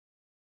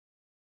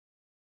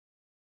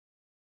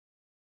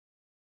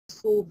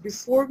So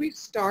before we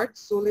start,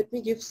 so let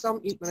me give some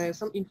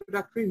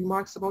introductory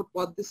remarks about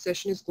what this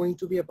session is going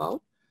to be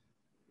about.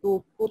 তো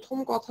প্রথম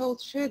কথা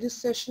হচ্ছে this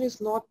session is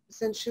not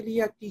essentially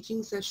a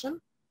teaching session.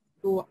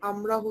 তো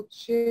আমরা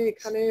হচ্ছে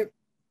এখানে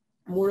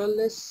more or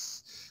less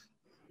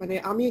মানে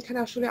আমি এখানে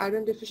আসলে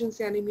আয়রন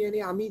ডেফিসিয়েন্সি অ্যানিমিয়া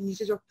নিয়ে আমি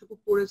নিজে যতটুকু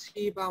পড়েছি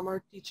বা আমার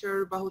টিচার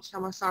বা হচ্ছে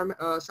আমার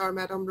স্যার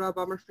ম্যাডামরা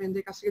বা আমার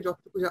ফ্রেন্ডদের কাছ থেকে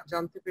যতটুকু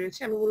জানতে পেরেছি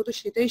আমি মূলত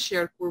সেটাই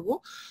শেয়ার করব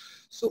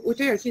সো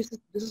ওইটাই আর কি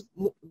this is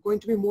going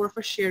to be more of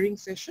a sharing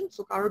session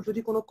so কারোর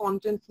যদি কোনো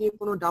কন্টেন্ট নিয়ে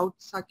কোনো ডাউট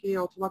থাকে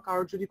অথবা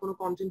কারোর যদি কোনো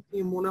কন্টেন্ট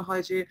নিয়ে মনে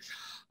হয় যে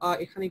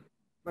এখানে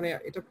মানে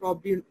এটা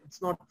probably it's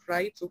not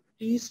right so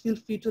please feel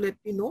free to let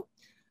me no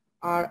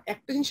আর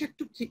একটা জিনিস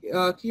একটু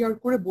ক্লিয়ার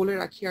করে বলে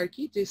রাখি আর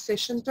কি যে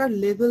সেশনটার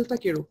লেভেলটা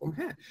কিরকম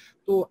হ্যাঁ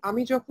তো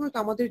আমি যখন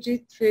আমাদের যে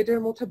থ্রেডের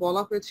মধ্যে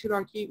বলা হয়েছিল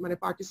আর কি মানে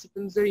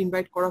পার্টিসিপেন্টসদের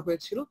ইনভাইট করা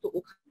হয়েছিল তো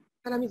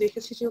ওখানে আমি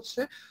দেখেছি যে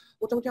হচ্ছে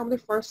মোটামুটি আমাদের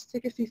ফার্স্ট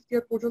থেকে ফিফথ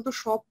ইয়ার পর্যন্ত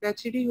সব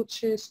ব্যাচেরই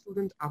হচ্ছে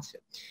স্টুডেন্ট আছে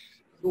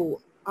তো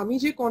আমি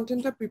যে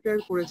কন্টেন্টটা প্রিপেয়ার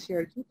করেছি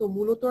আর কি তো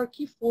মূলত আর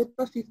কি ফোর্থ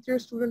বা ফিফথ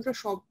ইয়ার স্টুডেন্টরা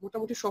সব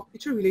মোটামুটি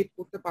সবকিছু রিলেট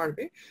করতে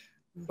পারবে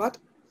but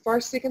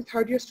first second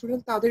third year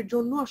student তাদের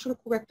জন্য আসলে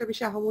খুব একটা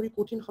বেশি আহামরি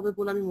কঠিন হবে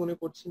বলে আমি মনে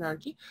করছি না আর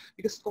কি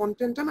বিকজ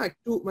কন্টেন্টটা না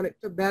একটু মানে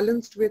একটা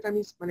ব্যালেন্সড ওয়েতে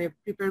আমি মানে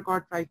প্রিপেয়ার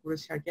করার ট্রাই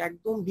করেছি আর কি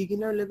একদম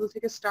বিগিনার লেভেল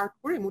থেকে স্টার্ট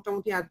করে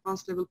মোটামুটি অ্যাডভান্স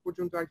লেভেল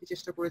পর্যন্ত আর কি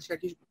চেষ্টা করেছি আর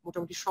কি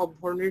মোটামুটি সব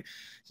ধরনের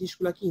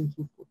জিনিসগুলোকে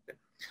ইনক্লুড করতে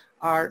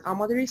আর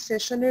আমাদের এই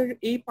সেশনের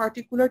এই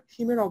পার্টিকুলার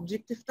থিমের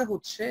অবজেক্টিভটা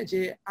হচ্ছে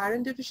যে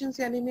iron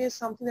deficiency anaemia is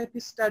something that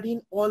we study in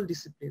all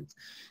disciplines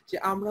যে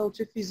আমরা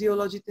হচ্ছে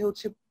ফিজিওলজিতে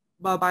হচ্ছে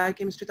বা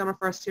বায়োকেমিস্ট্রিতে আমরা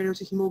ফার্স্ট ইয়ারে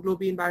হচ্ছে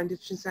হিমোগ্লোবিন বা আয়রন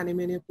ডেফিসিয়েন্সি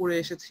অ্যানিমিয়া নিয়ে পড়ে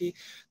এসেছি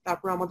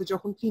তারপর আমাদের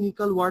যখন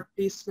ক্লিনিক্যাল ওয়ার্ড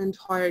প্লেসমেন্ট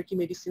হয় আর কি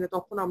মেডিসিনে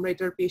তখন আমরা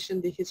এটার পেশেন্ট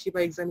দেখেছি বা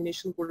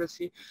এক্সামিনেশন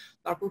করেছি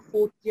তারপর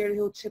ফোর্থ ইয়ারে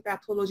হচ্ছে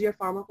প্যাথোলজি আর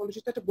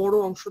ফার্মাকোলজিতে একটা বড়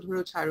অংশ ধরে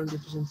হচ্ছে আয়রন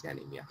ডেফিসিয়েন্সি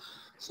অ্যানিমিয়া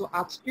সো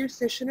আজকের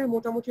সেশনের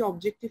মোটামুটি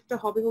অবজেক্টিভটা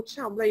হবে হচ্ছে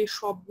আমরা এই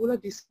সবগুলো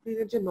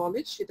ডিসিপ্লিনের যে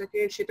নলেজ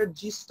সেটার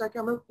জিসটাকে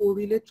আমরা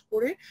কোরিলেট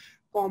করে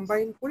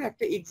কম্বাইন করে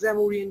একটা এক্সাম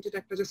ওরিয়েন্টেড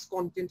একটা জাস্ট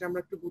কন্টেন্ট আমরা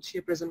একটু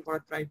গুছিয়ে প্রেজেন্ট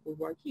করার ট্রাই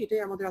করবো আর কি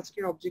এটাই আমাদের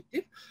আজকের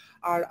অবজেক্টিভ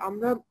আর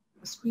আমরা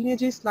স্ক্রিনে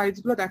যে স্লাইডস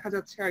গুলো দেখা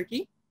যাচ্ছে আর কি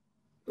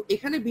তো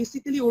এখানে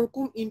বেসিক্যালি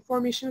ওরকম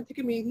ইনফরমেশন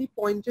থেকে মেইনলি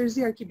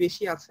পয়েন্টার্সই আর কি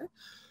বেশি আছে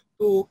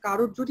তো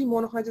কারোর যদি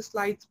মনে হয় যে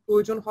স্লাইডস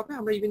প্রয়োজন হবে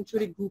আমরা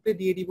ইভেন্চুয়ালি গ্রুপে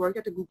দিয়ে দিব আর কি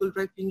একটা গুগল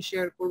ড্রাইভ লিংক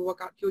শেয়ার করবো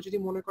কেউ যদি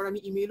মনে করে আমি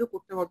ইমেইলও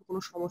করতে পারবো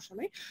কোনো সমস্যা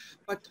নেই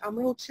বাট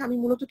আমরা হচ্ছে আমি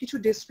মূলত কিছু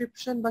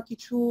ডেসক্রিপশন বা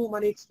কিছু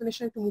মানে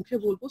এক্সপ্লেনেশন একটু মুখে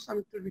বলবো আমি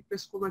একটু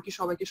রিকোয়েস্ট করবো আর কি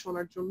সবাইকে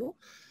শোনার জন্য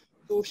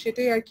তো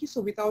সেটাই আর কি so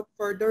without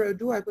further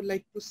ado I would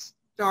like to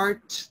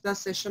start the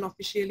session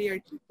officially আর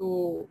কি তো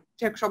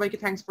সবাইকে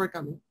থ্যাঙ্কস ফর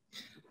কামিং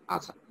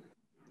আচ্ছা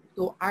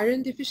তো আয়রন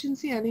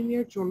ডেফিসিয়েন্সি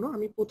অ্যানিমিয়ার জন্য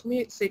আমি প্রথমে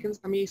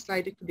আমি এই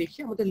স্লাইড একটু দেখি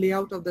আমাদের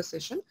লেআউট অফ দ্য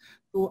সেশন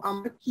তো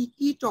আমরা কি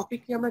কি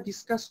টপিক নিয়ে আমরা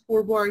ডিসকাস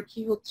করব আর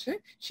কি হচ্ছে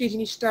সেই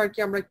জিনিসটা আর কি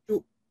আমরা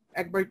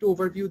একবার একটু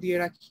ওভারভিউ দিয়ে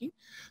রাখি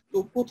তো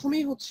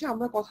প্রথমেই হচ্ছে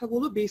আমরা কথা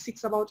বলবো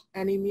basics about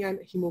anaemia and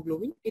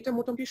haemoglobin এটা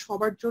মোটামুটি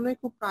সবার জন্যই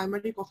খুব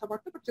প্রাইমারি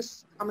কথাবার্তা বাট জাস্ট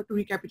আমরা একটু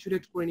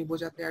রিক্যাপিচুলেট করে নিব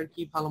যাতে আর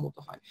কি ভালো মতো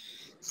হয়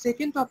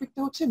সেকেন্ড টপিকটা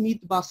হচ্ছে মিথ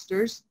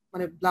বাস্টার্স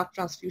মানে ব্লাড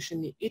ট্রান্সফিউশন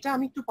নিয়ে এটা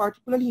আমি একটু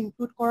পার্টিকুলারলি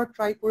ইনক্লুড করার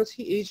ট্রাই করেছি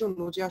এই জন্য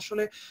যে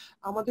আসলে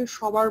আমাদের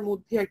সবার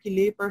মধ্যে আর কি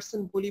লে পার্সন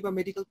বলি বা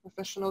মেডিকেল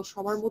প্রফেশনাল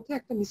সবার মধ্যে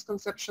একটা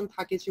মিসকনসেপশন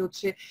থাকে যে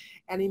হচ্ছে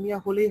অ্যানিমিয়া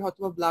হলেই হয়তো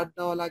ব্লাড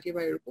দেওয়া লাগে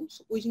বা এরকম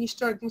ওই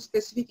জিনিসটা একদম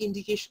স্পেসিফিক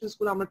ইন্ডিকেশনস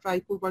গুলো আমরা ট্রাই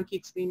করবো আর কি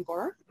এক্সপ্লেইন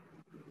করার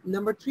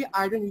number 3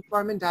 iron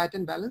requirement diet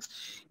and balance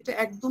এটা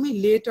একদমই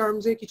লে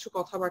টার্মস এর কিছু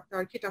কথাবার্তা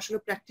আর কি এটা আসলে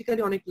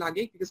প্র্যাকটিক্যালি অনেক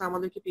লাগে বিকজ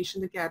আমাদেরকে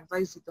পেশেন্টদেরকে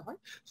অ্যাডভাইস দিতে হয়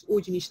ওই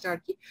জিনিসটা আর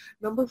কি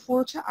নাম্বার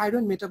 4 হচ্ছে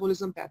আয়রন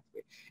মেটাবলিজম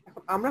প্যাথওয়ে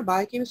এখন আমরা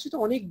বায়োকেমিস্ট্রিতে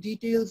অনেক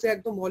ডিটেইলসে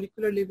একদম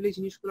মলিকুলার লেভেলে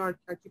জিনিসগুলো আর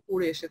কি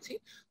পড়ে এসেছি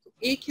তো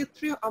এই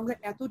ক্ষেত্রে আমরা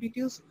এত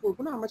ডিটেইলস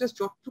করবো না আমরা জাস্ট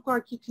যতটুকু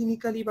আর কি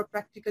ক্লিনিক্যালি বা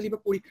প্র্যাকটিক্যালি বা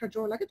পরীক্ষার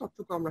জন্য লাগে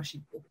ততটুকু আমরা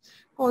শিখবো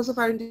cause of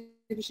iron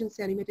deficiency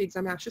anaemia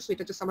এক্সামে আসে সো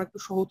এটা জাস্ট আমরা একটু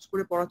সহজ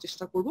করে পড়ার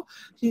চেষ্টা করব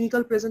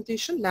ক্লিনিক্যাল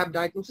প্রেজেন্টেশন ল্যাব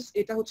ডায়াগনোসিস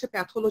এটা হচ্ছে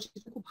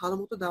প্যাথোলজিতে খুব ভালো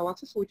মতো দেওয়া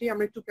আছে সো ওইটাই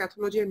আমরা একটু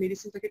প্যাথোলজি আর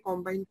মেডিসিনটাকে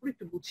কম্বাইন করে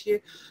একটু গুছিয়ে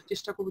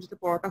চেষ্টা করবো যাতে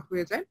পড়াটা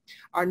হয়ে যায়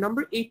আর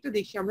নাম্বার 8টা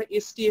দেখি আমরা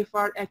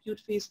এসটিএফআর অ্যাকিউট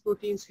ফেজ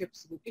প্রোটিনস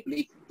হেপসিন এগুলো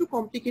একটু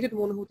কমপ্লিকেটেড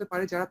মনে হতে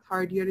পারে যারা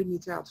থার্ড ইয়ারের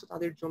নিচে আছে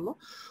তাদের জন্য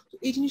তো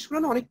এই জিনিসগুলো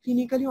না অনেক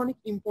ক্লিনিক্যালি অনেক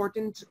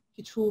ইম্পর্টেন্ট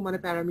কিছু মানে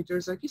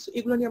প্যারামিটার্স আর কি সো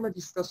এগুলো নিয়ে আমরা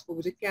ডিসকাস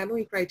করবো যে কেন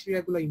এই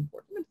ক্রাইটেরিয়া গুলো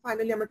ইম্পর্টেন্ট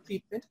ফাইনালি আমরা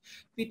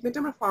ট্রিটমেন্ট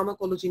আমরা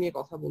ফার্মাকোলজি নিয়ে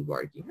কথা বলবো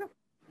আর কি হ্যাঁ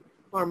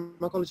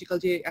ফার্মাকোলজিক্যাল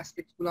যে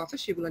অ্যাসপেক্টস গুলো আছে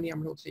সেগুলো নিয়ে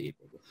আমরা হচ্ছে ইয়ে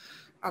করবো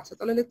আচ্ছা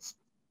তাহলে let's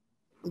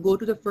go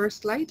to the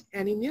first slide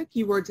anemia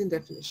keywords in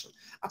definition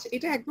আচ্ছা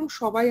এটা একদম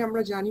সবাই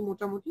আমরা জানি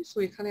মোটামুটি সো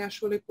এখানে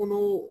আসলে কোনো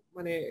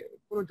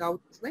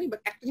ডাউট নাই বাট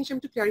একটা জিনিস আমি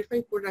একটু ক্লারিফাই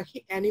করে রাখি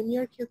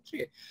অ্যানিমিয়ার ক্ষেত্রে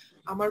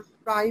আমার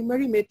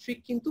প্রাইমারি মেট্রিক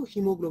কিন্তু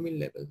হিমোগ্লোবিন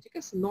লেভেল ঠিক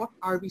আছে not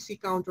RBC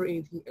count or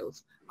anything else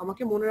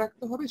আমাকে মনে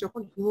রাখতে হবে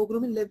যখন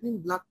হিমোগ্লোবিন লেভেল ইন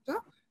ব্লাডটা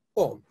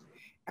কম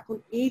এখন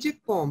এই যে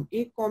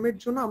এই কমের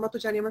জন্য আমরা তো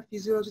জানি আমরা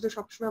ফিজিওলজিতে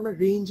সবসময় আমরা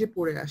রেঞ্জে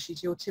পড়ে আসি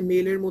যে হচ্ছে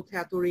মেলের মধ্যে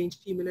এত রেঞ্জ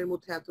ফিমেলের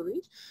মধ্যে এত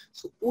রেঞ্জ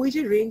সো ওই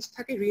যে রেঞ্জ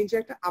থাকে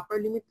রেঞ্জের একটা আপার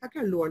লিমিট থাকে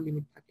আর লোয়ার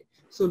লিমিট থাকে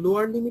সো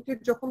লোয়ার লিমিটের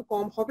যখন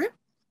কম হবে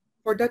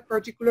for that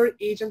particular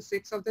age and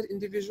sex of that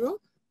individual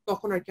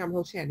তখন আর কি আমরা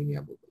হচ্ছে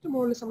অ্যানিমিয়া বলবো। এটা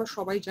মোরলেস আমরা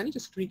সবাই জানি,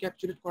 জাস্ট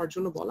রিক্যাপচুলেট করার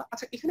জন্য বলা।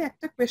 আচ্ছা, এখানে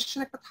একটা কোয়েশ্চেন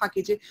একটা থাকে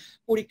যে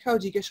পরীক্ষাও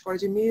জিজ্ঞেস করে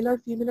যে মেল আর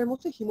ফিমেলের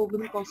মধ্যে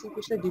হিমোগ্লোবিন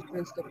কনসেন্ট্রেশনের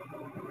ডিফারেন্সটা কি।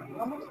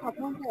 আমরা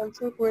সাধারণত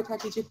অ্যান্সার করে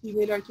থাকি যে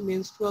ফিমেল আর কি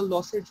মেনস্ট্রুয়াল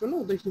লসের জন্য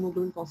ওদের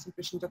হিমোগ্লোবিন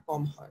কনসেন্ট্রেশনটা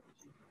কম হয়।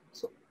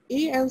 সো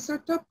এই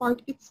অ্যান্সারটা part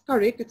it's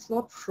correct, it's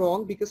not wrong,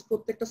 because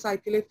প্রত্যেকটা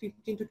সাইকেলে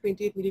 15 to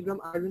 28 মিলিগ্রাম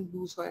আয়রন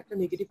লুজ হয়, একটা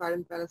নেগেটিভ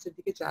আয়রন ব্যালেন্সের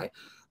দিকে যায়।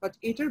 বাট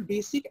এটার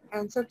বেসিক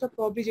অ্যান্সারটা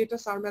প্রবলি যেটা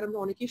স্যার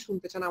ম্যাডামরা অনেকেই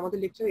শুনতে চান, আমাদের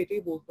লেকচার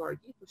এটাই বলতো আর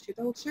কি। তো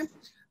সেটা হচ্ছে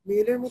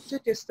মেলের মধ্যে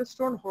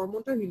টেস্টোস্টেরন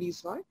হরমোনটা রিলিজ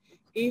হয়,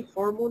 এই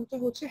হরমোনটা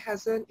হচ্ছে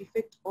has an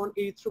effect on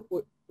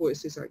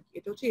erythropoiesis আর কি।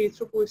 এটা হচ্ছে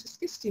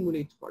এরিথ্রোপোয়েসিসকে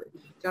স্টিমুলেট করে,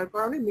 যার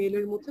কারণে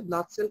মেলের মধ্যে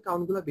ব্লাড সেল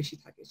কাউন্ট গুলো বেশি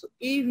থাকে। সো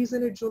এই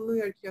রিজনের জন্যই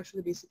আর কি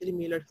আসলে বেসিক্যালি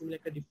মেল আর ফিমেল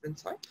একটা ডিফারেন্স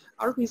হয়।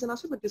 আরো রিজন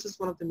আছে, but this is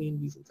one of the main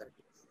reasons আর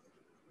কি।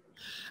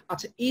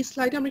 আচ্ছা, এই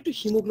স্লাইডে আমরা একটু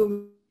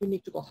হিমোগ্লোবিন নিয়ে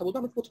একটু কথা বলবো।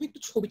 আমরা প্রথমে একটু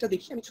ছবিটা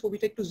দেখি, আমি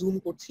ছবিটা একটু জুম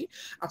করছি।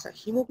 আচ্ছা,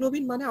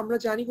 হিমোগ্লোবিন মানে আমরা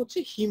জানি হচ্ছে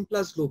হিম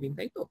প্লাস গ্লোবিন,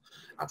 তাই তো?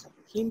 আচ্ছা,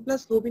 হিম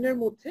প্লাস গ্লোবিনের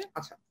মধ্যে,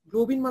 আচ্ছা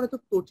গ্লোবিন মানে তো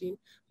প্রোটিন,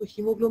 তো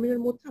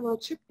হিমোগ্লোবিনের মধ্যে আমরা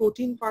হচ্ছে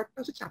প্রোটিন পার্টটা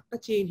হচ্ছে 4টা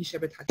চেইন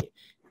হিসেবে থাকে।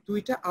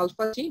 দুইটা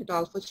আলফা চেইন, এটা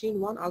আলফা চেইন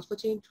 1, আলফা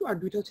চেইন 2, আর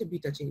দুইটা হচ্ছে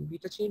বিটা চেইন,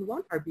 বিটা চেইন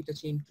 1 আর বিটা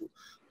চেইন 2।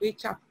 তো এই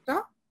 4টা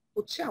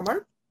হচ্ছে আমার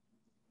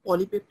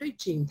পলিপেপটাইড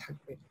চেইন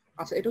থাকবে।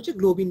 আচ্ছা, এটা হচ্ছে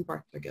গ্লোবিন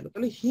পার্টটা গেল।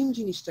 তাহলে হিম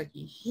জিনিসটা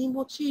কি? হিম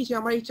হচ্ছে এই যে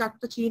আমার এই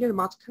 4টা চেইনের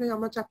মাঝখানে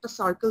আমরা 4টা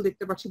সার্কেল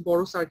দেখতে পাচ্ছি,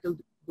 বড় সার্কেল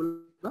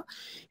গুলো।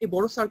 এই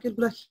বড় সার্কেল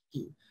গুলো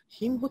হিম।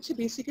 হিম হচ্ছে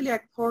বেসিক্যালি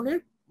এক ধরনের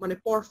মানে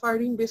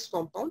পরফাইরিন বেসড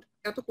কম্পাউন্ড।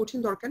 এত কঠিন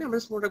দরকার নেই, আমরা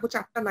মনে রাখবো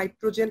 4টা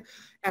নাইট্রোজেন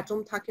অ্যাটম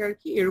থাকে আর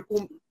কি,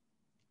 এরকম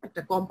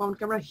একটা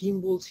কম্পাউন্ডকে আমরা হিম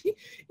বলছি।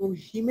 এবং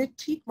হিমের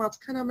ঠিক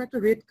মাঝখানে আমরা একটা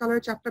রেড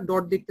কালারের 4টা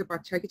ডট দেখতে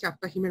পাচ্ছি আর কি,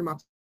 4টা হিমের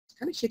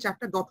মাঝখানে সেই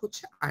 4টা ডট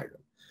হচ্ছে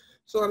আয়রন।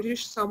 সো আমি যদি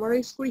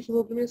সামারাইজ করি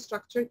হিমোগ্লোবিনের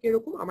স্ট্রাকচার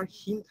কিরকম, আমার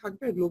হিম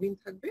থাকবে আর গ্লোবিন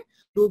থাকবে।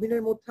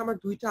 গ্লোবিনের মধ্যে আমার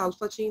দুইটা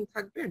আলফা চেইন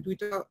থাকবে আর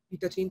দুইটা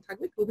বিটা চেইন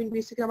থাকবে। গ্লোবিন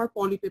বেসিক্যালি আমার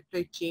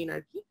পলিপেপটাইড চেইন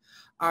আর কি।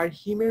 আর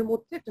হিমের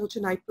মধ্যে একটা হচ্ছে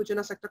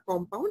নাইট্রোজেনাস একটা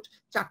কম্পাউন্ড,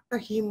 4টা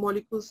হিম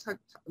মলিকুলস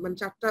মানে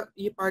 4টা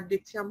পার্ট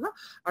দেখছি আমরা।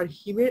 আর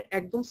হিমের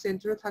একদম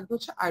সেন্টারে থাকবে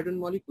হচ্ছে আয়রন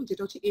মলিকুল,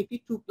 যেটা হচ্ছে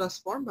Ap2+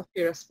 ফর্ম বা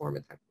ফেরাস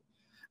ফর্মে থাকবে।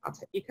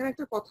 আচ্ছা, এখানে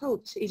একটা কথা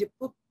হচ্ছে এই যে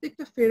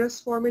প্রত্যেকটা ফেরাস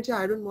ফর্মের যে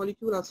আয়রন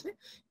মলিকিউল আছে,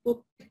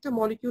 প্রত্যেকটা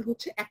মলিকিউল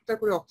হচ্ছে একটা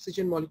করে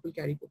অক্সিজেন মলিকিউল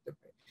ক্যারি করতে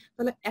পারে।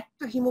 তাহলে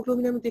একটা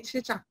হিমোগ্লোবিন আমি দেখছি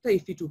 4টা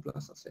Fe2+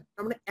 আছে,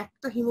 তার মানে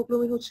একটা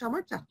হিমোগ্লোবিন হচ্ছে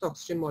আমার 4টা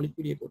অক্সিজেন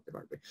মলিকিউল ইয়ে করতে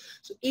পারবে।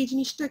 সো এই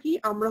জিনিসটা কি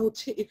আমরা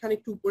হচ্ছে এখানে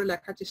একটু উপরে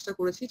লেখার চেষ্টা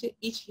করেছি যে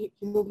each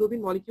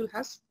hemoglobin molecule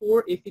has 4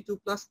 Fe2+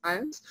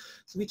 ions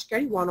which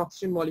carry 1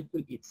 oxygen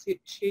molecule each।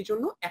 সেই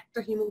জন্য একটা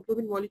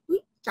হিমোগ্লোবিন মলিকিউল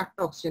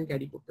 4টা অক্সিজেন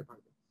ক্যারি করতে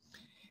পারবে।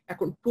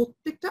 এখন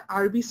প্রত্যেকটা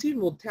আরবিসির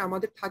মধ্যে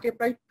আমাদের থাকে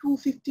প্রায়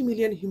 250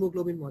 মিলিয়ন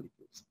হিমোগ্লোবিন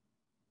মলিকিউলস।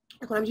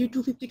 এখন আমি যদি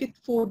 250 কে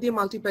 4 দিয়ে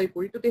মাল্টিপ্লাই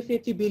করি তো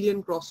ডেফিনেটলি বিলিয়ন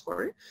ক্রস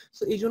করে।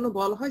 সো এই জন্য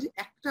বলা হয় যে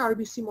একটা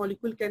RBC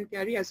molecule can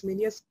carry as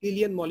many as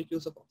billion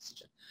molecules of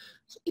oxygen.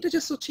 So এটা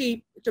জাস্ট হচ্ছে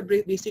একটা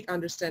বেসিক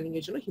আন্ডারস্ট্যান্ডিং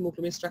এর জন্য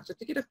হিমোগ্লোবিন স্ট্রাকচার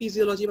থেকে। এটা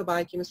ফিজিওলজি বা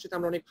বায়োকেমিস্ট্রিতে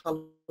আমরা অনেক ভালো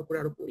করে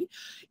আরো পড়ি।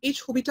 এই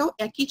ছবিটাও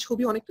একই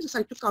ছবি, অনেকটা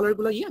সাইড টু কালার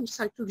গুলো আমি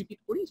সাইড টু রিপিট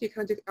করি,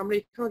 যেখানে আমরা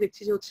এখানেও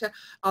দেখছি যে হচ্ছে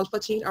আলফা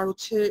চেইন আর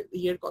হচ্ছে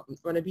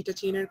মানে বিটা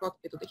চেইনের কথা।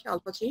 এটা দেখি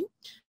আলফা চেইন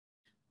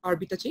আর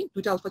বিটা চেইন,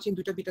 দুইটা আলফা চেইন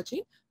দুইটা বিটা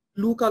চেইন।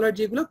 ব্লু কালার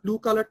যেগুলো, ব্লু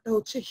কালারটা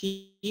হচ্ছে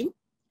হিম,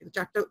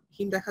 4টা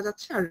হিম দেখা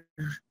যাচ্ছে। আর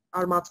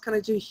আর মাঝখানে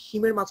যে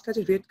হিমের মাঝখানে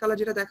যে রেড কালার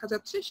যেটা দেখা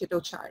যাচ্ছে সেটা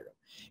হচ্ছে আয়রন।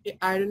 এই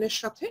আয়রনের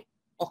সাথে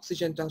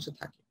অক্সিজেনটা হচ্ছে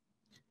থাকে।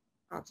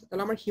 আচ্ছা,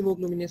 তাহলে আমার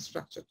হিমোগ্লোবিনের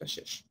স্ট্রাকচারটা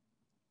শেষ।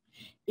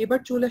 এবার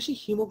চলে আসি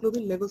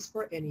হিমোগ্লোবিন লেভেলস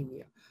ফর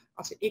অ্যানিমিয়া।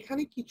 আচ্ছা,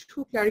 এখানে কিছু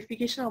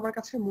ক্লারিফিকেশন আমার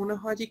কাছে মনে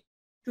হয় যে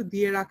একটু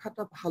দিয়ে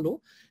রাখাটা ভালো।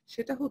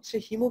 সেটা হচ্ছে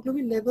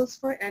হিমোগ্লোবিন লেভেলস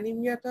ফর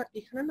অ্যানিমিয়াটা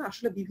এখানে না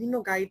আসলে বিভিন্ন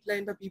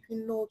গাইডলাইন বা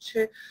বিভিন্ন হচ্ছে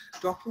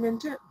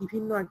ডকুমেন্টে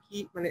বিভিন্ন আর কি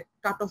মানে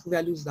কাট অফ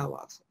ভ্যালুস দেওয়া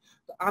আছে।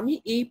 তো আমি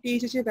এই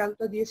পেজে যে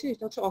ভ্যালুটা দিয়েছি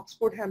এটা হচ্ছে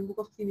Oxford handbook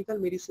of clinical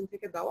medicine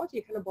থেকে দেওয়া। যে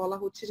এখানে বলা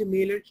হচ্ছে যে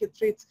মেলের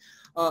ক্ষেত্রে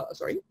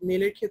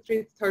মেলের ক্ষেত্রে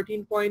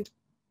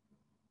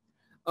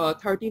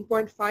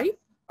 13.5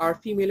 আর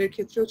ফিমেলের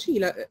ক্ষেত্রে হচ্ছে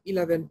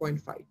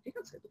 11.5। ঠিক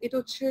আছে, তো এটা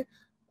হচ্ছে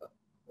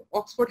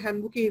অক্সফোর্ড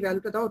হ্যান্ডবুকে এই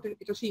ভ্যালুটা দাও,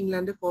 এটা হচ্ছে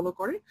ইংল্যান্ডে ফলো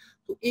করে।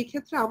 তো এই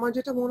ক্ষেত্রে আমার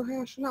যেটা মনে হয়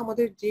আসলে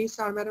আমাদের যে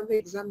স্যার ম্যাডামরা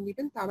এক্সাম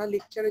নেবেন তারা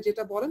লেকচারে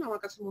যেটা বলেন আমার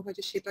কাছে মনে হয়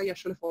যে সেটাই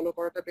আসলে ফলো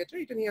করাটা বেটার।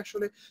 এটা নিয়ে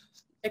আসলে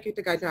এক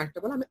একটা গাইডলাইন আরেকটা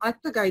বলে। আমি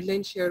আরেকটা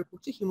গাইডলাইন শেয়ার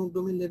করছি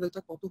হিমোগ্লোবিন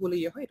লেভেলটা কত হলে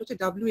ইয়ে হয়। এটা হচ্ছে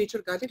WHO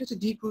এর গাইডলাইন, এটা হচ্ছে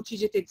ডি ক্রুচি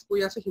যে টেক্সট বই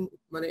আছে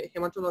মানে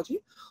হেমাটোলজি,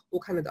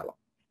 ওখানে দেওয়া।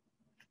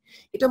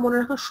 এটা মনে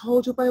রাখার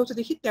সহজ উপায় হচ্ছে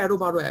দেখি 13,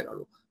 12,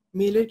 11।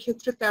 মেলের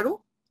ক্ষেত্রে 13,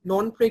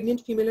 নন প্রেগনেন্ট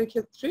ফিমেলের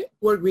ক্ষেত্রে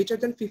who are greater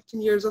than 15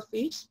 years of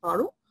age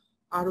 12,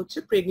 আর হচ্ছে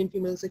প্রেগনেন্ট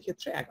ফিমেলস এর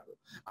ক্ষেত্রে 11।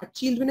 আর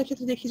চিলড্রেনের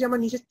ক্ষেত্রে দেখি যে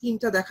আমার নিচে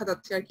 3টা দেখা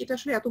যাচ্ছে আর কি। এটা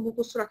আসলে এত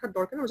মুখস্থ রাখার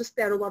দরকার না, জাস্ট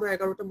 13, 12,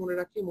 11টা মনে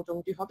রাখলেই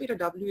মোটামুটি হবে। এটা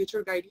WHO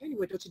এর গাইডলাইন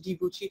এবং এটা হচ্ছে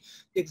ডিগ্রুচি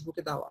টেক্সট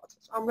বুকে দেওয়া আছে।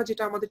 আমরা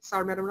যেটা আমাদের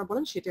স্যার ম্যাডামরা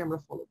বলেন সেটাই আমরা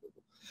ফলো করবো।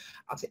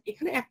 আচ্ছা,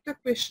 এখানে একটা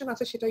কোয়েশ্চেন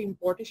আছে, সেটা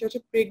ইম্পর্টেন্ট। সেটা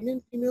হচ্ছে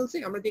প্রেগনেন্ট ফিমেলসে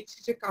আমরা দেখছি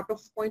যে কাট অফ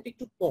পয়েন্ট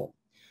একটু কম।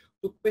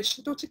 তো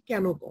কোয়েশ্চেনটা হচ্ছে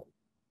কেন কম।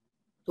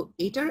 তো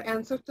এটার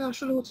অ্যান্সারটা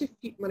আসলে হচ্ছে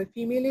মানে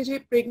ফিমেলে যে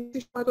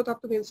প্রেগনেন্সির সময় তো তার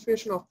তো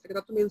মেনস্ট্রুয়েশন অফ থাকে,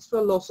 তার তো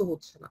মেনস্ট্রুয়াল লসও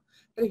হচ্ছে না,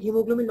 তাহলে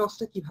হিমোগ্লোবিন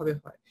লসটা কিভাবে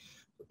হয়।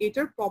 তো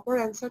এটার প্রপার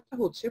অ্যান্সারটা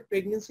হচ্ছে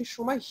প্রেগন্যান্সির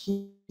সময়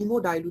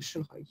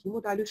হিমোডাইলুশন হয়।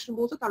 হিমোডাইলুশন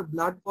বলতে তার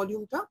ব্লাড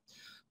ভলিউমটা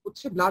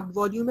হচ্ছে ব্লাড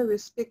ভলিউমের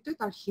রেসপেক্টে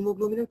তার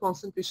হিমোগ্লোবিনের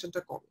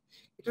কনসেন্ট্রেশনটা কমে।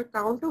 এটার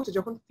কারণটা হচ্ছে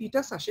যখন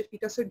ফিটাস আসে,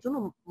 ফিটাসের জন্য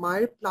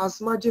মায়ের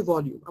প্লাজমার যে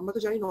ভলিউম, আমরা তো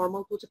জানি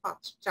নর্মাল তো হচ্ছে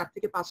 4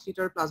 থেকে 5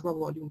 লিটার প্লাজমা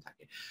ভলিউম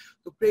থাকে।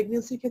 তো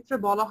প্রেগন্যান্সির ক্ষেত্রে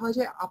বলা হয়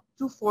যে আপ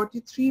টু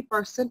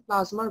 43%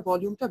 প্লাজমার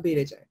ভলিউমটা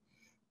বেড়ে যায়।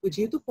 তো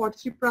যেহেতু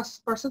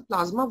 43%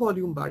 প্লাজমা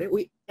ভলিউম বাড়ে,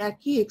 ওই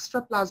একই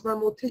এক্সট্রা প্লাজমার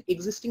মধ্যে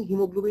এক্সিস্টিং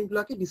হিমোগ্লোবিন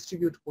গুলাকে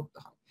ডিস্ট্রিবিউট করতে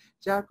হয়,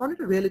 যার কারণে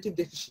এটা রিলেটিভ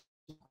ডেফিসিয়েন্সি।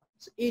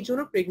 এই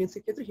জন্য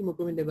প্রেগনেন্সির ক্ষেত্রে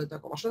হিমোগ্লোবিন লেভেলটা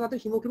কম। আসলে তাদের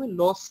হিমোগ্লোবিন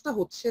লসটা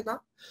হচ্ছে না,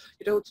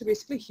 এটা হচ্ছে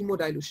বেসিক্যালি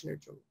হিমোডাইলুশনের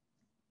জন্য।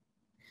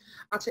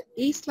 আচ্ছা,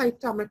 এই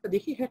স্লাইডটা আমরা একটা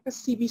দেখি, একটা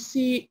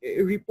সিবিসি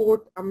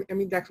রিপোর্ট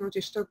আমি দেখানোর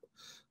চেষ্টা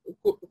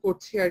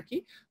করছি আর কি।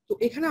 তো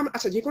এখানে আমরা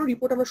আচ্ছা যে কোনো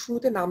রিপোর্ট আমরা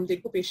শুরুতে নাম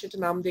দেখবো,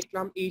 পেশেন্টের নাম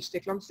দেখলাম, এজ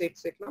দেখলাম, সেক্স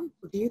দেখলাম।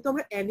 যেহেতু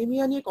আমরা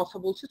অ্যানিমিয়া নিয়ে কথা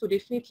বলছি, তো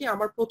ডেফিনেটলি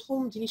আমার প্রথম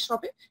জিনিস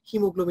হবে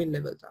হিমোগ্লোবিন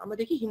লেভেলটা। আমরা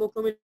দেখি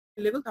হিমোগ্লোবিন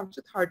লেভেল তার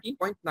হচ্ছে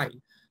 13.9।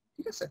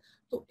 ঠিক আছে,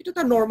 তো এটা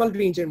তার নর্মাল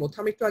রেঞ্জের মধ্যে।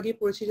 আমি একটু আগে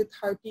পড়েছি যে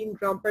 13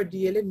 গ্রাম পার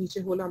ডিএল এর নিচে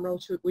হলে আমরা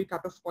হচ্ছে ওই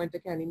কাট অফ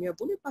পয়েন্টটাকে অ্যানিমিয়া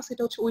বলি, প্লাস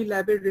এটা হচ্ছে ওই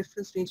ল্যাবের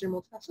রেফারেন্স রেঞ্জের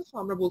মধ্যে আছে, তো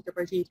আমরা বলতে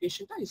পারি যে এই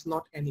পেশেন্টটা ইজ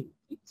নট অ্যানিমিয়া।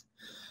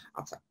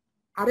 আচ্ছা,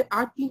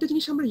 আর তিনটা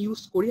জিনিস আমরা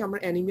ইউজ করি আমরা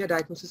অ্যানিমিয়া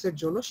ডায়াগনোসিসের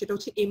জন্য, সেটা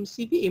হচ্ছে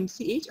এমসিভি,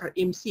 এমসিএইচ আর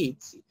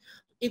এমসিএইচসি।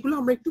 এগুলো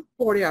আমরা একটু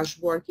পরে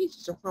আসবো আর কি,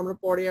 যখন আমরা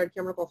পরে আর কি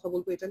আমরা কথা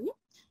বলবো এটা নিয়ে।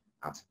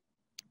 আচ্ছা,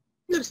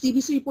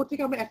 সিবিসি রিপোর্ট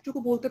থেকে আমরা একটুকু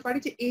বলতে পারি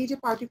যে এই যে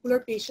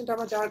পার্টিকুলার পেশেন্ট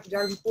আমরা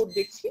যার রিপোর্ট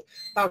দেখছি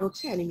তার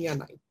হচ্ছে অ্যানিমিয়া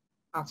নাই।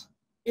 আচ্ছা,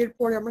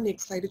 এরপরে আমরা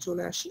নেক্সট স্লাইডে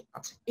চলে আসি।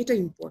 আচ্ছা, এটা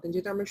ইম্পর্টেন্ট,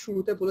 যেটা আমরা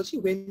শুরুতে বলেছি,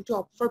 went to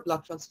opt for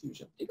blood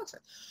transfusion. ঠিক আছে,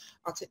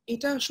 আচ্ছা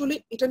এটা আসলে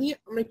এটা নিয়ে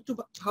আমরা একটু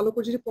ভালো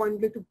করে যদি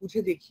পয়েন্টগুলো একটু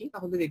বুঝে দেখি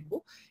তাহলে দেখবো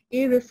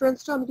এই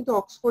রেফারেন্সটা আমি কিন্তু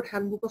Oxford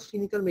handbook of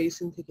clinical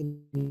medicine থেকে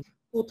নিই।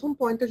 প্রথম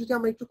পয়েন্টটা যদি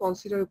আমরা একটু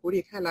কনসিডার করি,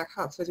 এখানে লেখা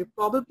আছে যে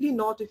probably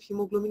not if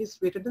haemoglobin is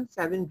greater than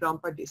 7 gram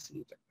per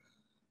decilitre.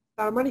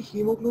 তার মানে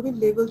হিমোগ্লোবিন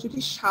লেভেল যদি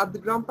 7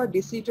 গ্রাম পার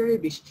ডেসিলিটারের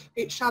বেশি,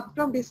 7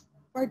 গ্রাম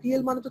পার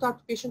ডিএল মানে তো তার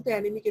পেশেন্ট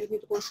অ্যানিমিক, এর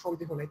কিন্তু কোনো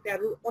সন্দেহ নাই,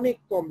 13 অনেক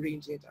কম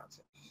রেঞ্জে এটা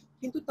আছে।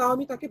 কিন্তু তাও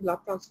আমি তাকে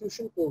ব্লাড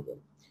ট্রান্সফিউশন করব।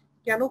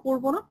 কেন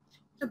করব না?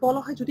 এটা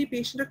বলা হয় যদি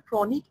পেশেন্টের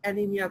ক্রনিক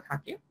অ্যানিমিয়া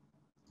থাকে।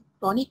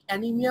 ক্রনিক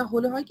অ্যানিমিয়া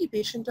হলে হয় কি,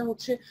 পেশেন্টটা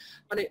হচ্ছে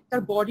মানে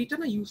তার বডিটা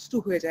না ইউজ টু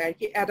হয়ে যায় আর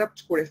কি, অ্যাডাপ্ট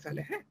করে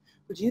ফেলে। হ্যাঁ,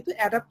 তো যেহেতু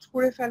অ্যাডাপ্ট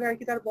করে ফেলে আর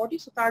কি তার বডি,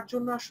 তো তার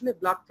জন্য আসলে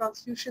ব্লাড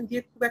ট্রান্সফিউশন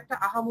দিয়ে খুব একটা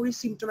আহামরি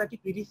সিমটোম্যাটিক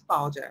রিলিফ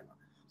পাওয়া যায় না।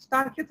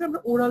 তার ক্ষেত্রে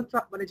আমরা ওরাল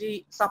মানে যে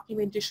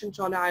সাপ্লিমেন্টেশন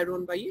চলে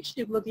আয়রন বা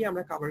সেগুলো দিয়ে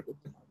আমরা কভার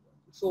করতে পারবো।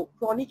 সো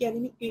ক্রনিক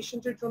অ্যানিমিক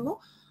পেশেন্টের জন্য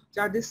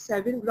যাদের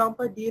 7 গ্রাম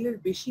পার ডিএল এর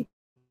বেশি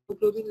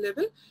হিমোগ্লোবিন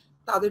লেভেল,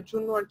 তাদের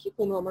জন্য আর কি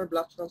কোনো আমার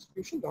ব্লাড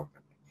ট্রান্সফিউশন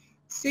দরকার নেই।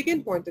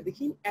 সেকেন্ড পয়েন্টটা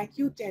দেখি,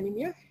 acute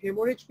anaemia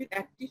haemorrhage with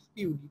active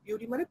puree.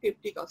 Puree মানে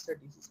পেপটিক আলসার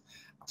ডিজিজ।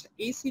 আচ্ছা,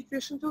 এই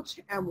সিচুয়েশনটা হচ্ছে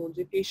এমন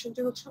যে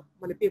পেশেন্টের হচ্ছে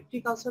মানে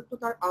পেপটিক আলসার, তো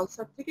তার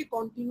আলসার থেকে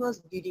কন্টিনিউয়াস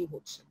ব্লিডিং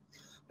হচ্ছে,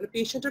 মানে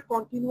পেশেন্টের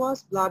কন্টিনিউয়াস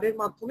ব্লাডের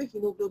মাধ্যমে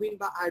হিমোগ্লোবিন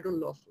বা আয়রন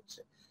লস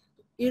হচ্ছে।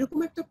 এরকম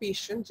একটা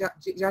পেশেন্ট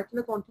যার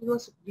কিনা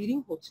কন্টিনিউয়াস ব্লিডিং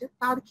হচ্ছে,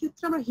 তার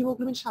ক্ষেত্রে আমার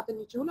হিমোগ্লোবিন 7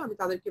 নিচে হলে আমি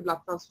তাদেরকে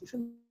ব্লাড ট্রান্সফিউশন,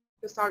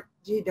 তার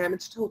যে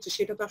ড্যামেজটা হচ্ছে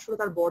সেটা তো আসলে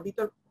তার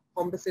বডিটা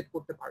কম্পেনসেট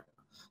করতে পারবে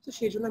না, তো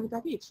সেই জন্য আমি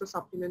তাকে এক্সট্রা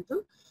সাপ্লিমেন্টাল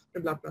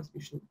ব্লাড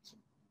ট্রান্সফিউশন দিচ্ছি।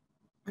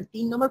 আর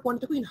 3 নম্বর পয়েন্ট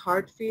দেখো, in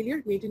heart failure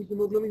maintain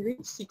haemoglobin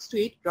range 6 to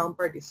 8 gram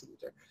per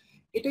decilitre.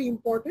 এটা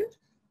ইম্পর্টেন্ট।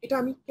 এটা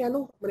আমি কেন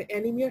মানে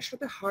অ্যানিমিয়ার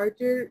সাথে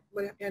হার্টের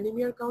মানে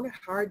অ্যানিমিয়ার কারণে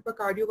হার্ট বা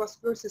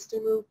কার্ডিওভাস্কুলার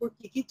সিস্টেমের উপর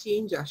কি কি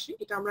চেঞ্জ আসে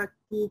এটা আমরা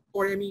একটু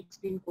পরে আমি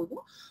এক্সপ্লেইন করবো,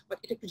 বাট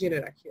এটা একটু জেনে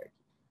রাখি আর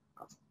কি।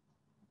 আচ্ছা,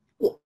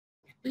 ও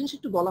একটা জিনিস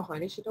একটু বলা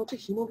হয়নি, সেটা হচ্ছে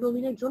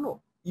হিমোগ্লোবিনের জন্য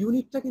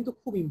ইউনিটটা কিন্তু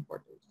খুব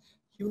ইম্পর্টেন্ট।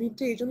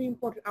 ইউনিটটা এই জন্য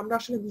ইম্পর্টেন্ট, আমরা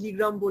আসলে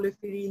মিলিগ্রাম বলে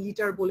ফিরি,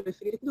 লিটার বলে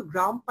ফিরি, এটা কিন্তু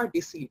গ্রাম পার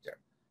ডেসিলিটার।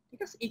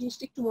 ঠিক আছে, এই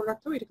জিনিসটা একটু মনে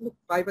রাখতে হবে। এটা কিন্তু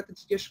ভাইভাতে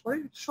জিজ্ঞেস করে,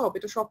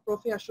 এটা সব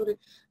প্রফে আসলে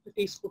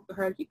ফেস করতে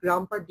হয় আর কি,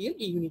 গ্রাম পার ডিএল,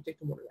 এই ইউনিটটা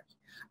একটু মনে রাখি।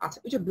 আচ্ছা,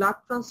 ওই যে ব্লাড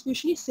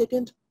ট্রান্সফিউশনের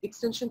সেকেন্ড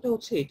এক্সটেনশনটা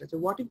হচ্ছে এটা, যে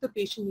what if the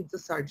patient needs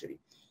the surgery.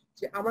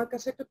 যে আমার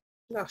কাছে একটা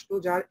আসলো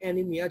যার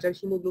অ্যানিমিয়া, যার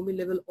হিমোগ্লোবিন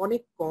লেভেল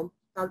অনেক কম,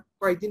 তার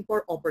কয়েকদিন পর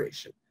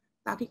অপারেশন,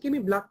 তাকে কি আমি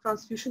ব্লাড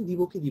ট্রান্সফিউশন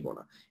দিব কি দিব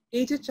না?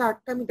 এই যে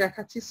চার্টটা আমি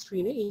দেখাচ্ছি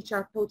স্ক্রিনে, এই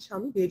চার্টটা হচ্ছে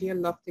আমি ভেরিয়ান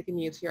লাভ থেকে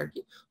নিয়েছি আর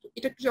কি। তো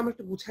এটা একটু আমরা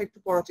একটু বুঝাই একটু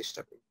পড়ার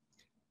চেষ্টা করি।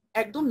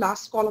 একদম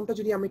লাস্ট কলামটা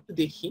যদি আমরা একটু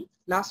দেখি,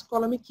 লাস্ট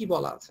কলামে কি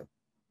বলা আছে,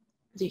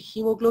 যে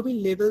হিমোগ্লোবিন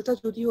লেভেলটা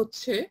যদি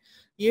হচ্ছে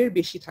এর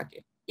বেশি থাকে,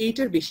 8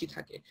 এর বেশি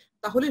থাকে,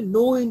 তাহলে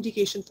no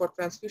indication for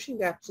transfusion in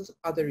the absence of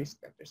other risk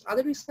factors.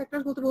 Other risk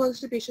factors বলতে বোঝা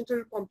যাচ্ছে পেশেন্টের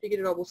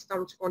কমপ্লিকেটেড অবস্থা,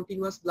 হচ্ছে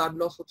কন্টিনিউয়াস ব্লাড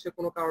লস হচ্ছে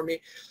কোনো কারণে,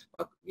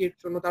 এর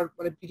জন্য তার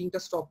মানে ব্লিডিংটা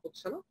স্টপ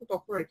হচ্ছে না, তো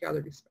তখন আর কি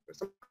আদার রিস্ক ফ্যাক্টরস।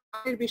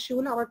 এর বেশি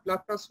হলে আমার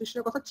ব্লাড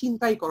ট্রান্সফিউশনের কথা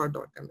চিন্তাই করার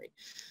দরকার নেই।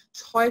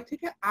 6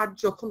 থেকে 8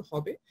 যখন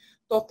হবে,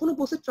 তখনও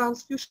বলছে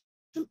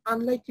transfusion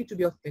unlikely to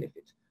B of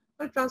benefit.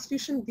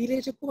 Transfusion দিলে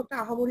যে খুব একটা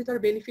আহামরি তার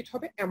বেনিফিট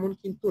হবে এমন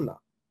কিন্তু না।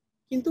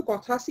 কিন্তু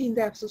কথা আছে in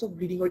the absence of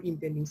bleeding or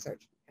impending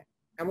surgery.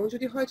 এমন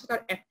যদি হয় যে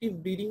তার অ্যাক্টিভ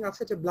ব্লিডিং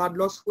আছে, যে ব্লাড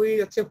লস হয়ে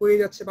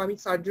যাচ্ছে, বা আমি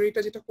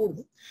সার্জারিটা যেটা করব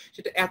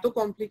সেটা এত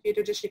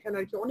কমপ্লিকেটেড যে সেখানে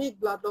আর কি অনেক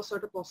ব্লাড লস হওয়ার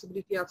একটা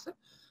পসিবিলিটি আছে,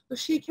 তো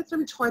সেই ক্ষেত্রে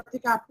আমি 6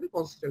 থেকে 8 করে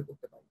কনসিডার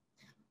করতে পারি।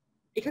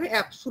 এখানে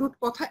অ্যাবসোলুট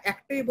কথা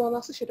একটাই বলা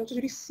আছে, সেটা হচ্ছে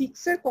যদি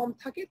 6 এর কম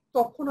থাকে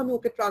তখন আমি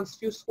ওকে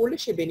ট্রান্সফিউজ করলে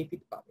সে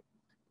বেনিফিট পাবে।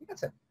 ঠিক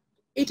আছে,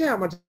 এটাই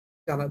আমার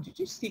জানা উচিত।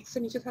 6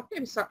 এর নিচে থাকলে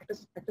আমি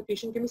একটা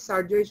পেশেন্টকে আমি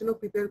সার্জারির জন্য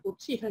প্রিপেয়ার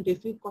করছি, এখানে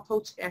ডেফিনিট কথা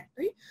হচ্ছে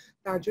একটাই,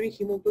 তার যদি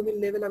হিমোগ্লোবিন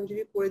লেভেল আমি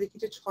যদি করে দেখি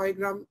যে 6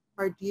 গ্রাম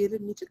পার ডিএল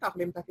এর নিচে,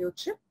 তাহলে আমি তাকে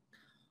হচ্ছে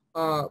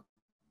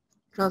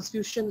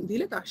ট্রান্সফিউশন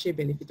দিলে তার সে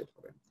বেনিফিটেড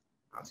হবে।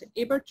 আচ্ছা,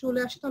 এবার চলে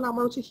আসি তাহলে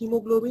আমার হচ্ছে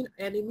হিমোগ্লোবিন,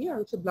 অ্যানিমিয়া আর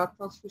হচ্ছে ব্লাড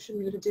ট্রান্সফিউশন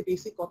রিলেটেড যে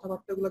বেসিক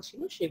কথাবার্তাগুলো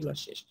ছিল সেগুলো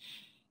শেষ।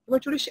 এবার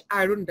চলে আসি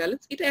আয়রন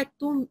ব্যালেন্স। এটা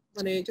একদম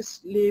মানে জাস্ট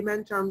লেম্যান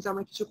টার্মস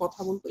আমরা কিছু কথা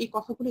বলবো। এই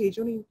কথাগুলো এই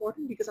জন্য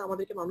ইম্পর্টেন্ট বিকজ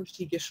আমাদেরকে মানুষ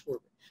জিজ্ঞেস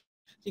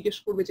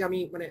করবে যে আমি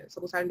মানে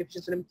সাপোজ আয়রন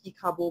ডেফিসিয়েন্সি আমি কি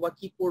খাবো বা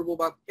কি করবো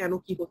বা কেন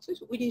কি হচ্ছে,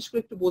 ওই জিনিসগুলো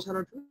একটু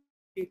বোঝানোর জন্য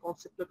এই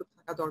কনসেপ্টগুলো একটু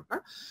থাকা দরকার।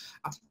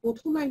 আচ্ছা,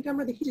 প্রথম লাইনটা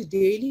আমরা দেখি যে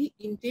daily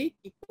intact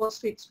equals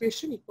to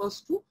expression equals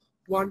to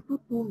 1 to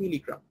 2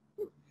 milligram.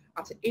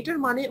 আচ্ছা, এটার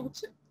মানে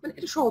হচ্ছে মানে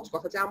এটা সহজ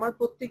কথা যে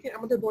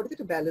আমাদের বডিতে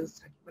একটা ব্যালেন্স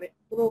থাকে, মানে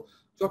কোনো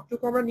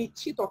যতটুকু আমরা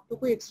নিচ্ছি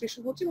ততটুকু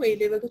এক্সপ্রেশন হচ্ছে, এই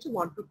লেভেলটা হচ্ছে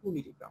 1 to 2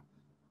 মিলিগ্রাম।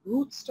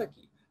 রুটসটা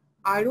কি?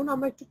 আয়রন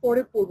আমরা একটু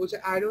পরে পড়বো যে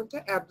আয়রনটা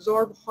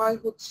অ্যাবজর্ব হয়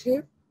হচ্ছে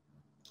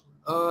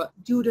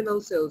ডিউডেনাল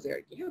সেলস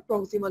আর কি, হ্যাঁ,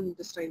 প্রক্সিমাল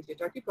ইন্টেস্টাইন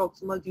যেটা আর কি,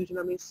 প্রক্সিমাল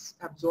ডিউডেনামে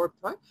অ্যাবজর্ব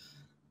হয়।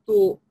 তো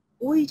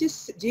ওই যে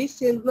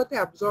সেলগুলোতে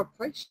অ্যাবজর্ব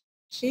হয়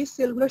সেই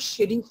সেলগুলোর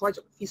শেডিং হয়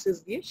ফিসেস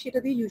দিয়ে, সেটা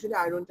দিয়ে ইউজুয়ালি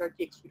আয়রনটা আর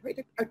কি এক্সক্রিট হয়।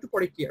 এটা একটু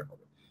পরে ক্লিয়ার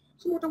হবে।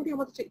 সো মোটামুটি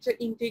আমাদের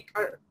ইনটেক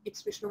আর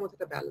এক্সপ্রেশনের মধ্যে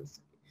একটা ব্যালেন্স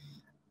থাকে।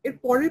 এর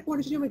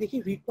পরে যদি আমরা দেখি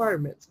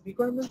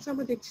রিকোয়ারমেন্টস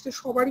আমরা দেখছি যে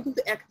সবারই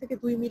কিন্তু 1 থেকে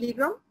 2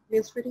 মিলিগ্রাম,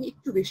 মেনস্ট্রুয়েটিং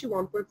একটু বেশি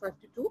 1.5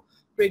 to 2,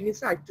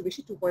 প্রেগনেন্সি আর একটু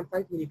বেশি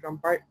 2.5 মিলিগ্রাম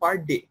পার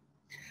ডে।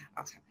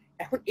 আচ্ছা,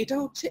 এখন এটা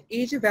হচ্ছে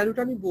এই যে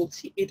ভ্যালুটা আমি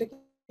বলছি, এটা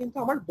কিন্তু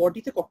আমার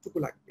বডিতে কতটুকু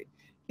লাগবে,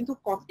 কিন্তু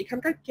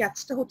এখানকার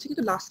ক্যাচটা হচ্ছে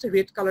কিন্তু লাস্টে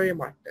রেড কালারের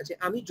মার্কটা, যে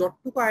আমি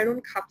যতটুকু আয়রন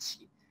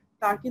খাচ্ছি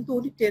তার কিন্তু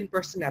ওনলি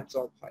 10%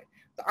 অ্যাবজর্ব হয়।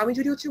 তো আমি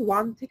যদি হচ্ছে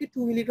 1 থেকে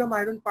 2 মিলিগ্রাম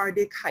আয়রন পার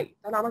ডে খাই,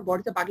 তাহলে আমার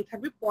বডিতে বাকি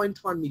থাকবে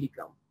 0.1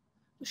 মিলিগ্রাম।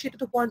 তো সেটা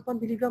তো 0.1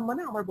 মিলিগ্রাম,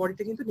 মানে আমার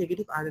বডিতে কিন্তু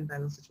নেগেটিভ আয়রন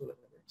ব্যালেন্সে চলে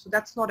যাবে। So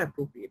that's not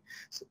appropriate.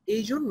 So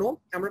এই জন্য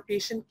আমরা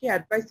পেশেন্টকে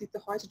অ্যাডভাইস দিতে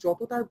হয় যে যত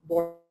তার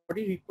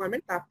বডি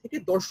রিকোয়ারমেন্ট তার থেকে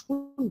 10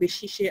 গুণ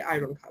বেশি সে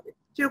আয়রন খাবে।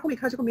 যেরকম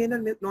এখানে যেরকম মেন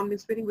আর নন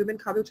মেনস্ট্রুয়েটিং উইমেন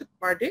খাবে হচ্ছে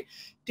পার ডে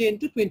 10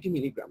 to 20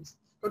 মিলিগ্রাম।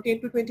 তো 10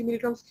 to 20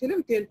 মিলিগ্রাম খেলে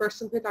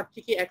 10% হয়ে তার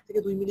থেকে 1 থেকে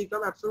 2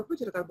 মিলিগ্রাম অ্যাবসর্ব হয়,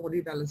 যেটা তার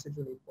বডির ব্যালেন্সের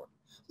জন্য important.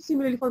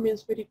 Similarly for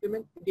মেনস্ট্রুয়েটিং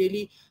women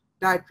daily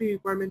dietary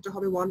রিকোয়ারমেন্টটা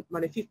হবে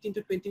 15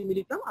 to 20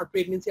 মিলিগ্রাম, আর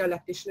প্রেগনেন্সি আর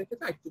ল্যাকটেশনের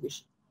ক্ষেত্রে একটু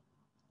বেশি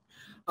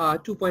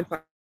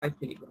 2.5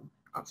 মিলিগ্রাম।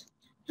 আচ্ছা,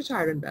 হচ্ছে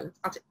আয়রন ব্যালেন্স।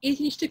 আচ্ছা, এই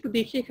জিনিসটা একটু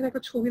দেখি, এখানে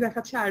একটা ছবি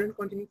দেখাচ্ছে iron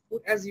containing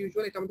food as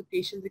usual, এটা আমাদের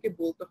পেশেন্টদেরকে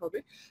বলতে হবে।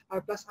 আর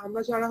প্লাস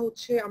আমরা যারা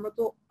হচ্ছে আমরা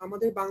তো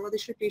আমাদের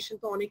বাংলাদেশের পেশেন্ট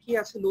তো অনেকেই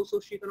আছে লো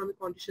সোশিও ইকোনমিক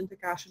কন্ডিশন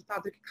থেকে আসেন,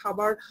 তাদেরকে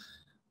খাবার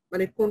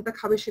মানে কোনটা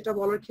খাবে সেটা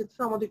বলার ক্ষেত্রে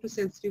আমাদের একটু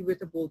সেন্সিটিভ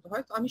ওয়েতে বলতে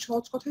হয়। তো আমি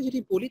সহজ কথায় যদি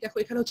বলি, দেখো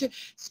এখানে হচ্ছে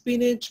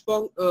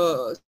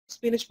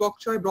স্পিনেচ, বক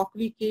চয়,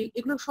 ব্রকলি, কেল,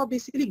 এগুলো সব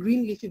বেসিক্যালি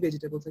গ্রিন লিফি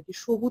ভেজিটেবলস আর কি,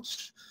 সবুজ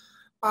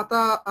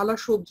পাতা আলা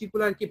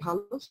সবজিগুলো আর কি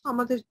ভালো।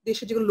 আমাদের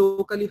দেশে যেগুলো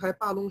লোকালি হয়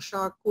পালং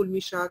শাক,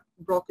 কলমি শাক,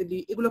 ব্রকলি,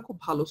 এগুলো খুব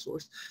ভালো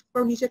সোর্স।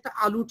 কারণ নিচে একটা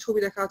আলুর ছবি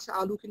দেখা আছে,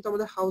 আলু কিন্তু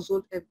আমাদের হাউস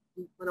হোল্ড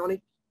মানে অনেক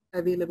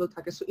অ্যাভেলেবল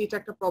থাকে, সো এটা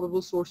একটা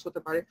প্রবাবল সোর্স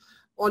হতে পারে।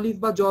 অলিভ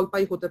বা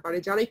জলপাই হতে পারে।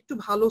 যারা একটু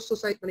ভালো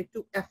সোসাইটি মানে একটু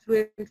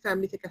অ্যাফ্লুয়েন্ট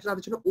ফ্যামিলি থেকে আসে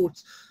তাদের জন্য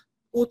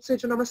ওটসের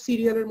জন্য আমরা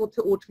সিরিয়ালের মধ্যে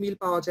ওট মিল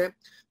পাওয়া যায়।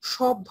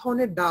 সব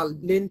ধরনের ডাল,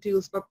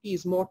 লেন্টিলস বা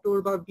পিস, মটর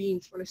বা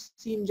বিনস, মানে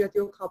সিম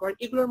জাতীয় খাবার,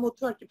 এগুলোর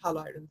মধ্যে আর কি ভালো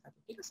আয়রন থাকে।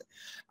 ঠিক আছে,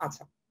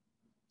 আচ্ছা,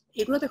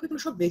 এগুলো দেখো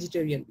এগুলো সব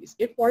ভেজিটেরিয়ান পিস।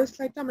 এর পরের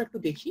স্লাইডটা আমরা একটু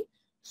দেখি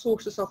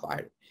সোর্সেস অফ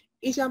আয়রন।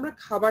 এই যে আমরা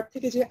খাবার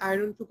থেকে যে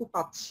আয়রনটুকু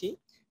পাচ্ছি,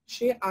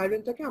 সেই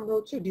আয়রনটাকে আমরা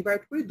হচ্ছে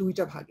ডিভাইড করি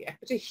দুইটা ভাগে,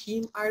 একটা হচ্ছে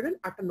হিম আয়রন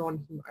আর একটা নন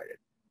হিম আয়রন।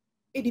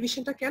 এই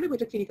ডিভিশনটা কেন,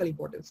 এটা ক্লিনিক্যাল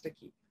ইম্পর্টেন্সটা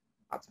কি?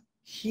 আচ্ছা,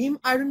 হিম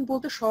আয়রন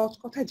বলতে সহজ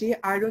কথা যে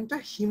আয়রনটা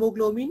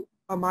হিমোগ্লোবিন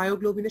বা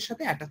মায়োগ্লোবিনের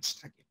সাথে অ্যাটাচ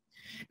থাকে।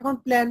 এখন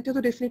প্ল্যান্টে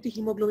তো ডেফিনেটলি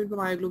হিমোগ্লোবিন বা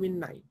মায়োগ্লোবিন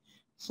নাই।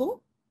 সো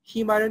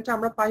হিম আয়রনটা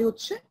আমরা পাই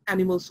হচ্ছে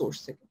অ্যানিমাল সোর্স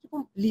থেকে,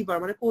 যেরকম লিভার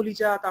মানে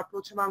কলিজা, তারপর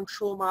হচ্ছে মাংস,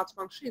 মাছ,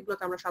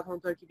 এগুলোতে আমরা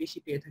সাধারণত আর কি বেশি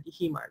পেয়ে থাকি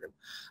হিম আয়রন।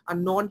 আর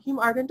নন হিম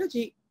আয়রনটা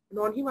যে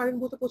নন হিম আয়রন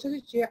বলতে বোঝায়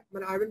যে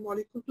মানে আয়রন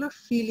মলিকিউলগুলো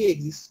ফ্রিলি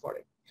এক্সিস্ট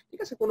করে। ঠিক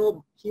আছে, কোনো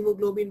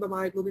হিমোগ্লোবিন বা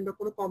মায়োগ্লোবিন বা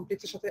কোনো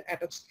কমপ্লেক্সের সাথে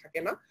অ্যাটাচ থাকে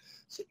না।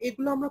 সো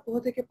এগুলো আমরা কোথা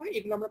থেকে পাই?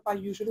 এগুলো আমরা পাই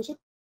ইউজুয়ালি হচ্ছে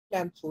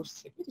প্ল্যান্ট সোর্স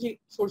থেকে, যে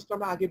সোর্সগুলো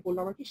আমরা আগে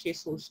বললাম আর কি, সেই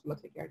সোর্সগুলো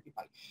থেকে আর কি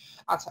পাই।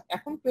 আচ্ছা,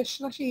 এখন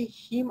কোয়েশ্চেন আসে এই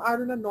হিম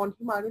আয়রন আর নন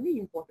হিম আয়রনের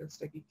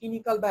ইম্পর্টেন্সটা কি,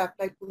 ক্লিনিক্যাল বা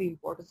অ্যাপ্লাইড কোনো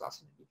ইম্পর্টেন্স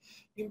আছে নাকি?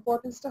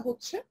 ইম্পর্টেন্সটা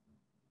হচ্ছে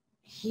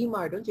হিম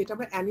আয়রন যেটা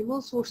আমরা অ্যানিমাল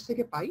সোর্স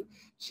থেকে পাই,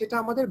 সেটা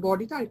আমাদের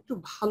বডিতে একটু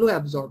ভালো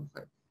অ্যাবজর্ব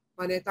হয়,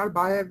 মানে তার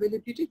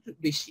বায়োঅ্যাভেলেবিলিটি একটু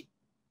বেশি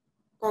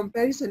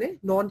কম্প্যারিজনে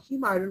নন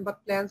হিম আয়রন বা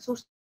প্ল্যান্ট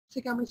সোর্স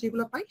থেকে আমরা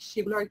যেগুলো পাই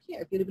সেগুলো আর কি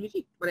অ্যাভেলেবিলিটি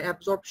মানে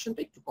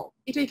অ্যাবজর্পশনটা একটু কম।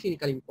 এটাই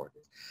ক্লিনিক্যাল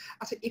ইম্পর্টেন্স।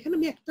 আচ্ছা, এখানে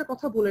আমি একটা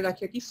কথা বলে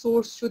রাখি আর কি,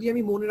 সোর্স যদি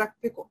আমি মনে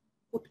রাখতে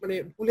মানে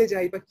ভুলে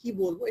যাই বা কি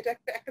বলবো, এটা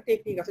একটা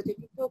টেকনিক আছে।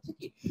 টেকনিকটা হচ্ছে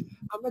কি,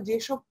 আমরা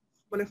যেসব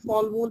মানে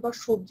ফলমূল বা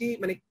সবজি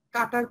মানে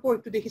কাটার পর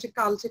একটু দেখি যে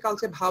কালচে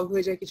কালচে ভাব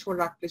হয়ে যায় কিছুক্ষণ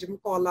রাখলে, যেমন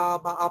কলা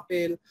বা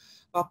আপেল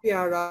বা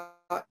পেয়ারা,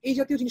 এই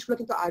জাতীয় জিনিসগুলো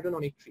কিন্তু আয়রন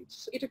অনেক রিচ।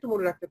 এটা একটু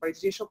মনে রাখতে পারি,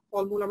 যেসব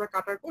ফলমূল আমরা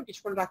কাটার পর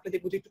কিছুক্ষণ রাখলে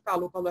দেখবো যে একটু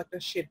কালো কালো একটা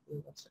শেড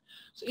হয়ে যাচ্ছে।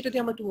 এটা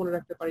দিয়ে আমরা একটু মনে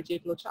রাখতে পারি যে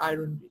এগুলো হচ্ছে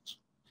আয়রন রিচ।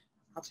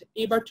 আচ্ছা,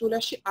 এবার চলে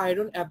আসি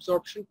আয়রন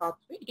অ্যাবজর্পশন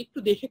পাথওয়ে। এটা একটু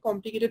দেখে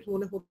কমপ্লিকেটেড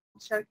মনে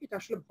হচ্ছে আর কি, এটা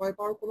আসলে ভয়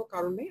পাওয়ার কোনো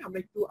কারণ নেই, আমরা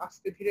একটু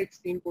আস্তে ধীরে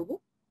এক্সপ্লেইন করবো।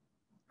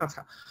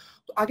 আচ্ছা,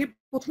 তো আগে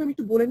প্রথমে আমি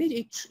একটু বলে নিই যে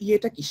এই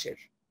ইয়েটা কিসের।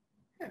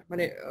 হ্যাঁ,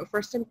 মানে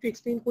ফার্স্ট টাইম একটু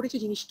এক্সপ্লেইন করেছি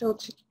জিনিসটা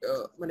হচ্ছে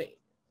মানে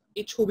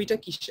এই ছবিটা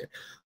কিসের।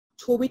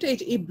 ছবিটা এই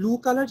যে এই ব্লু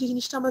কালার যে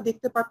জিনিসটা আমরা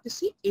দেখতে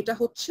পারতেছি, এটা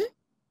হচ্ছে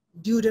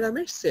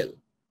ডিউডেনামের সেল।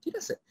 ঠিক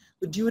আছে,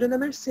 তো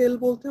ডিউডেনামের সেল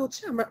বলতে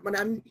হচ্ছে আমরা মানে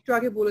আমি একটু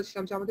আগে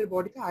বলেছিলাম যে আমাদের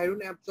বডিতে আয়রন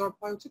অ্যাবজর্ব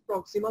হয় হচ্ছে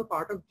প্রক্সিমাল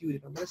পার্ট অফ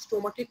ডিউডেনাম, মানে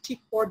স্টোমাকের ঠিক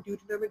পর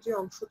ডিউডেনামের যে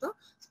অংশটা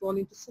স্মল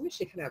ইন্টেস্টাইনে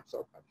সেখানে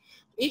অ্যাবজর্ব হয়।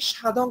 এই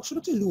সাদা অংশটা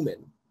হচ্ছে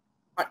লুমেন,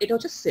 আর এটা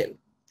হচ্ছে সেল।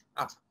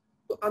 আচ্ছা,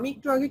 তো আমি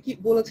একটু আগে কি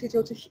বলেছি যে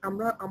হচ্ছে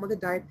আমরা আমাদের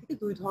ডায়েট থেকে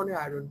দুই ধরনের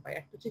আয়রন পাই,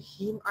 একটা হচ্ছে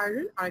হিম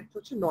আয়রন আর একটা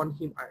হচ্ছে নন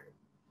হিম আয়রন।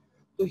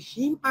 তো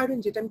হিম আয়রন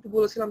যেটা আমি একটু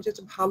বলেছিলাম যে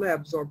ভালো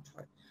অ্যাবজর্ব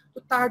হয়, তো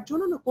তার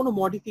জন্য না কোনো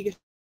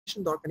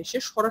মডিফিকেশন দরকার নেই, সে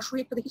সরাসরি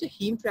একটা দেখি যে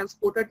হিম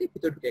ট্রান্সপোর্টার দিয়ে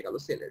ভিতরে ঢুকে গেল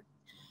সেলের।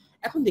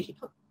 এখন দেখি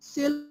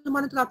সেল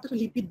মানে তো তার তো একটা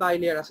লিপিড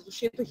বাইলেয়ার আছে, তো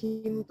সে তো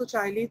হিম তো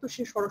চাইলেই তো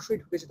সে সরাসরি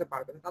ঢুকে যেতে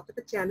পারবে না, তার তো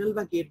একটা চ্যানেল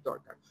বা গেট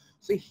দরকার।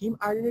 সেই হিম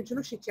আয়রনের জন্য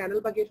সেই চ্যানেল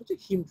বা গেট হচ্ছে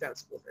হিম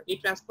ট্রান্সপোর্টার, এই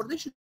ট্রান্সপোর্টার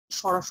দিয়ে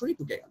সরাসরি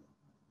ঢুকে গেল।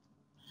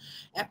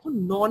 এখন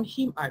নন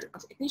হিম আয়রন,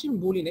 আচ্ছা এখানে আমি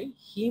বলি নাই,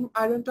 হিম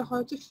আয়রনটা হয়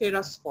হচ্ছে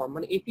ফেরাস ফর্ম,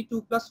 মানে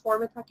Fe2+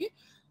 ফর্মে থাকে,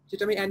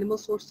 যেটা আমি অ্যানিমাল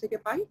সোর্স থেকে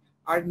পাই।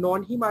 আর নন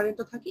হিম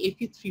আয়রনটা থাকে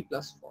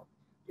Fe3+ ফর্ম।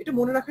 এটা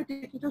মনে রাখার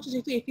টেকনিকটা হচ্ছে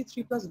যেহেতু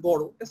Fe3+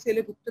 বড়, এটা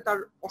সেলে ঢুকতে তার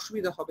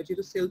অসুবিধা হবে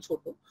যেহেতু সেল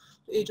ছোট,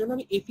 তো এই জন্য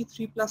আমি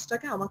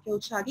Fe3+টাকে আমাকে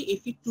হচ্ছে আগে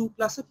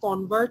Fe2+ এ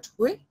কনভার্ট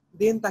হয়ে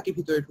দেন তাকে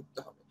ভিতরে ঢুকতে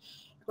হবে।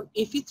 এখন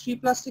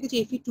Fe3+ থেকে যে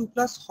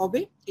Fe2+ হবে,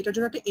 এটার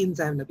জন্য একটা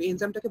এনজাইম লাগবে,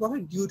 এনজাইমটাকে বলা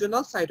হয়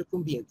ডিউডেনাল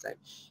সাইটোক্রোম বি এনজাইম।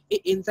 এই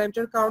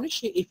এনজাইমটার কারণে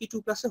সে Fe2+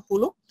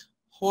 হলো,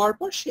 হওয়ার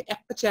পর সে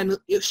একটা চ্যানেল,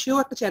 সেও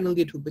একটা চ্যানেল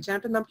দিয়ে ঢুকবে,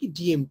 চ্যানেলটার নাম কি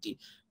ডিএমটি।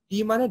 ডি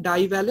মানে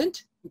ডাইভ্যালেন্ট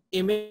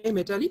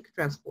মেটালিক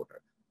ট্রান্সপোর্টার।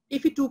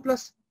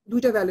 Fe2+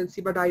 দুইটা ভ্যালেন্সি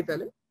বা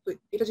ডাইভ্যালেন্ট, তো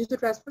এটা যেহেতু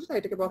ট্রান্সপোর্টার তাই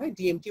এটাকে বলা হয়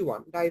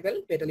DMT1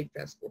 ডাইভ্যালেন্ট মেটালিক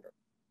ট্রান্সপোর্টার।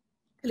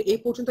 তাহলে এই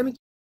পর্যন্ত আমি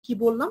কি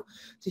বললাম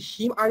যে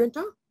হিম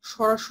আয়রনটা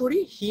সরাসরি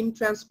হিম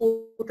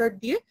ট্রান্সপোর্টার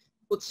দিয়ে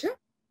হচ্ছে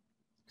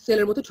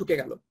সেলের মধ্যে ঢুকে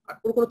গেল, আর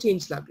কোনো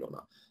চেঞ্জ লাগলো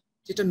না।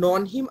 যেটা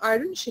নন হিম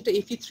আয়রন সেটা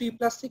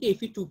Fe3+ থেকে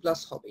Fe2+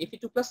 হবে।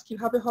 Fe2+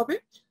 কিভাবে হবে,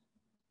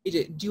 এই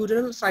যে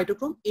ডিউডেনাল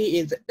সাইটোক্রোম এই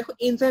এনজাইম, দেখো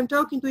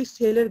এনজাইমটাও কিন্তু এই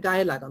সেলের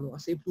গায়ে লাগানো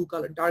আছে, এই ব্লু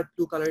কালার ডার্ক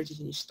ব্লু কালারের যে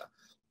জিনিসটা,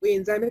 ওই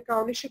এনজাইমের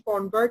কারণে সে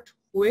কনভার্ট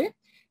হয়ে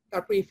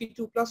তারপর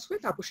Fe2+ হয়ে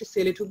তারপর সে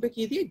সেলে ঢুকবে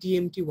কি দিয়ে,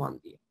 DMT1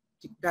 দিয়ে,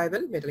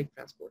 ডাইভ্যালেন্ট মেটালিক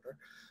ট্রান্সপোর্টার।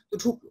 তো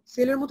ঢুকলো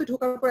সেলের মধ্যে,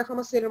 ঢোকার পর এখন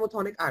আমার সেলের মধ্যে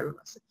অনেক আয়রন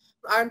আছে,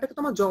 আয়রনটাকে তো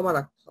আমার জমা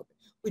রাখতে হবে।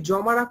 ওই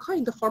জমা রাখা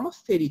in the form of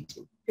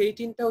ferritin.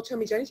 ফেরিটিনটা হচ্ছে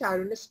আমি জানি যে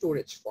আয়রনের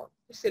স্টোরেজ ফর্ম,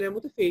 সেলের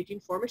মধ্যে ফেরিটিন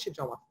ফর্মে সে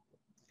জমা থাকবে।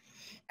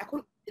 এখন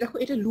দেখো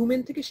এটা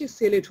লুমেন থেকে সে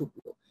সেলে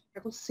ঢুকলো,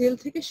 এখন সেল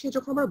থেকে সে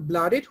যখন আমার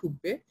ব্লাডে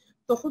ঢুকবে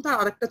তখন তার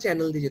আরেকটা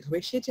চ্যানেল দিয়ে যেতে হবে,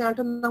 সেই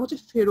চ্যানেলটার নাম হচ্ছে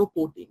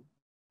ফেরোপোর্টিন।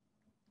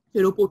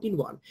 ফেরোপোর্টিন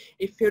 1,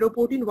 এই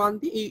ফেরোপোর্টিন 1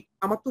 দিয়ে এই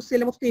আমার তো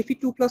সেলের মধ্যে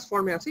Fe2+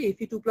 ফর্মে আছে,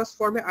 Fe2+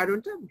 ফর্মে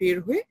আয়রনটা বের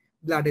হয়ে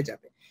ব্লাডে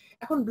যাবে।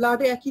 এখন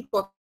ব্লাডে একই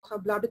কথা,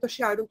 ব্লাডে তো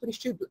সে আয়রন তো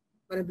নিশ্চয়ই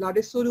মানে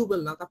ব্লাডে সলিউবল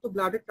না, তার তো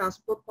ব্লাডে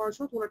ট্রান্সপোর্ট করার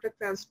জন্য কোনো একটা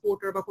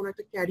ট্রান্সপোর্টার বা কোনো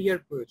একটা ক্যারিয়ার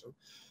প্রয়োজন।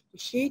 তো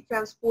সেই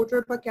ট্রান্সপোর্টার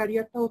বা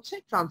ক্যারিয়ারটা হচ্ছে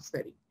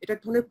ট্রান্সফেরিন, এটা এক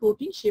ধরনের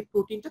প্রোটিন, সেই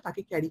প্রোটিনটা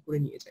তাকে ক্যারি করে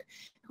নিয়ে যায়।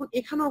 এখন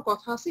এখানেও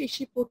কথা আছে,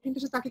 সেই প্রোটিনটা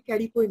যে তাকে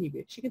ক্যারি করে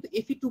নিবে সে কিন্তু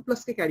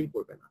Fe2+ কে ক্যারি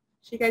করবে না,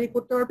 সে ক্যারি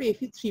করতে পারবে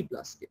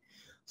Fe3+ কে।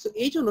 সো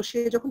এই জন্য সে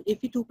যখন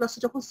Fe2+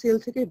 যখন সেল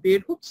থেকে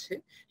বের হচ্ছে,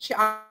 সে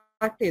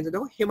আরেকটা এনজাইম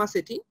দেখো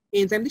হেমাসেটিন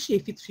এনজাইম দিয়ে সে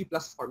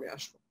Fe3+ ফর্মে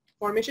আসবে,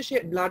 ফর্মে এসে সে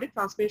ব্লাডে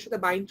ট্রান্সফারের সাথে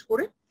বাইন্ড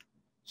করে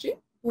সে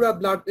পুরো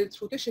ব্লাডের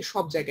থ্রুতে সে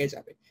সব জায়গায়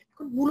যাবে।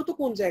 এখন মূলত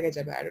কোন জায়গায়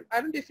যাবে আয়রন,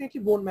 আয়রন ডেফিনেটলি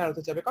বোন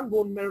ম্যারোতে যাবে, কারণ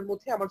বোন ম্যারোর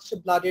মধ্যে আমার হচ্ছে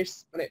ব্লাডের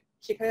মানে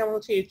সেখানে আমার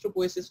হচ্ছে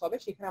এরিথ্রোপোয়েসিস হবে,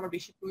 সেখানে আমার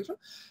বেশি প্রয়োজন।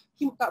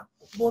 কিন্তু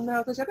বোন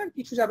ম্যারোতে যাবে আর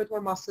কিছু যাবে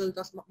তোমার মাসেল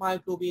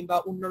মায়োগ্লোবিন বা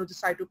অন্যান্য যে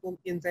সাইটোক্রোম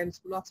এনজাইমস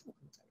গুলো আছে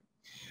ওখানে যাবে।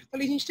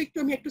 তাহলে এই জিনিসটা একটু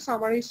আমি একটু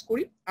সামারাইজ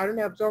করি। আয়রন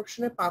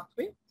অ্যাবজর্পশনের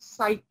পাথওয়ে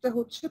সাইটটা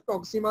হচ্ছে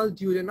প্রক্সিমাল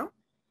ডিউডেনাম।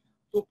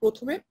 তো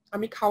প্রথমে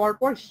আমি খাওয়ার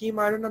পর হিম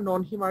আয়রন আর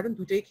নন হিম আয়রন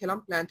দুটাই খেলাম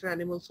প্ল্যান্ট আর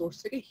অ্যানিমাল সোর্স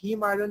থেকে। হিম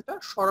আয়রনটা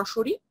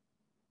সরাসরি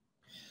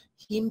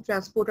হিম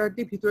ট্রান্সপোর্টার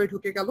দিয়ে ভিতরে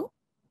ঢুকে গেল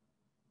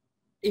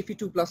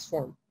Fe2+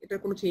 ফর্ম, এটার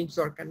কোনো চেঞ্জ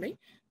দরকার নেই।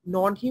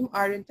 নন হিম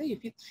আয়রনটা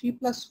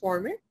Fe3+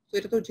 ফর্মে, তো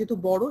এটা তো যেহেতু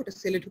বড় এটা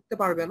সেলে ঢুকতে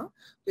পারবে না,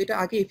 তো এটা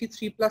আগে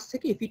Fe3+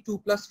 থেকে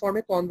Fe2+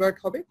 ফর্মে কনভার্ট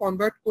হবে,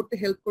 কনভার্ট করতে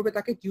হেল্প করবে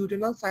তাকে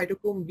ডিউডেনাল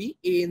সাইটোক্রোম বি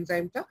এই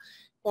এনজাইমটা,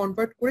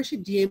 কনভার্ট করে সে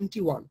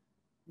DMT1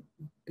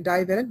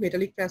 ডাইভ্যালেন্ট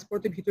মেটালিক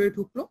ট্রান্সপোর্টের ভিতরে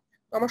ঢুকলো।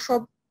 তো আমার সব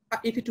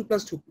Fe2+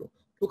 ঢুকলো,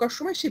 ঢোকার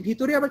সময় সে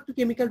ভিতরে আবার একটু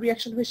কেমিক্যাল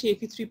রিয়াকশন হয়ে সে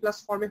Fe3+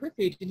 ফর্মে হয়ে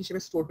ফেরিটিন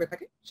হিসেবে স্টোর হয়ে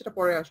থাকে, সেটা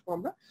পরে আসবো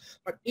আমরা।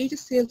 আর এই যে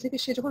সেল থেকে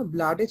সে যখন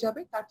ব্লাডে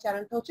যাবে তার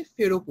চ্যানেলটা হচ্ছে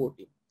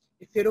ফেরোপোর্টিন,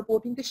 এই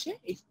ফেরোপোর্টিনতে সে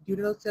এই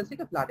ডিউডেনাল সেল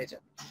থেকে ব্লাডে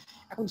যাবে।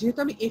 এখন যেহেতু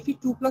আমি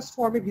Fe2+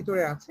 ফর্মের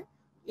ভিতরে আছে,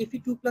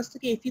 Fe2+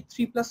 থেকে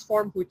Fe3+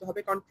 ফর্ম হইতে হবে,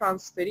 কারণ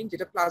ট্রান্সফেরিন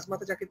যেটা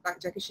প্লাজমাতে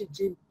যাকে সে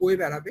যে বয়ে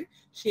বেড়াবে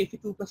সে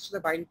Fe2+ সাথে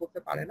বাইন্ড করতে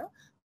পারে না,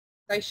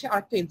 তাই সে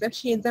আরেকটা এনজাইম,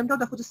 সেই এনজাইমটাও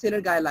দেখো যে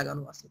সেলের গায়ে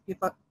লাগানো আছে,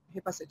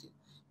 হেপাসেটিন।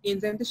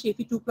 এনজাইমটা সে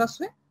Fe2+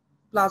 হয়ে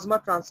প্লাজমা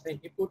ট্রান্সফেরিন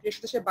এই প্রোটিনের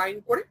সাথে সে বাইন্ড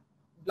করে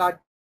ব্লাড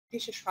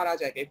দিয়ে সে সারা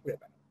জায়গায় ঘুরে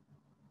বেড়ায়।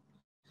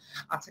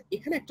 আচ্ছা,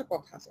 এখানে একটা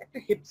কথা আছে, একটা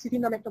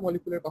হেপসিডিন নামে একটা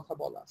মলিকুলের কথা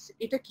বলা আছে।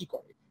 এটা কি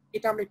করে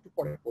এটা আমরা একটু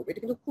পরে করবো, এটা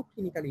কিন্তু খুব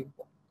ক্লিনিক্যালি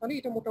ইম্পর্টেন্ট। তাহলে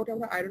এটা মোটামুটি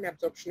আমরা আয়রন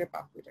অ্যাবজর্পশনের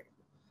পাথওয়েটা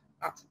কিন্তু।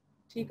 আচ্ছা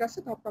ঠিক আছে,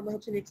 তারপর আমরা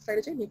হচ্ছে নেক্সট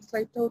স্লাইডে যাই। নেক্সট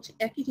স্লাইডটা হচ্ছে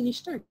একই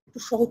জিনিসটা একটু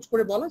সহজ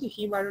করে বলা, যে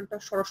হিম আয়রনটা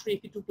সরাসরি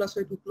Fe2+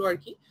 হয়ে ঢুকলো আর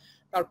কি।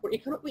 তারপর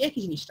এখানে ওই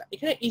একই জিনিসটা,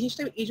 এখানে এই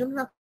জিনিসটা এই জন্য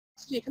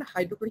যে এখানে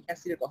হাইড্রোক্লোরিক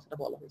অ্যাসিডের কথাটা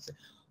বলা হয়েছে।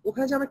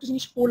 ওখানে যে আমরা একটা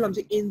জিনিস পড়লাম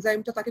যে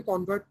এনজাইমটা তাকে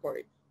কনভার্ট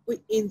করে, ওই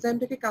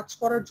এনজাইমটাকে কাজ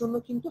করার জন্য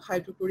কিন্তু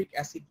হাইড্রোক্লোরিক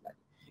অ্যাসিড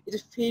লাগে। এই যে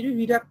ফেরি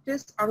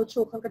রিডাক্টেজ আর হচ্ছে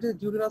ওখানকার যে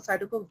ডিউরেনাল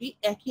সাইটোক্রোম বি,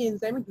 একই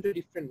এনজাইমের দুটো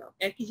ডিফারেন্ট নাম,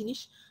 একই জিনিস,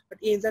 বাট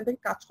এই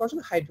এনজাইমটাকে কাজ করার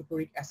জন্য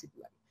হাইড্রোক্লোরিক অ্যাসিড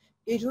লাগে।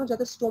 এই জন্য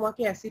যাদের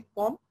স্টোমাকে অ্যাসিড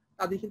কম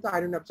তাদের কিন্তু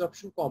আয়রন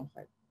অ্যাবজর্পশন কম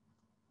হয়।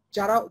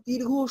 যারা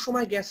দীর্ঘ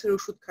সময় গ্যাসের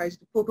ওষুধ খায়,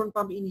 প্রোটন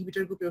পাম্প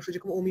ইনহিবিটর গ্রুপের ওষুধ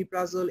যেরকম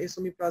ওমিপ্রাজল,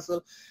 এসোমিপ্রাজল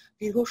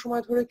দীর্ঘ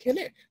সময় ধরে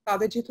খেলে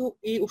তাদের যেহেতু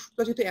এই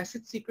ওষুধটা যেহেতু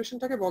অ্যাসিড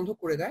সিক্রেশনটাকে বন্ধ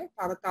করে দেয়,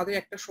 তাদের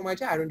একটা সময়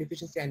যে আয়রন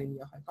ডেফিসিয়েন্সি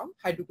অ্যানিমিয়া হয়, কারণ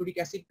হাইড্রোক্লোরিক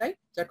অ্যাসিড দেয়,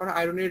 যার কারণে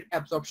আয়রনের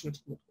অ্যাবজর্পশন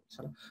ঠিক মতো হচ্ছে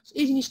না।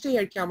 এই জিনিসটাই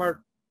আর কি আমার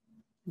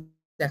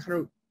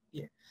দেখানোর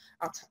ইয়ে।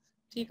 আচ্ছা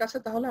ঠিক আছে,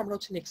 তাহলে আমরা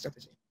হচ্ছে নেক্সট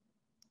স্টেপে যাই।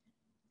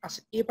 আচ্ছা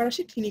এবার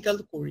আসি clinical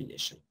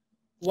correlation.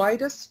 Why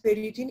does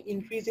ferritin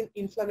increase in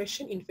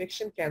inflammation,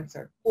 infection,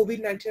 cancer?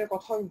 COVID-19 এর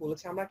কথা আমি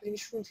বলেছি, আমরা একটা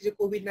জিনিস শুনছি যে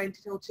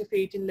COVID-19 হচ্ছে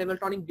ফেরিটিন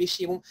লেভেলটা অনেক বেশি,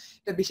 এবং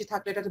এটা বেশি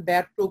থাকলে এটা একটা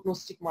ব্যাড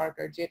প্রগনোস্টিক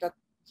মার্কার, যে এটা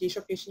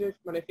যেসব পেশেন্টের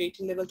মানে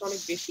ফেরিটিন লেভেলটা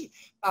অনেক বেশি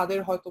তাদের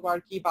হয়তো আর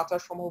কি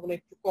বাঁচার সম্ভাবনা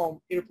একটু কম,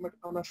 এরকম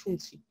একটা আমরা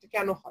শুনছি।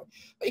 কেন হয়?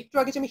 একটু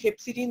আগে যে আমি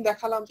হেপসিডিন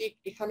দেখালাম, যে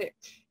এখানে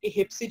এই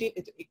হেপসিডিন,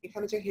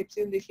 এখানে যে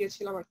হেপসিডিন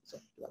দেখিয়েছিলাম আর কি,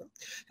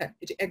 হ্যাঁ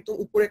এই যে একদম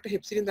উপরে একটা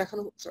হেপসিডিন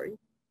দেখানো, সরি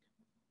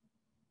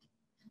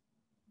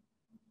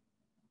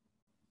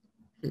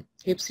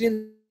হেপসিডিন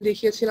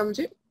দেখিয়েছিলাম,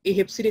 যে এই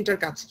হেপসিডিনটার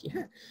কাজ কি।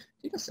 হ্যাঁ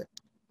ঠিক আছে,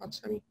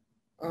 আচ্ছা আমি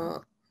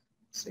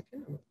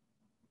সেকেন্ড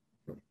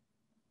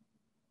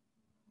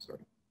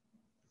সরি,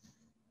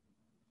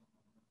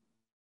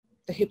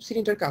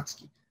 হেপসিডিনটার কাজ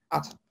কি।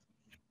 আচ্ছা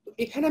তো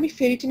এখানে আমি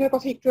ফেরিটিনের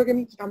কথা একটু আগে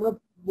আমরা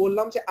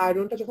বললাম যে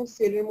আয়রনটা যখন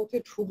সেলের মধ্যে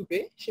ঢুকবে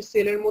সে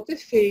সেলের মধ্যে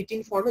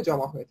ফেরিটিন ফর্মে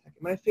জমা হয়ে থাকে,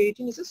 মানে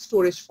ferritin is a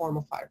storage form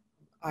of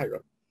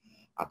iron.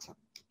 আচ্ছা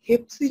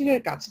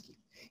হেপসিডিনের কাজ কি,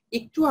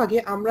 একটু আগে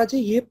আমরা যে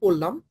ইয়ে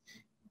পড়লাম,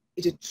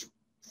 এই যে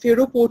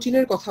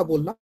ফেরোপোর্টিনের কথা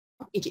বললাম,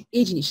 এই যে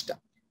এই জিনিসটা,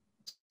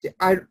 যে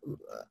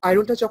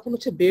আয়রনটা যখন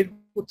হচ্ছে বের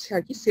হচ্ছে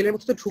আর কি সেলের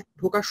মধ্যে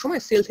ঢোকার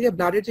সময় সেল থেকে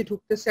ব্লাডের যে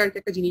ঢুকতেছে আর কি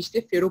একটা জিনিস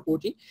দিয়ে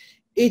ফেরোপোর্টিন,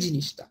 এই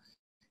জিনিসটা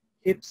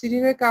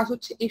হেপসিডিনের কাজ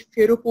হচ্ছে এই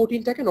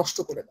ফেরোপোর্টিনটাকে নষ্ট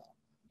করে দেওয়া।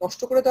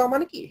 নষ্ট করে দেওয়া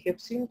মানে কি,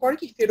 হেপসিডিন করে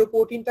কি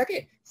ফেরোপোর্টিনটাকে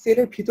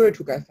সেলের ভিতরে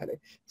ঢুকায় ফেলে,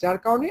 যার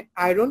কারণে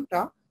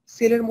আয়রনটা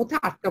সেলের মধ্যে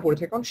আটকা পড়ে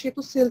থাকে, কারণ সে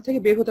তো সেল থেকে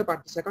বের হতে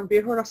পারতেছে, কারণ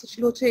বের হওয়ার রাস্তা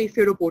ছিল হচ্ছে এই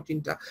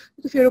ফেরোপোর্টিনটা,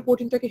 কিন্তু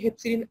ফেরোপোর্টিনটাকে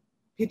হেপসিডিন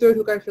ভিতরে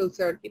ঢুকায়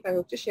ফেলছে আর কি, তাই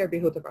হচ্ছে সে আর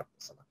বের হতে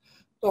পারতেছে না।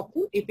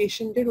 তখন এই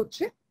পেশেন্টের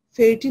হচ্ছে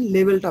ফেরিটিন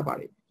লেভেলটা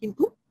বাড়ে,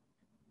 কিন্তু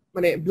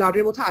মানে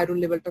ব্লাডের মধ্যে আয়রন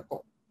লেভেলটা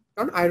কম,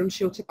 কারণ আয়রন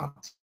সে হচ্ছে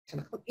পাচ্ছে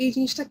না। এই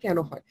জিনিসটা কেন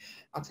হয়?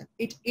 আচ্ছা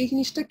এই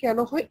জিনিসটা কেন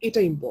হয় এটা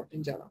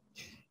ইম্পর্টেন্ট জানা।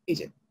 এই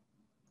যে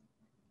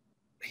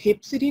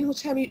হেপসিডিন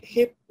হচ্ছে, আমি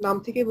হেপ নাম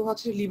থেকে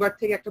বোঝাচ্ছে লিভার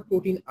থেকে একটা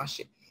প্রোটিন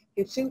আসে।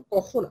 হেপসিডিন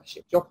কখন আসে?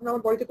 যখন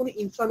আমার বডিতে কোনো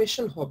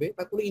ইনফ্লামেশন হবে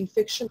বা কোনো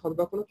ইনফেকশন হবে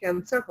বা কোনো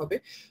ক্যান্সার হবে,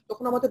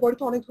 তখন আমাদের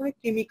বডিতে অনেক ধরনের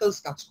কেমিক্যালস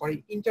কাজ করে।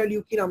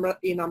 ইন্টারলিউকিন আমরা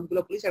এই নামগুলো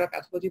বলি, যারা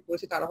প্যাথোলজি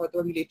পড়েছে তারা হয়তো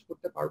রিলেট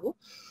করতে পারবো।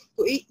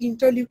 তো এই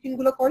ইন্টারলিউকিন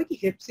গুলো করে কি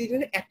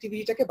হেপসিডিনের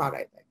অ্যাক্টিভিটিটাকে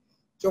বাড়ায় দেয়।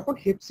 যখন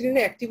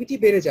হেপসিডিনের অ্যাক্টিভিটি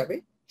বেড়ে যাবে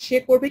সে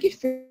করবে কি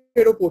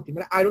ফেরোপোর্টিন,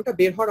 মানে আয়রনটা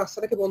বের হওয়ার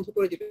রাস্তাটাকে বন্ধ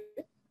করে দিবে,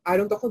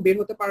 আয়রন তখন বের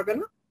হতে পারবে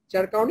না,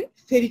 যার কারণে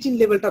ফেরিটিন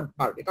লেভেলটা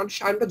বাড়বে, কারণ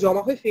আয়রনটা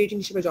জমা হয়ে ফেরিটিন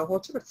হিসেবে জমা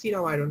হচ্ছে, বাট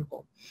সিরাম আয়রন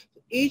কম।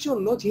 এই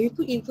জন্য যেহেতু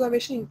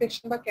ইনফ্লামেশন,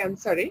 ইনফেকশন বা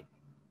ক্যান্সারে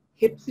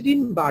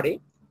হেপসিডিন বাড়ে,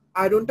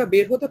 আয়রনটা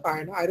বের হতে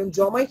পারে না, আয়রন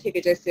জমাই থেকে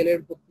যায় সেলের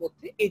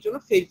মধ্যে, এই জন্য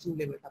ফেরিটিন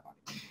লেভেলটা বাড়ে।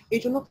 এই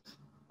জন্য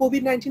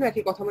কোভিড-19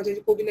 একই কথা, আমরা জানি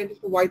যে কোভিড-19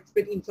 ওয়াইড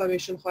স্প্রেড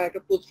ইনফ্লামেশন হয়,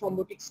 একটা পোস্ট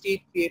থ্রম্বোটিক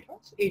স্টেট ক্রিয়েট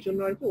হয়, এই জন্য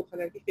আর কি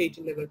ওখানে আর কি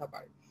ফেরিটিন লেভেলটা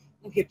বাড়ে।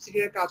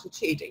 হেপসিডিনের কাজ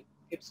হচ্ছে এইটাই,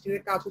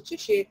 হেপসিডিনের কাজ হচ্ছে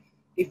সে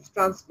এই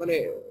মানে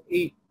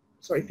এই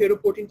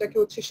ফেরোপোর্টিনটাকে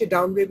হচ্ছে সে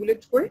ডাউন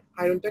রেগুলেট করে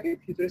আয়রনটাকে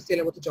ভিতরে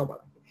সেলের মধ্যে জমা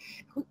রাখে।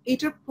 এখন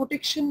এটার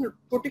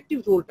প্রোটেক্টিভ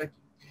রোলটা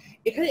কি?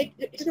 এখানে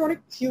এটা অনেক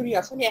থিওরি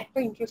আছে, আমি একটা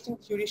ইন্টারেস্টিং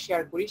থিওরি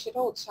শেয়ার করি, সেটা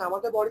হচ্ছে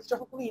আমাদের বডিতে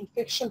যখন কোনো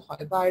ইনফেকশন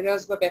হয়,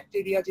 ভাইরাস বা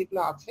ব্যাকটেরিয়া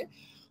যেগুলো আছে,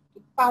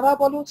 তারা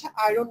বলে হচ্ছে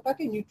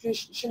আয়রনটাকে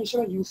নিউট্রিশন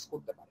হিসেবে ইউজ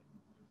করতে পারে।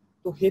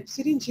 তো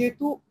হেপসিডিন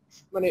যেহেতু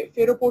মানে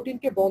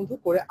ফেরোপোর্টিনকে বন্ধ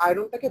করে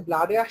আয়রনটাকে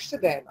ব্লাডে আসতে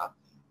দেয় না,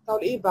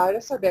 তাহলে এই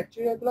ভাইরাস আর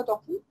ব্যাকটেরিয়া গুলো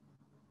তখন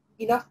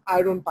ইনাফ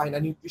আয়রন পায় না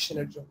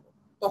নিউট্রিশনের জন্য,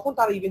 তখন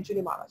তারা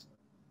ইভেন্চুয়ালি মারা যায়।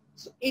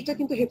 এটা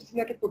কিন্তু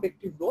হেপসিডিনের একটা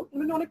প্রোটেক্টিভ রোল,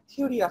 মানে অনেক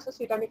থিওরি আছে,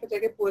 সেটা আমি একটা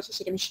জায়গায় পড়েছি,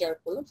 সেটা আমি শেয়ার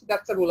করলাম।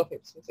 That's the role of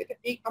hepcidin. এটা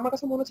এই আমার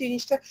কাছে মনে হচ্ছে এই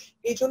জিনিসটা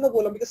এই জন্য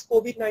বললাম, বিকজ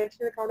কোভিড-19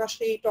 এর কারণে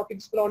আসলে এই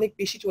টপিকস গুলো অনেক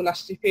বেশি চলে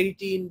আসছে,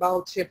 ফেরিটিন বা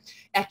হচ্ছে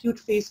acute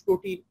phase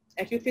protein,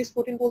 acute phase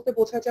protein বলতে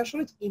বোঝা যায়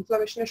আসলে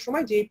ইনফ্লামেশনের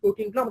সময় যে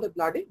প্রোটিনগুলো আমাদের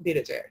ব্লাডে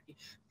বেড়ে যায় আর কি।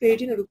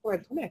 ফেরিটিন এরকম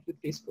এক ধরনের অ্যাকিউট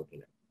ফেজ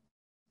প্রোটিন।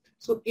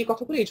 সো এই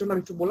কথাগুলো এই জন্য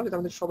আমি একটু বললাম, এটা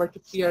আমাদের সবার একটু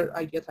ক্লিয়ার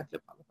আইডিয়া থাকলে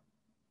ভালো হয়।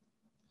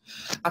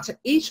 আচ্ছা,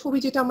 এই ছবি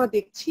যেটা আমরা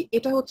দেখছি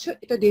এটা হচ্ছে,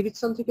 এটা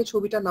ডেভিডসন থেকে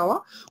ছবিটা নেওয়া,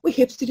 ওই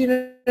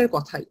হেপসিডিনের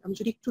কথাই। আমি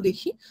যদি একটু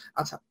দেখি,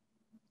 আচ্ছা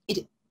এই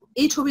যে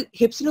এই ছবি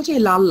হেপসিন হচ্ছে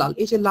এই লাল লাল,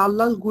 এই যে লাল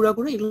লাল গুঁড়া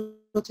গুঁড়া এগুলো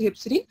হচ্ছে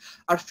হেপসিডিন।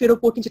 আর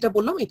ফেরোপোর্টিন যেটা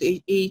বললাম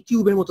এই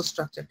টিউবের মতো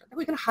স্ট্রাকচারটা,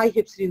 দেখো এখানে high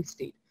hepcidin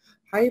state.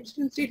 High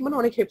hepcidin state মানে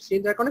অনেক হেপসিডিন,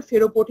 যার কারণে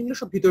ফেরোপোর্টিন গুলো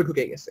সব ভিতরে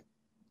ঢুকে গেছে,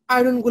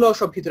 আয়রন গুলো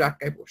সব ভিতরে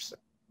আটকায় পড়ছে,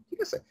 ঠিক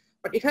আছে।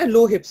 বাট এখানে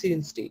লো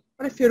হেপসিডিন স্টেট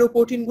মানে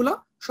ফেরোপোর্টিন গুলো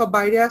সব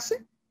বাইরে আছে,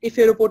 এই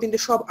ফেরোপোর্টিন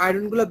দিয়ে সব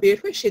আয়রন গুলো বের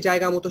হয়ে সে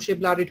জায়গা মতো সে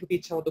ব্লাডে ঢুকে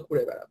ইচ্ছা মতো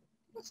ঘুরে বেড়াবে,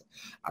 ঠিক আছে।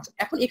 আচ্ছা,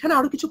 এখন এখানে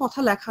আরো কিছু কথা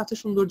লেখা আছে,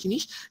 সুন্দর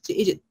জিনিস, যে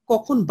এই যে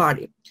কখন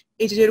বাড়ে,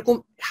 এই যে যেরকম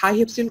হাই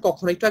হেপসিডিন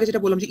কখন, একটু আগে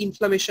যেটা বললাম যে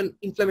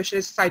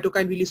ইনফ্লামেশনের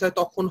সাইটোকাইন রিলিজ হয়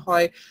তখন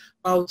হয়,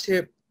 বা হচ্ছে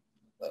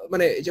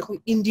মানে যখন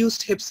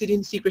induced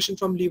hepcidin secretion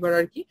from liver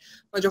আর কি,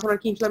 যখন আর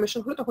কি ইনফ্লামেশন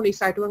হলো তখন এই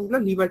সাইটোকাইন গুলো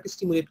লিভারকে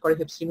স্টিমুলেট করে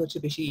হেপসিডিন হচ্ছে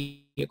বেশি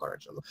ইয়ে করার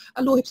জন্য।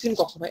 আর লো হেপসিডিন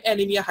কখন হয়,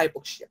 অ্যানিমিয়া,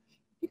 হাইপোক্সিয়া,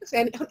 ঠিক আছে।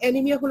 এখন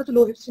অ্যানিমিয়া হলে তো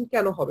লো হেপসিডিন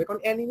কেন হবে,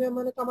 কারণ অ্যানিমিয়া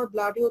মানে তো আমার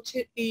ব্লাডে হচ্ছে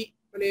এই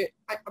মানে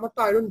আমার তো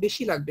আয়রন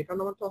বেশি লাগবে, কারণ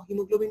আমার তো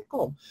হিমোগ্লোবিন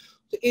কম।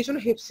 তো এই জন্য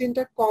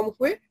হেপসিডিনটা কম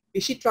হয়ে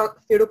বেশি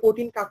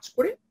ফেরোপোর্টিন কাজ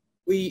করে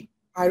ওই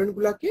আয়রন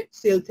গুলাকে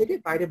সেল থেকে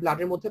বাইরে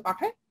ব্লাডের মধ্যে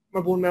পাঠায়,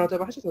 আমার বোন ম্যারোতে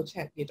পাঠায়, সেটা হচ্ছে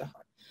এটা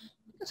হয়।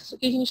 আচ্ছা,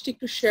 এই জিনিসটা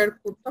একটু শেয়ার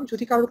করতাম,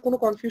 যদি কারোর কোনো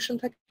কনফিউশন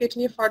থাকে এটা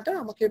নিয়ে ফার্দার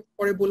আমাকে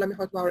পরে বললে আমি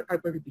হয়তো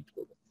আরেকবার রিপিট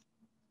করবো।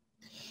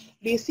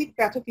 Basic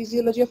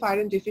pathophysiology of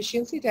iron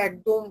deficiency, এটা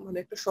একদম মানে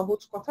একটা সহজ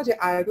কথা, যে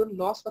আয়রন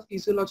লস বা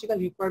ফিজিওলজিক্যাল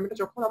রিকোয়ারমেন্ট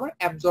যখন আমার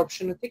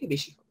অ্যাবজর্পশনের থেকে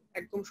বেশি হবে,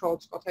 একদম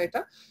সহজ কথা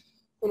এটা।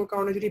 কোনো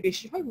কারণে যদি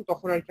বেশি হয়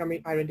তখন আর কি আমি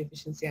আয়রন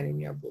ডেফিসিয়েন্সি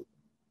অ্যানিমিয়া বলবো।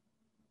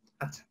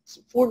 আচ্ছা,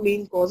 4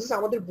 মেইন কজেস,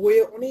 আমাদের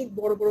বইয়ে অনেক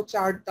বড় বড়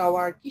চার্ট দেওয়া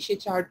আর কি, সেই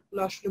চার্ট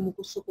গুলো আসলে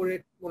মুখস্থ করে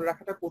মনে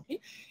রাখাটা কঠিন।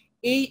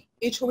 এই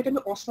এই ছবিটা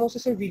আমি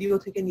অসমোসিসের ভিডিও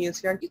থেকে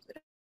নিয়েছি আর কি,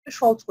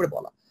 সহজ করে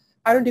বলা।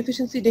 আয়রন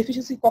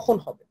ডেফিসিয়েন্সি কখন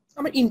হবে,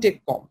 আমার ইনটেক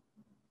কম,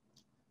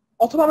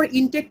 অথবা আমার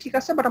ইনটেক ঠিক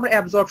আছে বাট আমার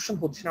অ্যাবজর্পশন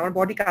হচ্ছে না, আমার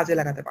বডি কাজে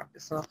লাগাতে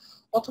পারতেছে না,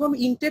 অথবা আমি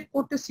ইনটেক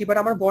করতেছি বাট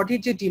আমার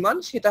বডির যে ডিমান্ড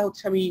সেটা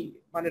হচ্ছে আমি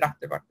মানে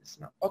রাখতে পারতেছি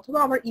না, অথবা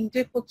আমার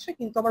ইনটেক হচ্ছে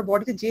কিন্তু আমার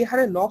বডিতে যে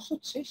হারে লস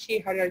হচ্ছে সেই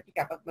হারে আর কি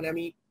মানে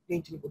আমি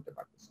মেইনটেইন করতে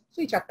পারতেছি। তো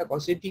এই চারটা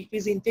cause,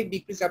 decrease intact,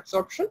 decrease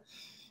absorption,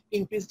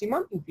 increase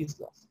demand, increase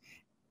loss.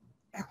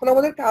 এখন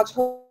আমাদের কাজ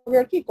হবে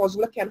আর কি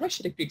কজগুলো কেন হয়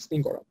সেটা একটু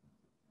এক্সপ্লেইন করা।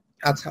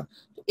 আচ্ছা,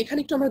 তো এখানে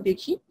একটু আমরা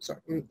দেখি,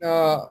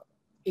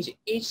 এই যে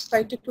এই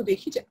স্লাইডটা একটু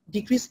দেখি যে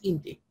ডিক্রিজ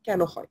ইনটেক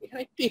কেন হয়,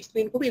 এখানে একটু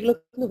এক্সপ্লেইন করবো। এগুলো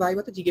কিন্তু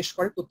ভাইভাতে জিজ্ঞেস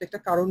করে প্রত্যেকটা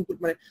কারণ,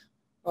 মানে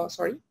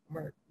সরি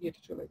আমার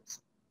ইয়েটা চলে গেছে,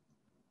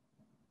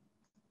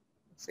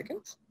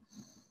 সেকেন্ড।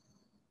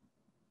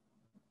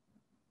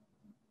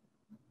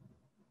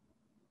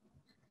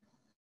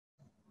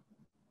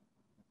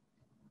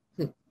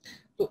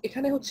 তো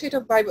এখানে হচ্ছে এটা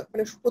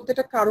মানে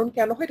প্রত্যেকটা কারণ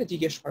কেন হয় এটা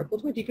জিজ্ঞেস করে।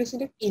 প্রথমে ডিক্রিজ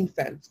ইনটেক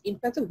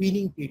ইনফ্যান্টস এর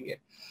উইনিং পিরিয়ড।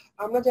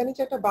 আমরা জানি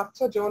যে একটা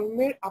বাচ্চা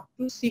জন্মের আপ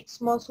টু 6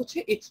 মান্থস হচ্ছে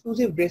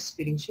এক্সক্লুসিভ ব্রেস্ট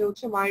ফিডিং, সে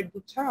হচ্ছে মায়ের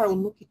দুধ ছাড়া আর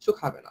অন্য কিছু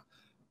খাবে না।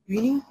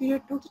 উইনিং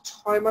পিরিয়ডটা হচ্ছে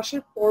 6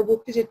 মাসের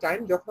পরবর্তী যে টাইম,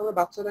 যখন আমরা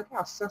বাচ্চাটাকে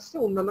আস্তে আস্তে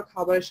অন্যান্য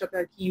খাবারের সাথে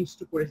আর কি ইউজ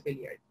টু করে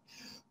ফেলি আর কি।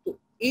 তো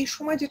এই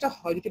সময় যেটা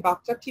হয়, যদি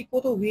বাচ্চার ঠিক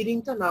মতো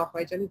উইনিংটা না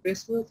হয়, যে আমি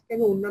ব্রেস্ট মিল্ক থেকে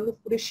আমি অন্যান্য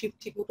ফুডের শিফট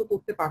ঠিক মতো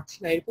করতে পারছি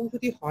না, এরকম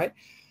যদি হয়,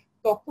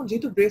 তখন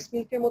যেহেতু ব্রেস্ট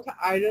মিল্কের মধ্যে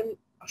আয়রন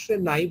আসলে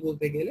নাই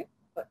বলতে গেলে,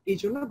 এই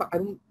জন্য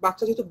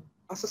বাচ্চা যেহেতু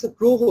আস্তে আস্তে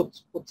গ্রো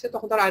হচ্ছে,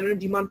 তখন তার আয়রনের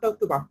ডিমান্ডটাও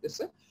একটু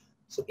বাড়তেছে।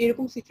 সো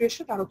এরকম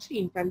সিচুয়েশন তার হচ্ছে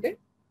ইনফ্যান্টের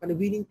মানে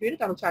উইনিং পিরিয়ড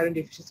তার হচ্ছে আয়রন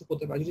ডেফিসিয়েন্সি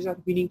হতে পারে, যদি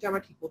উইনিংটা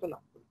আমরা ঠিক মতো না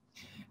করি।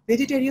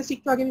 ভেজিটেরিয়ান,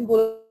 একটু আগে আমি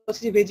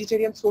বলেছি যে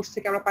ভেজিটেরিয়ান সোর্স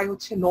থেকে আমরা পাই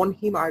হচ্ছে নন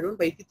হিম আয়রন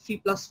বা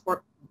 3+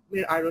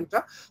 এর আয়রনটা,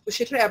 তো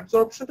সেটার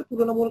অ্যাবজর্পশনটা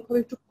তুলনামূলকভাবে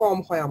একটু কম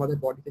হয় আমাদের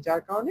বডিতে,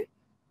 যার কারণে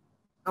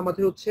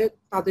আমাদের হচ্ছে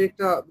তাদের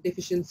একটা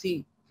ডেফিসিয়েন্সি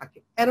থাকে।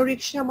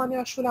 অ্যানোরেক্সিয়া মানে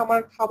আসলে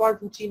আমার খাবার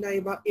রুচি নাই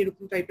বা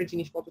এরকম টাইপের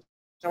জিনিসপত্র,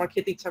 আমার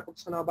খেতে ইচ্ছা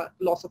করছে না, বা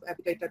লস অফ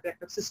অ্যাপিটাইট টাইপের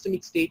একটা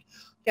সিস্টেমিক স্টেট।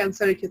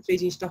 ক্যান্সারের ক্ষেত্রে এই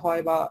জিনিসটা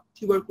হয়, বা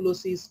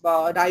টিউবারকুলোসিস বা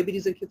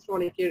ডায়াবেটিসের ক্ষেত্রে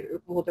অনেকের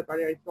এরকম হতে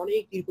পারে আর কি,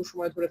 অনেক দীর্ঘ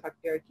সময় ধরে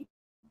থাকে আর কি।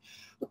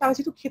 তো তারা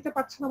যেহেতু খেতে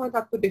পারছে না, মানে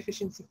তার তো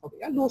ডেফিসিয়েন্সি হবে।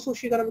 আর লো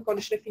সোশিওইকনমিক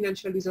কন্ডিশনে,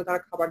 ফিনান্সিয়াল রিজন, তারা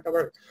খাবার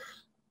দাবার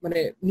মানে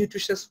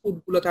নিউট্রিশিয়াস ফুড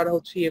গুলো তারা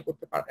হচ্ছে ইয়ে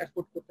করতে পারে,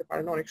 অ্যাফোর্ড করতে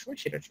পারে না অনেক সময়,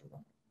 সেটার জন্য।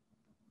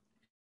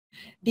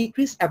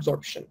 ডিক্রিজ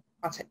অ্যাবজর্পশন,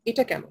 আচ্ছা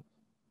এটা কেন,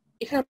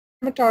 এখানে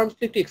আমরা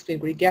টার্মসগুলো একটু এক্সপ্লেইন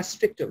করি।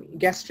 গ্যাস্ট্রেক্টমি,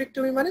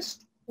 গ্যাস্ট্রেক্টমি মানে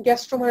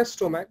গ্যাস্ট্রো মানে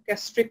স্টোমাক,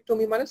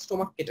 গ্যাস্ট্রেক্টমি মানে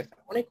স্টোমাক কেটে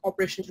ফেলা। অনেক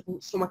অপারেশন,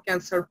 স্টোমাক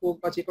ক্যান্সার হোক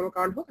বা যে কোনো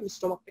কারণ হোক, আমি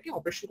স্টোমাকটাকে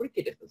অপারেশন করে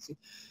কেটে ফেলছি।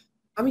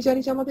 আমি জানি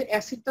যে আমাদের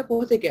অ্যাসিডটা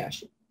কোথা থেকে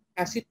আসে,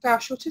 অ্যাসিডটা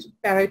আসে হচ্ছে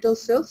parietal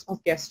sales of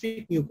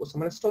gastric mucosa,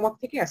 মানে স্টোমাক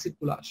থেকে অ্যাসিড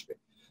গুলো আসবে।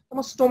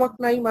 আমার স্টোমাক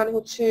নাই মানে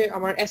হচ্ছে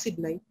আমার অ্যাসিড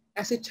নাই।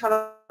 অ্যাসিড ছাড়া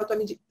তো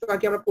আমি একটু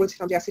আগে আমরা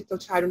পড়েছিলাম যে অ্যাসিডটা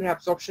হচ্ছে আয়রনের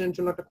অ্যাবজর্পশনের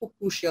জন্য একটা খুব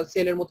ক্রুশিয়াল,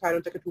 সেলের মধ্যে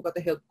আয়রনটাকে ঢুকাতে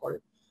হেল্প করে।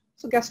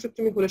 সো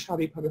গ্যাস্ট্রেক্টমি হলে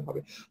স্বাভাবিকভাবে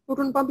হবে।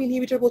 প্রোটন পাম্প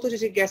ইনহিবিটর বলতে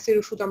যে গ্যাসের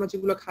ওষুধ আমরা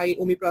যেগুলো খাই,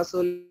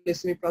 ওমিপ্রাজল,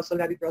 এসমিপ্রাজল,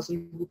 রাবিপ্রাজল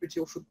গ্রুপের যে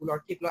ওষুধগুলো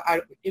আর কি,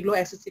 এগুলো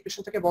অ্যাসিড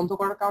সিক্রেশনটাকে বন্ধ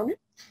করার কারণে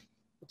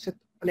হচ্ছে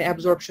মানে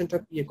অ্যাবজর্পশনটা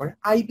ইয়ে করে।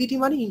 আইবিডি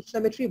মানে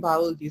ইনফ্ল্যামেটরি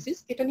বাউল ডিজিজ,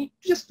 এটা নিয়ে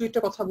একটু জাস্ট দুইটা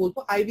কথা বলবো।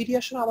 আইবিডি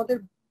আসলে আমাদের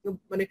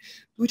মানে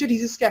দুইটা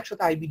ডিজিজকে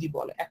একসাথে আইবিডি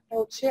বলে, একটা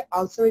হচ্ছে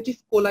আলসারেটিভ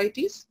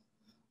কোলাইটিস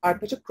আর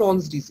একটা হচ্ছে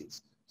Crohn's disease.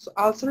 So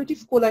ulcerative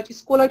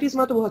colitis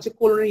মানে তো হচ্ছে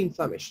কোলনের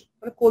ইনফ্লামেশন,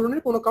 মানে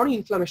কোলনের কোনো কারণে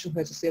ইনফ্লামেশন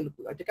হয়েছে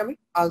সেলগুলো, এটাকে আমি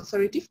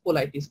আলসারেটিভ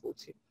কোলাইটিস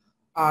বলছি।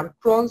 আর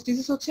ক্রনস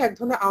ডিজিজ হচ্ছে এক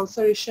ধরনের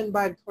আলসারেশন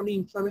বা এক ধরনের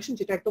ইনফ্লামেশন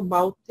যেটা একদম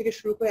মাউথ থেকে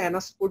শুরু করে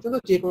অ্যানাস পর্যন্ত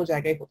যে কোনো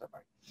জায়গায় হতে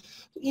পারে।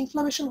 তো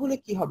ইনফ্লামেশন হলে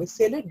কি হবে,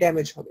 সেলের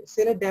ড্যামেজ হবে।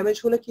 সেলের ড্যামেজ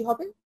হলে কি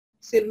হবে,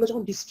 সেলগুলো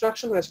যখন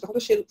ডিস্ট্রাকশন হয়েছে তখন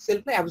তো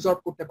সেলগুলো অ্যাবজর্ব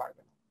করতে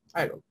পারবে না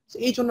আয়রন।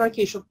 এই জন্য আর কি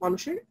এইসব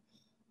মানুষের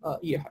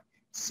ইয়ে হয়।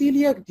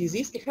 সিলিয়াক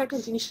ডিজিজ, এখানে একটা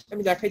জিনিস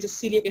আমি দেখাই যে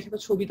সিলিয়াক, এখানে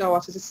ছবি দেওয়া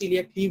আছে যে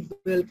সিলিয়াক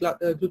লিভওয়েল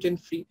গ্লুটেন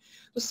ফ্রি।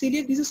 তো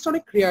সিলিয়াক ডিজিজটা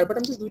অনেক রেয়ার, বাট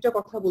আমি জাস্ট দুইটা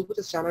কথা বলবো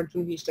যে জানার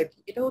জন্য জিনিসটা কি।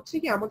 এটা হচ্ছে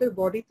কি আমাদের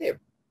বডিতে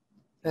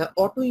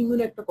অটো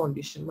ইমিউন একটা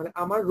কন্ডিশন, মানে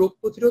আমার রোগ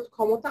প্রতিরোধ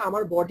ক্ষমতা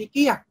আমার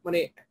বডিকেই মানে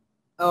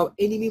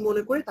এনিমি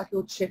মনে করে তাকে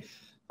হচ্ছে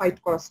ফাইট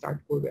করা স্টার্ট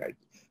করবে আর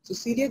কি। সো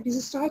সিলিয়াক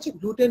ডিজিজটা হচ্ছে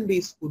gluten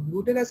based food,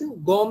 gluten as in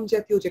গম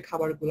জাতীয় যে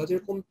খাবারগুলো,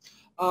 যেরকম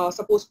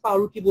সাপোজ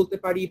পাউরুটি বলতে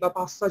পারি বা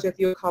পাস্তা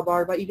জাতীয় খাবার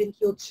বা ইভেন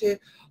কি হচ্ছে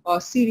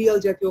সিরিয়াল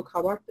জাতীয়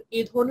খাবার।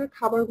 এই ধরনের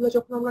খাবারগুলো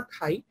যখন আমরা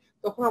খাই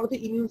তখন আমাদের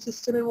ইমিউন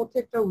সিস্টেমের মধ্যে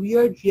একটা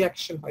উইয়ার্ড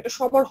রিয়াকশন হয়। এটা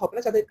সবার হবে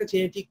না, যাদের একটা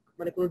জেনেটিক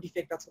মানে কোনো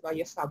ডিফেক্ট আছে বা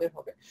ইয়েস তাদের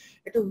হবে।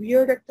 একটা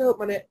উইয়ার্ড একটা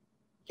মানে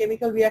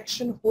কেমিক্যাল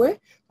রিয়াকশন হয়ে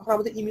তখন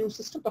আমাদের ইমিউন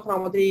সিস্টেম তখন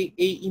আমাদের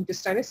এই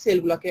ইন্টেস্টাইনের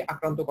সেলগুলোকে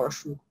আক্রান্ত করা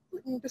শুরু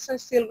করে।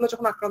 ইন্টেস্টাইনের সেলগুলো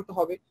যখন আক্রান্ত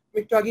হবে, আমি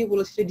একটু আগেই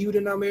বলেছি যে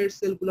ডিউডেনামের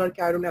সেলগুলো আর কি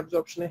আয়রন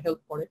অ্যাবজর্পশনে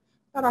হেল্প করে,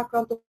 তার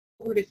আক্রান্ত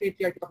হলে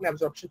ডেফিনেটলি আর কি তখন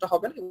অ্যাবজর্পশনটা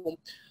হবে না এবং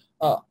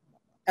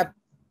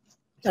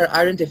তার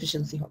আয়রন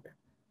ডেফিসিয়েন্সি হবে।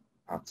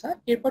 আচ্ছা,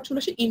 এরপর চলে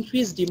আসে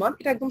ইনক্রিজ ডিমান্ড।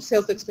 এটা একদম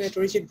সেলফ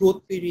এক্সপ্লেনেটরি যে গ্রোথ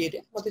পিরিয়ডে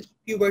আমাদের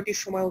পিউবার্টির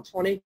সময় হচ্ছে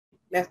অনেক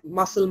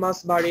মাসেল মাস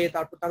বাড়ে,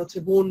 তারপর তার হচ্ছে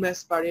বোন ম্যাস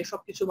বাড়ে,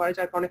 সবকিছু বাড়ে,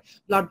 যার কারণে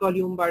ব্লাড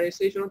ভলিউম বাড়ে,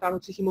 সেই জন্য তার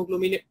হচ্ছে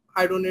হিমোগ্লোবিন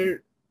আয়রনের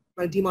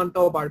মানে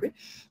ডিমান্ডটাও বাড়বে।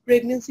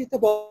 প্রেগনেন্সিতে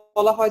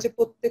বলা হয় যে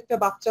প্রত্যেকটা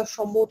বাচ্চা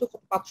সম্ভবত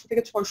 500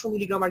 থেকে 600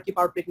 মিলিগ্রাম আর কি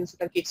পার প্রেগনেন্সি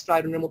তার কি এক্সট্রা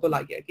আয়রনের মতো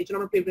লাগে আর কি। এই জন্য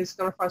আমরা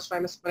প্রেগনেন্সিতে আমরা ফার্স্ট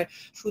ট্রাইমাস্টার মানে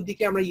শুরুর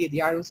দিকে আমরা ইয়ে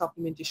দিই আয়রন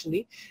সাপ্লিমেন্টেশন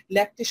দিই।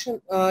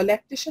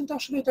 ল্যাকটেশনটা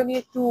আসলে এটা নিয়ে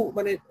একটু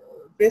মানে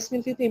ব্রেস্ট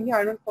মিল্কে এমনি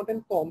iron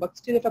content com, but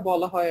still এটা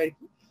বলা হয় আর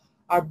কি।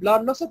 আর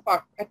ব্লাড লস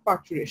এট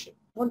পার্চুরেশন,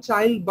 তখন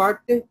চাইল্ড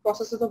বার্থের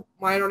প্রসেসে তো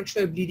মায়ের অনেক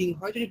সময় ব্লিডিং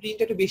হয়, যদি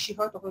ব্লিডিংটা একটু বেশি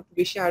হয় তখন একটু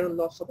বেশি আয়রন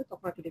লস হবে,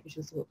 তখন একটা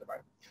ডেফিসিয়েন্সি হতে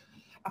পারে।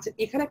 আচ্ছা,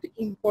 এখানে একটা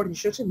ইম্পর্টেন্ট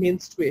বিষয় হচ্ছে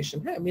মেনস্ট্রুয়েশন।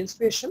 হ্যাঁ,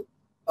 মেনস্ট্রুয়েশন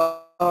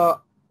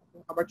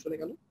আবার চলে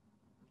গেল,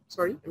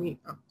 সরি আমি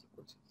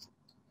করছি।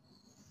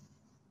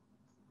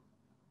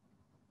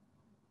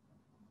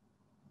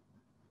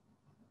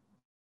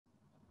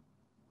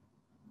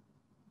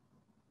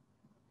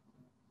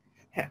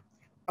 হ্যাঁ,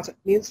 আচ্ছা,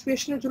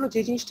 মেনস্ট্রুয়েশনের জন্য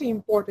যে জিনিসটা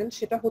ইম্পর্টেন্ট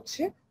সেটা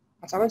হচ্ছে,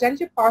 আচ্ছা আমরা জানি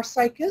যে পার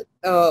সাইকেল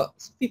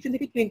 15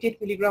 থেকে 28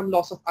 মিলিগ্রাম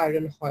লস অফ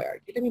আয়রন হয় আর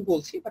কি, এটা আমি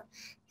বলছি। বাট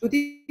যদি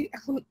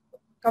এখন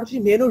কারো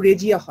যদি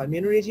মেনোরেজিয়া হয়,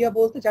 মেনোরেজিয়া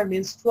বলতে যার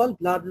মেনস্ট্রুয়াল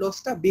ব্লাড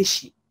লসটা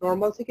বেশি,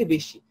 নর্মাল থেকে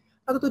বেশি,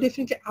 তাহলে তো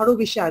ডেফিনেটলি আরো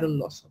বেশি আয়রন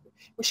লস হবে।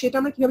 সেটা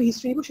আমরা কিভাবে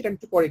হিস্ট্রি নিব সেটা আমি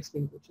একটু পরে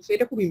এক্সপ্লেন করছি।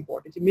 এটা খুব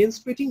ইম্পর্টেন্ট যে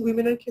মেনস্ট্রুয়েটিং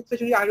উইমেনের ক্ষেত্রে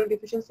যদি আয়রন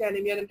ডেফিসিয়েন্সি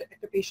অ্যানিমিয়া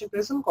একটা পেশেন্ট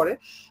প্রেজেন্ট করে,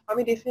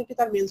 আমি ডেফিনেটলি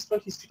তার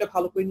মেনস্ট্রুয়াল হিস্ট্রিটা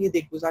ভালো করে নিয়ে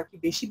দেখবো যে আর কি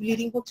বেশি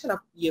ব্লিডিং হচ্ছে না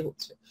ইয়ে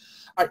হচ্ছে।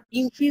 আর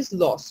increase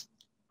loss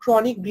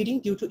chronic bleeding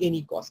due to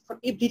any cause, কারণ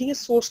এই ব্লিডিং এর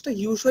সোর্সটা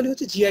ইউজুয়ালি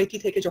হচ্ছে জিআইটি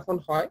থেকে যখন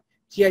হয়,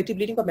 জিআইটি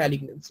ব্লিডিং বা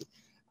ম্যালিগনেন্সি।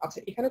 আচ্ছা,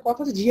 এখানে কথা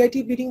হচ্ছে জিআইটি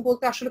ব্লিডিং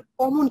বলতে আসলে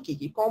কমন কি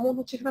কি, কমন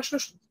হচ্ছে এখানে আসলে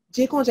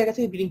যে কোনো জায়গা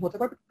থেকে ব্লিডিং হতে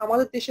পারে।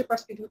 আমাদের দেশের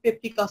পার্সপেক্টিভে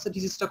peptic ulcer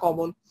ডিজিজটা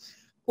common,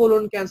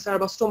 colon cancer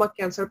বা স্টোমাক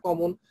ক্যান্সার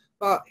কমন,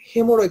 বা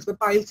হেমোরয়েডস বা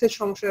পাইলসের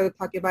সমস্যা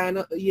থাকে বা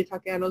ইয়ে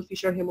থাকে অ্যানাল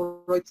ফিশার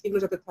হেমোরয়েডস, এগুলো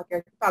যাতে থাকে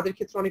তাদের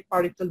ক্ষেত্রে অনেক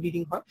পারেক্টাল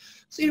ব্লিডিং হয়।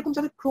 তো এরকম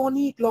যাদের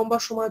ক্রনিক লম্বা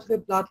সময় ধরে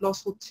ব্লাড লস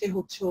হচ্ছে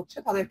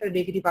তাদের একটা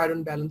নেগেটিভ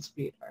আয়রন ব্যালেন্স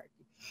ক্রিয়েট হয় আর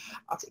কি।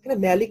 আচ্ছা, এখানে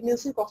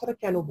ম্যালিগনেন্সির কথাটা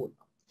কেন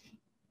বললাম,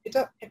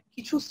 এটা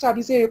কিছু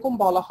স্টাডিজে এরকম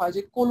বলা হয়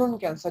যে কোলন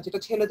ক্যান্সার, যেটা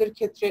ছেলেদের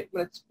ক্ষেত্রে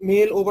মানে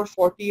মেল ওভার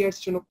 40 ইয়ার্স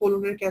জন্য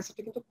কোলনের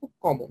ক্যান্সারটা কিন্তু খুব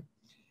কমন,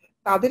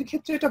 তাদের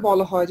ক্ষেত্রে এটা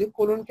বলা হয় যে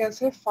কোলন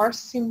ক্যান্সারের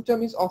first symptom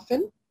is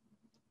often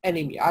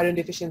anaemia, iron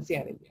deficiency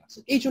anaemia.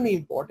 এই জন্য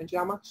ইম্পর্টেন্ট যে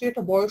আমার কাছে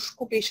একটা বয়স্ক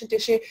পেশেন্ট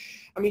এসে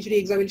আমি যদি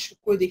এক্সামিনেশন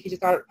করে দেখি যে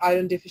তার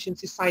আয়রন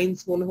ডেফিসিয়েন্সি সাইন্স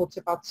মনে হচ্ছে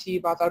পাচ্ছি,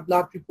 বা তার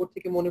ব্লাড রিপোর্ট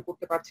থেকে মনে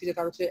করতে পারছি যে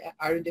তার হচ্ছে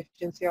আয়রন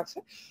ডেফিসিয়েন্সি আছে,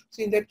 সো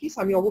ইন দ্যাট কেস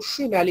আমি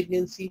অবশ্যই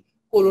ম্যালিগনেন্সি,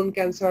 কোলন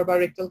ক্যান্সার বা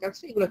রেকটাল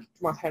ক্যান্সার এগুলো একটু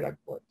মাথায়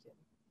রাখবো আর কি।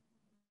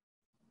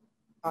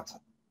 আচ্ছা,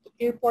 তো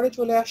এরপরে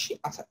চলে আসি।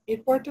 আচ্ছা,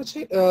 এরপরটা হচ্ছে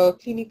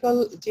ক্লিনিক্যাল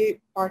যে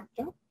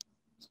পার্টটা,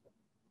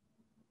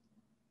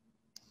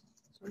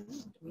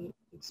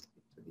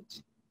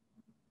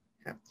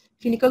 হ্যাঁ,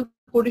 clinical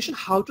কোডিশন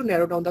how to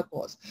narrow down the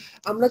cause.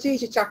 আমরা যে এই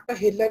যে চারটা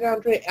হেডলাইনের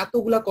আন্ডারে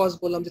এতগুলা কজ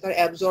বললাম যে তার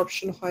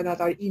অ্যাবজর্পশন হয় না,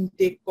 তার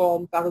ইনটেক কম,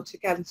 তার হচ্ছে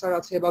ক্যান্সার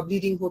আছে বা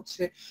ব্লিডিং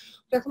হচ্ছে,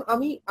 তো এখন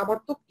আমি আমার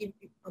তো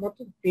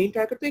মেইন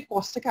টার্গেট তো এই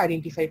কজটাকে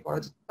আইডেন্টিফাই করা,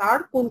 যে তার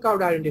কোন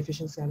কারণে আয়রন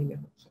ডেফিসিয়েন্সি অ্যানিমিয়া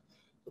হচ্ছে।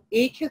 তো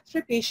এই ক্ষেত্রে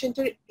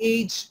পেশেন্টের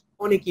এজ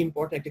অনেক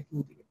ইম্পর্টেন্ট একটা ক্লু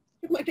দিবে।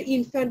 এবং একটা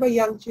ইনফ্যান্ট বা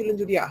ইয়াং চিলড্রেন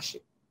যদি আসে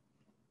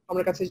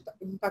আমার কাছে,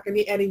 তাকে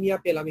আমি অ্যানিমিয়া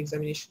পেলাম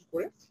এক্সামিনেশন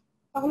করে,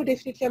 তাহলে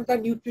ডেফিনেটলি আমি তার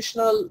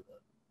নিউট্রিশনাল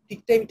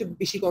দিকটা একটু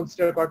বেশি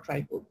কনসিডার করার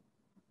ট্রাই করবো।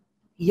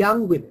 ইয়াং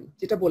উইমেন,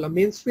 যেটা বললাম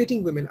মেনস্ট্রুয়েটিং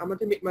উইমেন,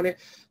 আমাদের মানে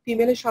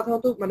ফিমেলের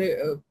সাধারণত মানে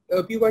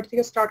পিউবার্টি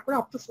থেকে স্টার্ট করে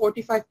আপ টু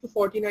 45 to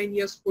 49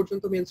 ইয়ার্স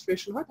পর্যন্ত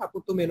মেনস্ট্রুয়েশন হয়, তারপর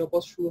তো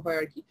মেনোপজ শুরু হয়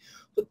আর কি।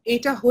 তো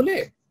এটা হলে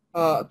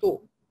তো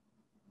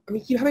আমি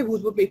কিভাবে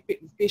বুঝবো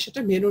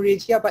পেশেন্টের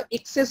মেনোরেজিয়া বা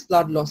এক্সেস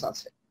ব্লাড লস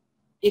আছে?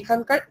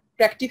 এখানকার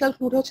প্র্যাকটিক্যাল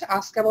ক্লুটা হচ্ছে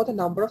ask about the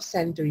number of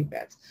sanitary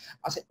pads.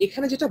 আচ্ছা,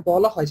 এখানে যেটা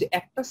বলা হয় যে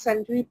একটা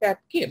স্যানিটারি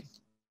প্যাডকে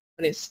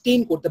মানে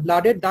স্টেইন করতে,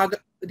 ব্লাডের দাগ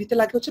দিতে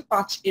লাগে হচ্ছে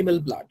 5 ml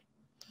ব্লাড,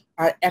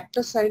 আর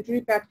একটা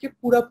স্যানিটারি প্যাডকে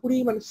পুরোপুরি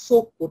মানে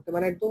সোক করতে,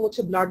 মানে একদম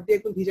হচ্ছে ব্লাড দিয়ে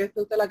একদম ভিজাই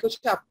ফেলতে লাগে হচ্ছে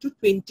আপ টু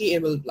 20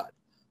 ml ব্লাড।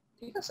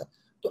 ঠিক আছে?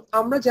 তো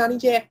আমরা জানি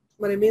যে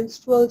মানে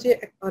মেনস্ট্রুয়াল যে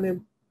মানে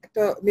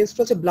একটা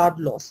মেনস্ট্রুয়াল যে ব্লাড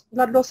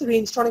লসের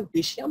রেঞ্জটা অনেক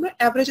বেশি। আমরা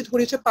অ্যাভারেজে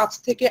ধরি হচ্ছে 5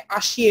 থেকে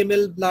 80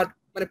 ml ব্লাড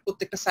মানে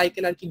প্রত্যেকটা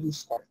সাইকেল আর কি ইউজ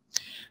করে।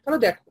 তাহলে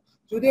দেখো,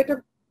 যদি এটা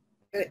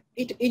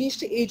এই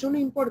জিনিসটা এই জন্য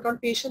ইম্পর্টেন্ট কারণ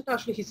পেশেন্টটা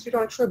আসলে হিস্ট্রিটা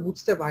অনেক সময়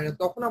বুঝতে পারে না,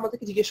 তখন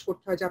আমাদেরকে জিজ্ঞেস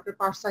করতে হয় যে আপনার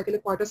পার সাইকেলে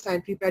কয়টা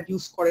স্যানিটারি প্যাড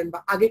ইউজ করেন, বা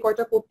আগে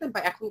কয়টা করতেন বা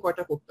এখন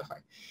কয়টা করতে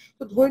হয়।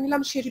 তো ধরে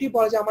নিলাম সে যদি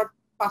বলে যে আমার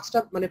 5টা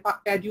মানে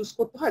প্যাড ইউজ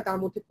করতে হয়, তার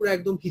মধ্যে পুরো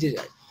একদম ভিজে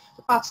যায়,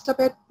 তো 5টা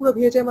প্যাড পুরো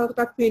ভিজে যায় মানে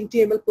তার 20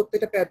 ml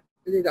প্রত্যেকটা প্যাড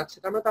যাচ্ছে,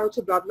 তার মানে তার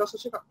হচ্ছে ব্লাড লস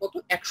হচ্ছে কত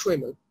 100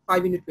 ml,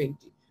 5 into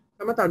 20,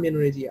 তার মানে তার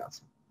মেনোরেজিয়া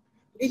আছে।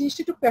 এই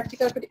জিনিসটা একটু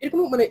প্র্যাকটিক্যাল, এর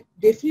কোনো মানে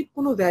ডেফিনিট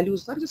কোনো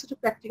ভ্যালুজ না, জাস্ট একটু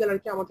প্র্যাকটিক্যাল আর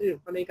কি। আমাদের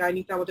মানে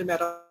গাইনিটা আমাদের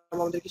ম্যাডাম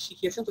আমাদেরকে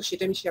শিখিয়েছেন, তো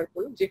সেটা আমি শেয়ার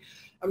করলাম যে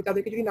আমি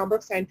তাদেরকে যদি নাম্বার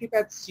অফ স্যানিটারি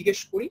প্যাডস জিজ্ঞেস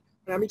করি,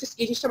 মানে আমি জাস্ট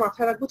এই জিনিসটা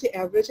মাথায় রাখবো যে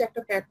অ্যাভারেজে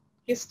একটা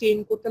প্যাডকে স্টেইন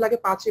করতে লাগে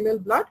 5 ml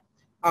ব্লাড,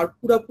 আর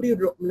পুরোপুরি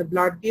মানে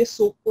ব্লাড দিয়ে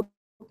সোক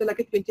করতে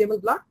লাগে 20 ml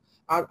ব্লাড,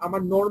 আর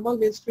আমার নর্মাল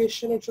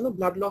মেনস্ট্রুয়েশনের জন্য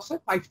ব্লাড লস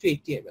হয় 5 to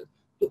 80 ml।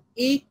 তো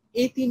এই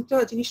এই তিনটা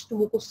জিনিস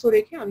মুখস্থ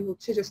রেখে আমি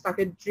হচ্ছে যে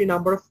তাকে যে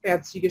নাম্বার অফ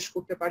প্যাডস জিজ্ঞেস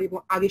করতে পারি এবং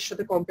আগের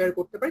সাথে কম্পেয়ার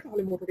করতে পারি,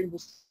 তাহলে মোটামুটি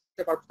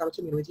বুঝতে পারবো তার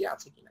হচ্ছে মেনোরেজিয়া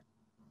আছে কিনা।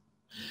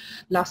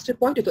 লাস্টের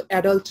পয়েন্ট তো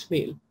adult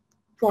male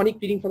chronic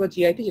bleeding from the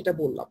GIT, যেটা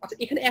বললাম। আচ্ছা,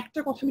 এখানে একটা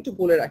কথা আমি একটু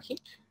বলে রাখি,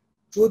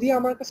 যদি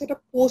আমার কাছে একটা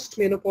পোস্ট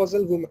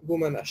মেনোপজাল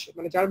ওম্যান আসে,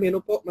 মানে যার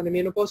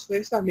মেনোপজ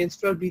হয়েছে আর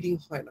মেনস্ট্রুয়াল ব্লিডিং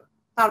হয় না,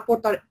 তারপর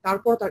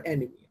তার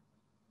অ্যানিমিয়া,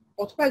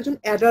 অথবা একজন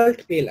অ্যাডাল্ট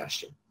মেল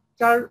আসে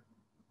যার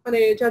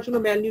যার জন্য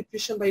ম্যাল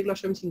নিউট্রিশন বা এগুলো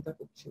আসলে আমি চিন্তা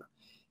করছি না,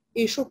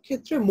 এইসব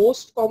ক্ষেত্রে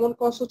মোস্ট কমন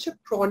কজ হচ্ছে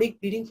chronic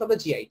bleeding from the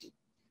GIT.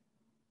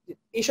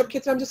 এইসব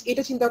ক্ষেত্রে আমি জাস্ট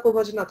এটা চিন্তা করবো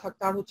যে না থাক,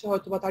 তার হচ্ছে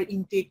হয়তো বা তার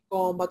ইনটেক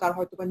কম, বা তার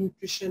হয়তো বা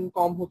নিউট্রিশন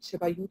কম হচ্ছে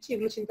বা হচ্ছে,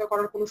 এগুলো চিন্তা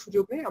করার কোনো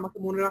সুযোগ নেই। আমাকে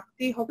মনে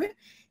রাখতেই হবে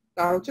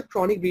তার হচ্ছে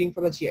chronic bleeding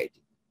from the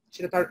GIT,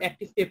 সেটা তার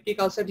অ্যাক্টিভ পেপটিক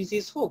আলসার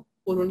ডিজিজ হোক,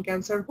 কোলন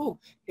ক্যান্সার হোক,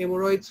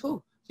 হেমোরয়েডস হোক,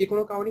 যে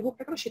কোনো কারণে হোক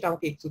না কেন, সেটা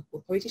আমাকে এক্সিউট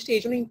করতে হবে। এই জিনিসটা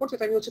এই জন্য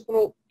ইম্পর্টেন্ট, আমি হচ্ছে কোনো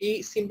এই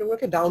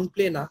সিমটমগুলোকে ডাউন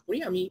প্লে না করি,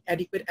 আমি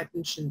অ্যাডিকুয়েট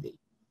অ্যাটেনশন দিই।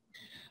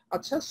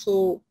 আচ্ছা, সো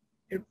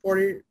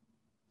এরপরে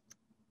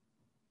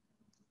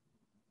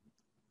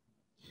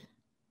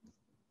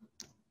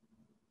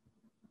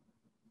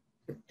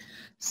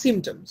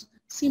সিমটমস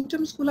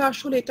সিমটমস গুলো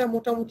আসলে এটা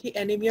মোটামুটি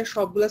অ্যানিমিয়ার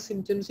সবগুলা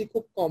সিমটমসই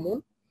খুব কমন।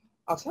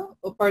 আচ্ছা,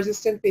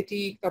 পারসিস্টেন্ট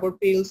পেটিক, তারপর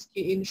পেল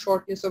skin,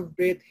 shortness of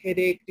breadth,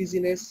 headache,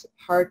 dizziness,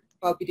 heart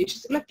palpitation,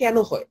 এগুলো কেন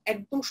হয়?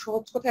 একদম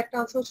সহজ কথা একটা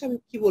আনসার হচ্ছে, আমি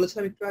কি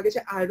বলেছিলাম একটু আগে,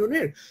 যে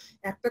আয়রনের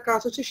একটা কাজ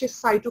হচ্ছে সে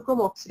সাইটোক্রোম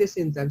অক্সিডেজ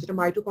এনজাইম, যেটা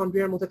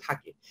মাইটোকন্ড্রিয়ার মধ্যে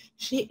থাকে,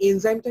 সেই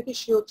এনজাইমটাকে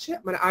সে হচ্ছে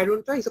মানে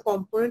আয়রনটা is a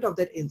component of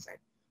that enzyme.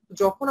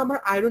 যখন আমার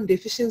আয়রন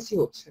ডেফিসিয়েন্সি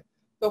হচ্ছে,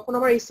 তখন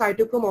আমার এই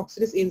সাইটোক্রোম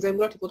অক্সিডেজ এনজাইম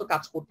গুলো ঠিকমতো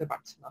কাজ করতে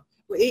পারছে না।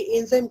 তো এই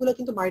এনজাইম গুলো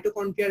কিন্তু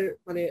মাইটোকন্ড্রিয়ার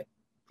মানে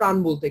প্রাণ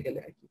বলতে গেলে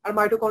আর কি। আর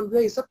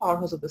mitochondria is the power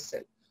house of the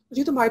sell.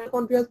 যেহেতু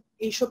মাইটোকন্ড্রিয়া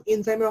এইসব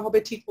এনজাইমের অভাবে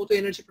ঠিক মতো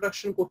এনার্জি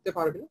প্রোডাকশন করতে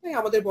পারবে না, তাই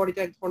আমাদের বডিতে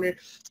এক ধরনের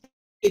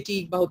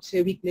ফেটিক বা হচ্ছে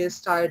উইকনেস,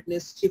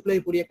 টায়ার্ডনেস,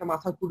 যেগুলোই পড়ি, একটা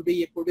মাথা ঘুরবে,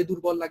 ইয়ে করবে,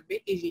 দুর্বল লাগবে,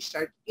 এই জিনিসটা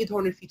এই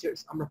ধরনের ফিচার্স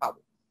আমরা পাবো।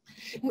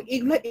 এবং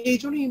এগুলো এই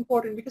জন্য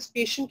ইম্পর্টেন্ট বিকজ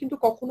পেশেন্ট কিন্তু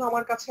কখনো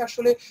আমার কাছে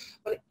আসলে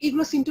মানে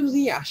এগুলো সিমটমস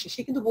নিয়ে আসে,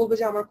 সে কিন্তু বলবে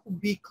যে আমার খুব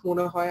উইক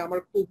মনে হয়, আমার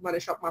খুব মানে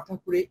সব মাথা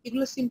ঘুরে,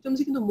 এগুলো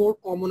সিমটমসই কিন্তু মোর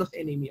কমন অফ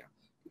অ্যানিমিয়া।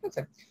 ঠিক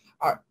আছে?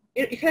 আর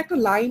এখানে একটা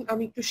লাইন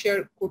আমি একটু শেয়ার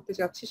করতে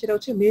চাচ্ছি, সেটা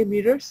হচ্ছে মে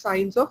mirror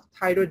Cynos of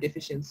thyroid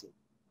deficiency.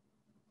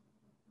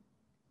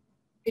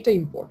 এটা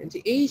ইম্পর্টেন্ট যে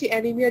এই যে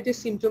অ্যানিমিয়ার যে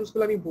সিমটমস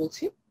গুলো আমি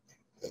বলছি,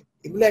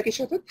 এগুলো একই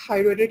সাথে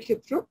থাইরয়েডের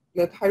ক্ষেত্রে,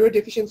 থাইরয়েড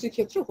ডেফিসিয়েন্সির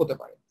ক্ষেত্রে হতে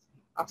পারে।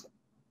 আচ্ছা,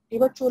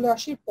 এবার চলে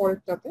আসি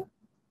পরেরটাতে।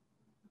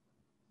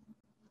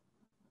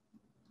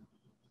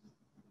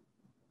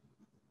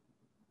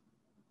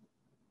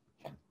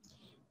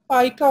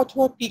 পাইকা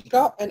অথবা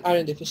পিকা এন্ড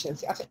আয়রন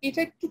ডেফিসিয়েন্সি। আচ্ছা, এটা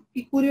একটু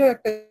পিকুলিয়ার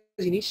একটা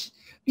জিনিস।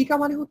 পিকা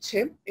মানে হচ্ছে,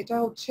 এটা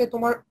হচ্ছে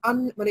তোমার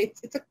মানে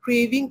it's a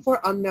craving for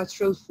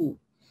unnatural food,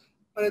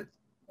 মানে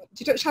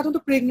যেটা সাধারণত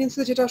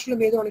প্রেগনেন্সিতে যেটা আসলে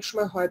মেয়েদের অনেক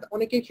সময় হয়,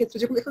 অনেকের ক্ষেত্রে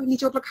যেমন এখানে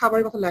নিচে আপনার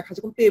খাবারের কথা লেখা,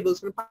 যেমন টেবলস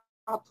মানে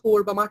পাথর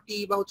বা মাটি,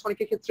 বা হচ্ছে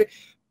অনেকের ক্ষেত্রে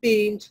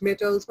পেইন্ট,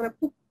 মেটালস, মানে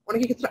খুব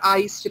অনেকের ক্ষেত্রে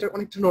আইস, যেটা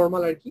অনেকটা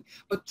নর্মাল আর কি,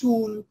 বা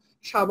চুল,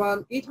 সাবান,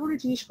 এই ধরনের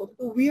জিনিসপত্র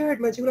তো উইয়ার্ড,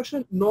 মানে যেগুলো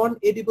আসলে নন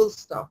এডিবল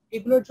স্টাফ,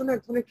 এগুলোর জন্য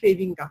এক ধরনের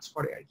ক্রেভিং কাজ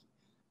করে আর কি,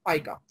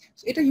 পাইকা।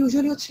 এটা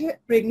ইউজুয়ালি হচ্ছে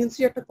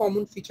প্রেগনেন্সির একটা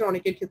কমন ফিচার,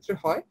 অনেকের ক্ষেত্রে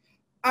হয়।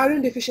 আয়রন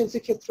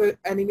ডেফিসিয়েন্সির ক্ষেত্রে,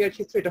 অ্যানিমিয়ার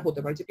ক্ষেত্রে এটা হতে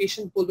পারে যে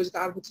পেশেন্ট বলবে যে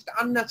তার হচ্ছে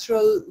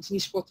আনন্যাচারাল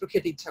জিনিসপত্র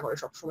খেতে ইচ্ছা করে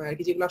সবসময় আর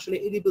কি, যেগুলো আসলে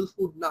এডিবল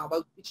ফুড না, বা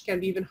which can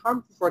be even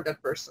harmful for that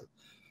person.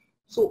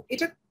 So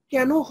এটা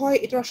কেন হয়,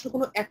 এটা আসলে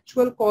কোনো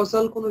অ্যাকচুয়াল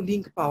কজাল কোনো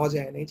লিঙ্ক পাওয়া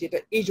যায় না যে এটা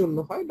এই জন্য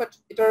হয়, বাট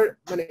এটার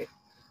মানে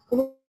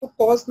কোনো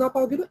কজ না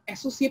পাওয়া গেলেও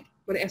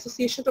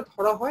অ্যাসোসিয়েশনটা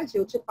ধরা হয় যে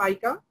হচ্ছে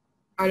পাইকা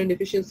আয়রন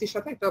ডেফিসিয়েন্সির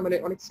সাথে একটা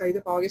অনেক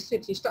সাইজে পাওয়া গেছে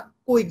জিনিসটা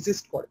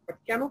কোএক্সিস্ট করে, বাট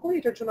কেন করে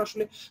এটার জন্য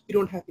আসলে we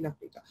don't have enough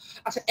data.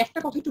 আচ্ছা একটা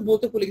কথা একটু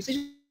বলতে ভুলে গেছি,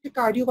 যে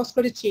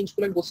কার্ডিওভাস্কুলার যে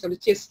চেঞ্জগুলো আমি বলছিলাম,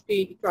 চেস্ট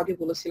পেইন একটু আগে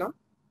বলেছিলাম,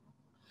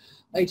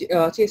 এই যে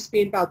চেস্ট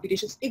পেইন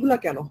পালপিটেশনস এগুলা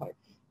কেন হয়,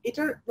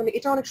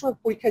 এটা অনেক সময়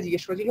পরীক্ষায়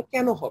জিজ্ঞেস করে যেগুলো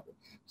কেন হবে।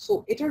 সো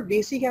এটার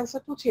বেসিক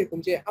অ্যান্সারটা হচ্ছে এরকম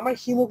যে আমার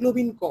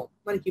হিমোগ্লোবিন কম,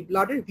 মানে কি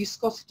ব্লাডের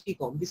ভিসকসিটি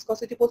কম।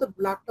 ভিসকসিটি বলতে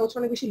ব্লাডটা হচ্ছে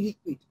অনেক বেশি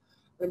লিকুইড,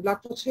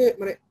 ব্লাডটা হচ্ছে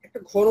একটা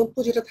ঘনত্ব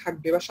যেটা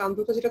থাকবে বা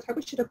সান্দ্রতা যেটা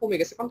থাকবে সেটা কমে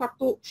গেছে, কারণ তার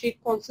তো সেই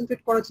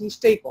কনসেন্ট্রেট করা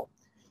জিনিসটাই কম।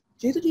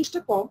 যেহেতু জিনিসটা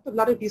কম তো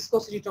ব্লাডের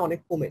ভিসকসিটিটা অনেক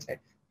কমে যায়।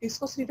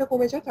 ভিসকসিটিটা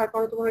কমে যায় তার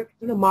কারণে তোমার এক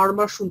ধরনের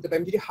মারমার শুনতে পাই,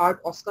 আমি যদি হার্ট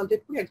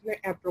অসকালটেট করি এক ধরনের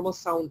অ্যাবনর্মাল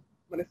সাউন্ড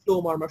ফ্লো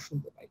মারমার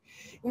শুনতে পাই।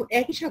 এবং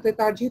একই সাথে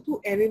তার যেহেতু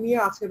অ্যানিমিয়া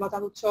আছে বা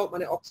তার হচ্ছে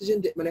অক্সিজেন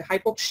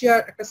হাইপক্সিয়ার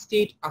একটা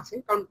স্টেট আছে,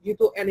 কারণ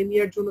যেহেতু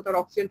অ্যানিমিয়ার জন্য তার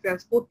অক্সিজেন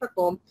ট্রান্সপোর্টটা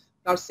কম,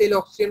 তার সেলে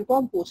অক্সিজেন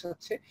কম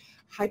পৌঁছাচ্ছে।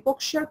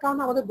 হাইপক্সিয়ার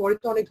কারণে আমাদের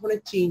বডিতে অনেক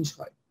ধরনের চেঞ্জ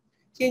হয়।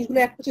 চেঞ্জগুলো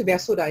একটা হচ্ছে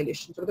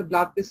ভ্যাসোডাইলেশন, যাতে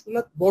ব্লাড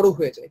ভেসেলগুলো বড়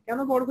হয়ে যায়। কেন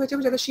বড় হয়ে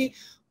যাবে? যাতে সেই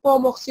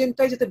কম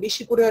অক্সিজেনটাই যাতে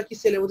বেশি করে আর কি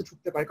সেলের মধ্যে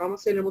ঢুকতে পারে, কারণ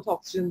সেলের মধ্যে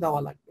অক্সিজেন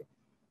দেওয়া লাগবে।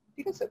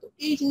 ঠিক আছে, তো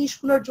এই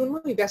জিনিসগুলোর জন্য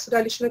এই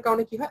ভ্যাসোডাইলেশনের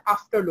কারণে কি হয়,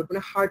 আফটার লোড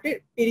হার্টের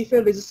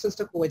পেরিফেরাল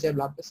রেজিস্ট্যান্সটা কমে যায়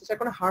ব্লাড ভেসেলস, যার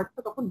কারণে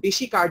হার্টটা তখন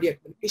বেশি কার্ডিয়াক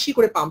বেশি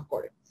করে পাম্প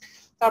করে।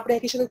 তারপরে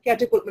একই সাথে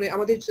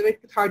আমাদের যারা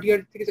একটু থার্ড ইয়ার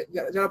থেকে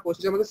যারা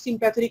পড়ছে, আমাদের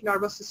সিম্প্যাথেটিক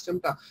নার্ভাস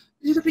সিস্টেমটা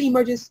যেহেতু একটা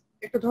ইমার্জেন্সি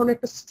একটা ধরনের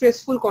একটা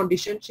স্ট্রেসফুল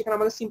কন্ডিশন, সেখানে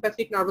আমাদের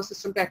সিম্প্যাথেটিক নার্ভাস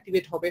সিস্টেমটা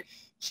অ্যাক্টিভেট হবে।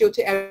 সে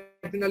হচ্ছে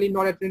অ্যাড্রিনালিন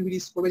নরঅ্যাড্রিনালিন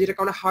রিলিজ করবে, যেটা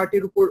কারণে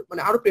হার্টের উপর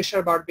আরো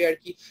প্রেসার বাড়বে আর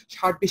কি,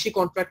 হার্ট বেশি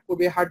কন্ট্রাক্ট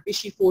করবে, হার্ট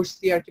বেশি ফোর্স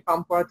দিয়ে আর কি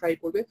পাম্প করা ট্রাই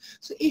করবে।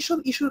 সো এইসব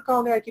ইস্যুর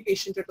কারণে আর কি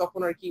পেশেন্টের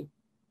তখন আর কি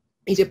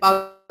এই যে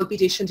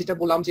পালপিটেশন, যেটা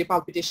বললাম যে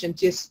পালপিটেশন,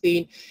 চেস্ট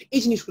পেইন, এই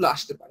জিনিসগুলো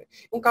আসতে পারে।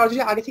 এবং কারো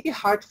যদি আগে থেকে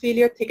হার্ট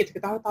ফেলিয়ার থেকে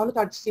থাকে তাহলে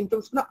তার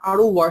সিমটমস গুলো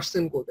আরো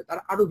ওয়ার্সেন করবে, তার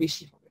আরো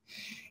বেশি হবে।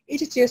 এই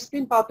যে chest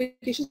pain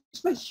palpitation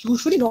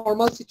usually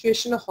normal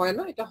সিচুয়েশনে হয়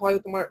না, এটা হয়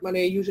তোমার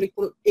ইউজুয়ালি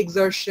কোনো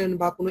এক্সারশন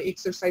বা কোনো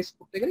এক্সারসাইজ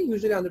করতে গেলে,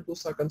 usually under those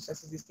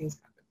circumstances this things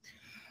happen.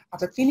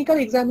 আচ্ছা ক্লিনিক্যাল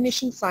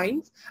এক্সামিনেশন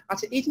সাইন্স,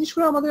 আচ্ছা এই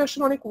জিনিসগুলো আমাদের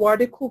আসলে অনেক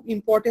ওয়ার্ডে খুব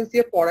ইম্পর্টেন্স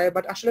দিয়ে পড়ায়,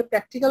 বাট আসলে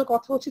প্র্যাকটিক্যাল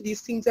কথা হচ্ছে this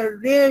things are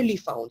rarely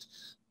found.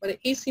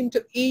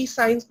 এই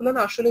সাইন্স গুলো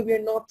না আসলে we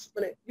are not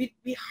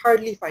we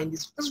hardly find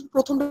this.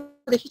 প্রথমটা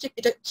দেখি যে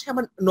এটা হচ্ছে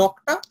আমার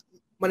নখটা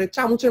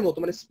চামচের মতো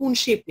স্পুন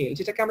শেপ নেই,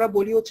 যেটাকে আমরা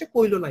বলি হচ্ছে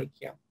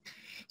কৈলোনাইকিয়া।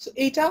 সো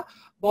এইটা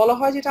বলা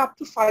হয় যেটা up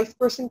to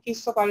 5% case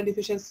of iron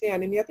deficiency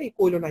অ্যানিমিয়াতে এই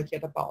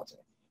কৈলোনাইকিয়াটা পাওয়া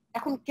যায়।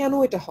 এখন কেন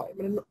এটা হয়,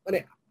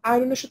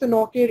 আয়রনের সাথে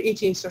নখের এই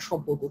চেঞ্জটার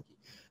সম্পর্ক কি?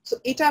 সো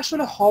এটা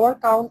আসলে হওয়ার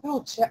কারণটা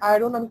হচ্ছে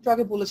আয়রন, আমি একটু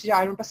আগে বলেছি যে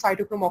আয়রনটা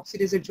সাইটোক্রোম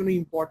অক্সিডেজের জন্য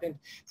ইম্পর্টেন্ট।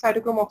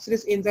 সাইটোক্রোম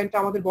অক্সিডেজ এনজাইমটা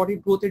আমাদের বডির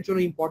গ্রোথের জন্য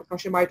ইম্পর্টেন্ট,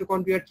 কারণ সে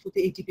মাইটোকন্ড্রিয়ার থ্রুতে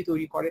এটিপি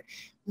তৈরি করে।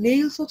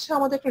 নেইলস হচ্ছে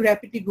আমাদের একটা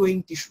র্যাপিডলি গ্রোয়িং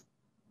টিস্যু,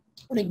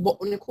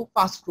 খুব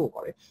ফাস্ট গ্রো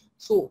করে।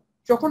 সো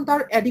যখন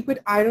তার অ্যাডিকুয়েট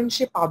আয়রন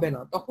সে পাবে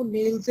না, তখন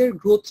নেইলস এর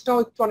গ্রোথটাও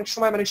একটু অনেক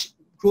সময়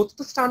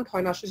গ্রোথটা স্টান্ট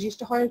হয় না, আসলে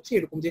জিনিসটা হয় হচ্ছে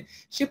এরকম যে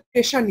সে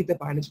প্রেশার নিতে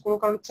পারে না, যে কোনো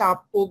কারণে চাপ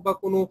হোক বা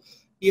কোনো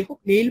ইয়ে হোক,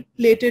 নেইল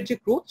প্লেটের যে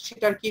গ্রোথ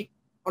সেটা আর কি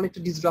অনেকটা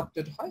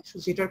ডিসরাপ্টেড হয়,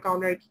 যেটার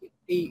কারণে আর কি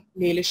এই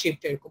নেইলের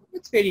শেপটা এরকম।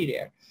 It's very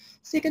rare.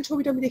 সেকেন্ড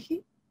ছবিটা আমি দেখি,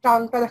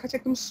 টাংটা দেখা যাচ্ছে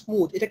একদম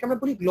স্মুথ, এটাকে আমরা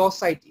বলি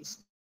গ্লসাইটিস।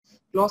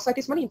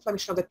 গ্লসাইটিস মানে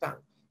ইনফ্লামেশন অফ দ্য টাং।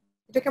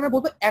 এটাকে আমরা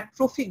বলবো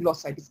অ্যাট্রোফি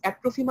গ্লসাইটিস।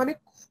 অ্যাট্রোফি মানে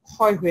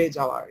ক্ষয় হয়ে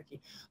যাওয়া আর কি।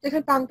 তো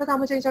এখানে টাংটাতে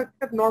আমরা জানি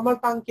একটা নর্মাল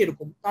টাং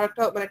কিরকম, তার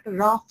একটা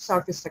রাফ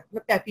সারফেস থাকে,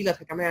 প্যাপিলা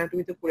থাকে, আমরা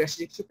অ্যানাটমিতে পড়ে আসছি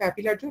কিছু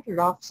প্যাপিলার জন্য একটা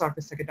রাফ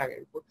সারফেস থাকে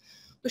টাঙের উপর।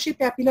 তো সেই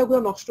প্যাপিলা গুলো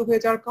নষ্ট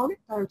হয়ে যাওয়ার কারণে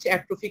তার হচ্ছে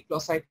অ্যাট্রোফিক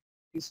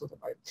গ্লসাইটিস হতে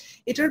পারে।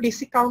 এটার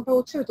বেসিক কারণটা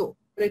হচ্ছে তো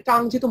টাং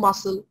যেহেতু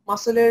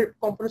মাসেলের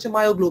কম্পন হচ্ছে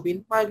মায়োগ্লোবিন,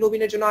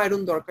 মায়োগ্লোবিনের জন্য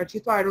আয়রন দরকার,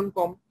 যেহেতু আয়রন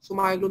কম, সো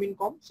মায়োগ্লোবিন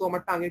কম, সো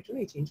আমার টাঙের জন্য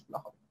এই চেঞ্জ গুলো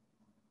হবে।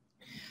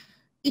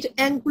 এটা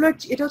অ্যাঙ্গুলার,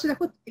 এটা হচ্ছে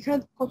দেখো এখানে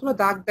কতগুলো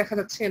দাগ দেখা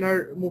যাচ্ছে এনার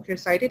মুখের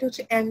সাইডে, এটা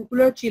হচ্ছে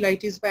অ্যাঙ্গুলার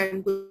চিলাইটিস বা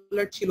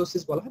অ্যাঙ্গুলার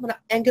চিলোসিস বলা হয়,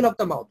 অ্যাঙ্গেল অফ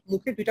দ্য মাউথ,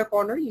 মুখের দুইটা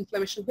কর্নারে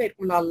ইনফ্লামেশন হয়ে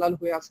এরকম লাল লাল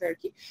হয়ে আছে আর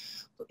কি।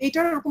 তো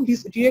এটার এরকম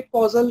ডিরেক্ট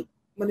কজাল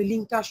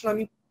লিঙ্কটা আসলে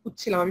আমি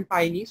খুঁজছিলাম, আমি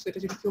পাইনি। সো এটা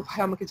যদি কেউ ভাই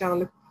আমাকে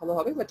জানালে ভালো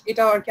হবে, বাট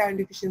এটা আর কি আয়রন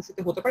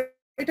ডেফিসিয়েন্সিতে হতে পারে।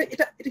 এটা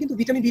এটা এটা কিন্তু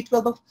ভিটামিন বি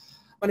 12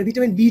 বা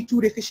ভিটামিন বি 2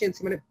 ডেফিসিয়েন্সি,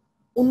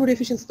 অন্য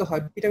ডেফিসিয়েন্সিতে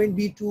হয়, ভিটামিন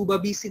বি 2 বা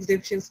বি 6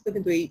 ডেফিসিয়েন্সিতে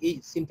কিন্তু এই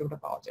সিমটমটা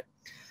পাওয়া যায়।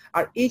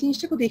 আর এই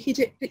জিনিসটাকে দেখি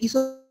যে একটা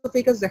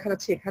ইসোফেগাস দেখা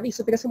যাচ্ছে এখানে,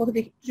 ইসোফেগাসের মধ্যে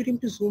দেখি যদি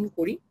একটু জুম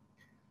করি,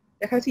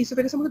 দেখা যাচ্ছে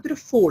ইসোফেগাসের মধ্যে দুটো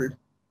ফোল্ড,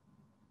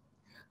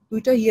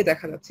 দুইটা ইয়ে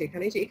দেখা যাচ্ছে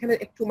এখানে, যে এখানে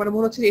একটু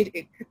মনে হচ্ছে যে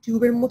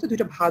টিউবের মধ্যে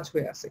দুইটা ভাঁজ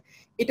হয়ে আছে।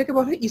 এটাকে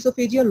বলা হয়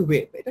ইসোফেজিয়াল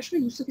ওয়েব। এটা আসলে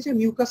ইসোফেজিয়াল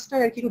মিউকাসটা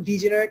আর কি একটু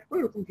ডিজেনারেট করে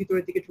এরকম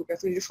ভিতরের দিকে ঢুকে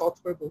আছে, যদি শর্ট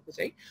করে বলতে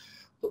চাই।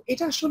 তো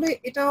এটা আসলে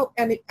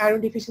আয়রন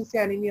ডেফিসিয়েন্সি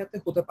অ্যানিমিয়াতে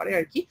হতে পারে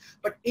আর কি।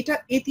 বাট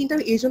এই তিনটা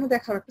এই জন্য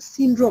দেখার একটা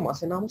সিনড্রোম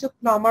আছে, নাম হচ্ছে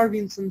প্লামার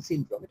ভিনসন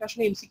সিনড্রোম। এটা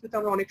আসলে এমসিকিউতে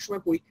আমরা অনেক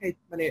সময় পরীক্ষায়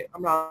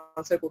আমরা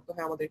আনসার করতে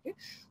হয় আমাদেরকে।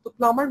 তো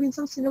plumber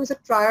Vinson syndrome is a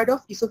triad of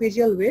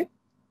oesophageal web,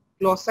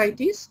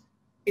 glossitis,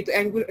 এটা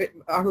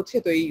আর হচ্ছে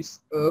তো এই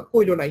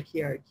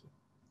কৈলোনাইকিয়া আর কি।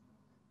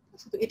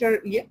 তো এটার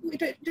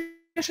এটা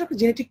আসলে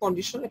জেনেটিক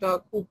কন্ডিশন, এটা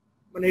খুব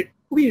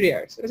খুবই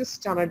রেয়ার, এটা জাস্ট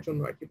জানার জন্য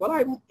আর কি বলা।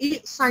 এবং এই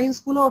সায়েন্স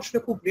গুলো আসলে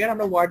খুব রেয়ার,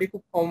 আমরা ওয়ার্ডে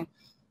খুব কম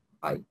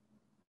পাই।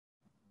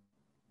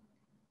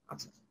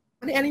 আচ্ছা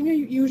মানে অ্যানিমিয়া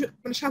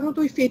মানে সাধারণত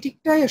ওই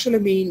ফেটিকটাই আসলে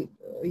মেইন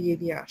ইয়ে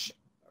দিয়ে আসে।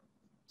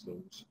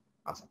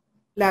 আচ্ছা,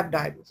 ল্যাব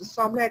ডায়াগনোসিস। তো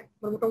আমরা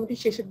মোটামুটি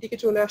শেষের দিকে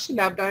চলে আসি,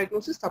 ল্যাব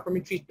ডায়াগনোসিস, তারপর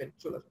আমি ট্রিটমেন্ট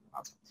চলে যাবো।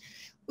 আচ্ছা,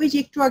 ওই যে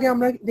একটু আগে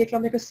আমরা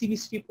দেখলাম একটা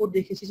সিবিসি রিপোর্ট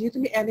দেখেছি, যেহেতু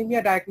আমি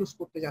অ্যানিমিয়া ডায়াগনোস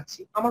করতে যাচ্ছি,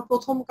 আমার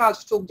প্রথম কাজ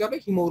চোখ যাবে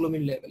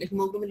হিমোগ্লোবিন লেভেলে,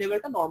 হিমোগ্লোবিন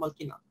লেভেলটা নর্মাল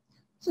কিনা।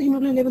 তো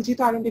হিমোগ্লোবিন লেভেল,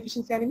 যেহেতু আয়রন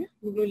ডেফিসিয়েন্সি অ্যানিমিয়া,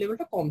 হিমোগ্লোবিন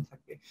লেভেলটা কম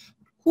থাকবে।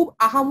 খুব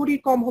আহামরি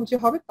কম যে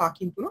হবে তা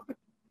কিন্তু না,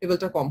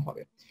 লেভেলটা কম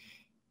হবে।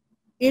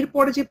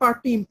 এরপরে যে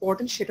পার্টটি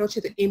ইম্পর্টেন্ট সেটা হচ্ছে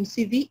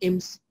MCV,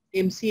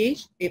 MCh,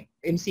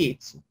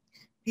 এমসিএইচসি।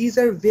 These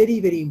are very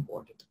very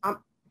important,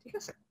 ঠিক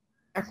আছে।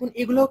 এখন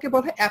এগুলোকে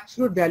বলা হয়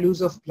absolute values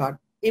of blood.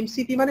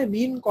 MCP মানে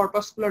মিন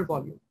কর্পাসকুলার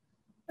ভলিউম,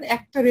 মানে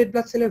একটা রেড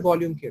ব্লাড সেলের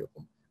ভলিউম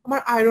কিরকম। আমার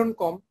আয়রন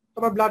কম,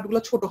 তোমার ব্লাড গুলো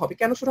ছোট হবে।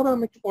 কেন ছোট হবে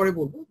আমি একটু পরে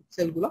বলবো,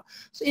 সেলগুলো।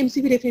 সো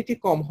এমসিবি ডেফিনেটলি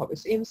কম হবে।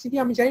 সো এমসিবি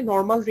আমি জানি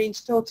নর্মাল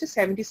রেঞ্জটা হচ্ছে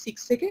 76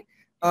 থেকে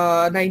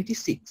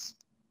 96।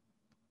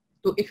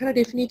 তো এখানে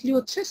ডেফিনেটলি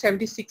হচ্ছে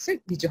 76 এর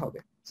নিচে হবে,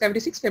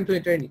 76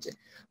 ফেমটোমিটারের নিচে।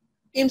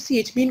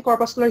 এমসিএইচ মিন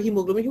কর্পাসকুলার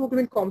হিমোগ্লোবিন,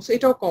 হিমোগ্লোবিন কম, সো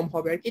এটাও কম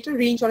হবে। আর এটা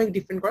রেঞ্জ অনেক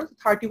ডিফারেন্ট করে,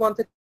 31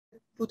 থেকে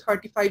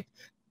 235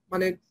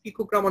 মানে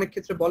পিকোগ্রাম অনেক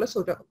ক্ষেত্রে বলে, সো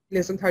ওটা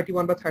লেস দেন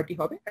 31 বা 30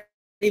 হবে।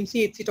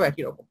 এমসিএইচটাও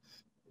একই রকম,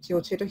 যে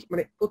হচ্ছে এটা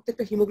মানে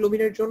প্রত্যেকটা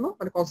হিমোগ্লোবিনের জন্য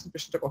মানে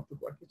কনসেন্ট্রেশনটা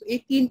কতটুকু আর কি। তো এই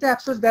তিনটা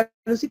অ্যাবসলিউট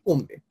ভ্যালুসই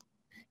কমবে,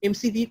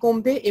 এমসিভি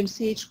কমবে,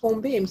 এমসিএইচ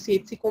কমবে,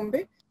 এমসিএইচসি কমবে,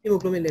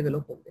 হিমোগ্লোবিন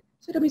লেভেলও কমবে।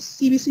 সেটা আমি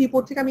সিবিসি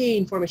রিপোর্ট থেকে আমি এই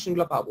ইনফরমেশন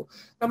গুলো পাবো।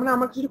 তার মানে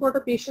আমার যদি কোনো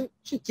একটা পেশেন্ট,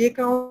 সে যে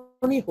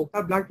কারণেই হোক,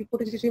 তার ব্লাড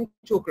রিপোর্টে যদি আমি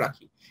চোখ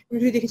রাখি, আমি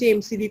যদি দেখি যে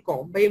এমসিভি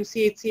কম বা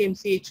এমসিএইচসি,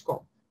 এমসিএইচ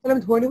কম, তাহলে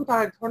আমি ধরে নেব তার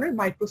এক ধরনের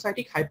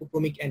মাইক্রোসাইটিক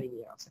হাইপোক্রোমিক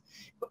অ্যানিমিয়া আছে।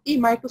 তো এই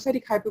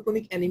মাইক্রোসাইটিক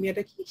হাইপোক্রোমিক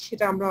অ্যানিমিয়াটা কি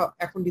সেটা আমরা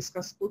এখন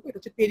ডিসকাস করবো। এটা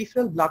হচ্ছে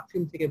পেরিফেরাল ব্লাড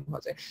ফিল্ম থেকে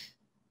বোঝা যায়।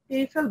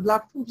 পেরিফেরাল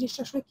ব্লাড ফিল্ম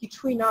জিনিসটা আসলে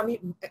কিছুই না,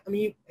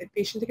 আমি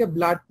পেশেন্ট থেকে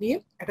ব্লাড নিয়ে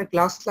একটা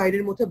গ্লাস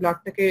স্লাইডের মধ্যে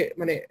ব্লাডটাকে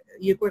মানে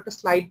ইয়ে করে একটা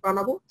স্লাইড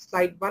বানাবো,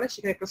 স্লাইড বানায়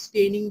সেখানে একটা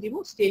স্টেনিং দিব,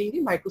 স্টেনিং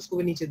দিয়ে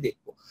মাইক্রোস্কোপের নিচে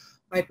দেখবো।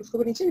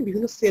 মাইক্রোস্কোপের নিচে আমি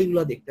বিভিন্ন সেল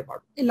গুলো দেখতে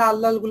পারবো। এই লাল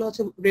লাল গুলো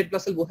হচ্ছে রেড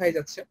ব্লাড সেল, বোঝাই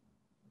যাচ্ছে।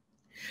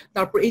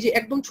 তারপর এই যে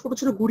একদম ছোট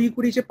ছোট গুড়ি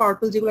গুড়ি যে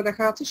পার্পল যেগুলো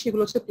দেখা যাচ্ছে,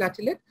 সেগুলো হচ্ছে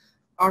প্ল্যাটিলেট।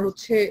 আর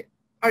হচ্ছে,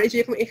 আর এই যে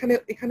এখানে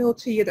এখানে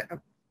হচ্ছে ইয়ে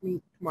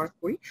মার্ক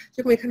করি,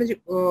 যেরকম এখানে যে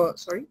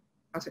সরি,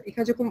 আচ্ছা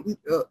এখানে যেরকম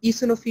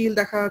ইসিনোফিল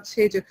দেখা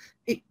যাচ্ছে, যে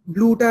এই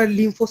ব্লুটা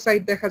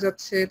লিম্ফোসাইট দেখা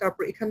যাচ্ছে।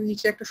 তারপর এখানে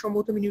নিচে একটা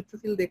সম্ভবত আমি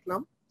নিউট্রোফিল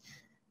দেখলাম,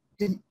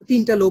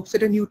 তিনটা লোব,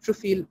 সেটা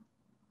নিউট্রোফিল,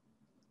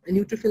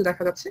 নিউট্রোফিল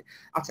দেখা যাচ্ছে।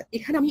 আচ্ছা,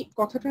 এখানে আমি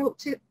কথাটা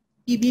হচ্ছে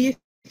পিবিএফ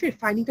এর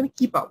ফাইন্ডিংটা আমি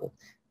কি পাবো।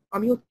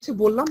 আমি হচ্ছে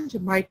বললাম যে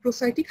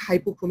মাইক্রোসাইটিক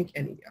হাইপোক্রোমিক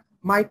অ্যানিমিয়া।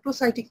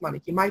 মাইক্রোসাইটিক মানে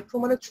কি, মাইক্রো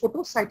মানে ছোট,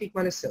 সাইটিক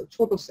মানে সেল,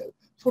 ছোট সেল।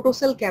 ছোট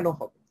সেল কেন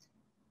হবে?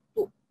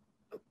 তো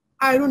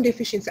আয়রন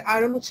ডেফিসিয়েন্সি,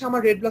 আয়রন হচ্ছে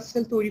আমার রেড ব্লাড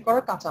সেল তৈরি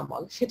করার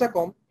কাঁচামাল, সেটা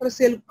কম, তাহলে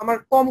সেল আমার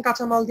কম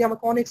কাঁচামাল দিয়ে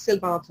আমাকে অনেক সেল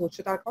বানাতে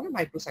হচ্ছে, তার কারণে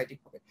মাইক্রোসাইটিক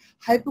হবে।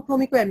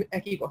 হাইপোক্রোমিকও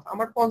একই কথা,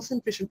 আমার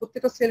কনসেন্ট্রেশন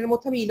প্রত্যেকটা সেলের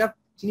মধ্যে আমি ইনাফ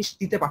জিনিস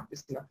দিতে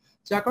পারতেছি না,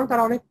 যার কারণে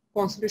তারা অনেক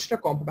কনসেন্ট্রেশনটা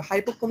কম হবে।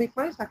 হাইপোক্রোমিক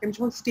মানে তাকে আমি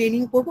যখন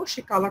স্টেনিং করবো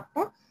সে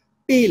কালারটা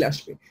পেল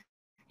আসবে।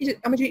 এই যে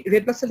আমি যে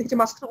রেড ব্লাড সেল দেখছি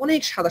মাঝখানে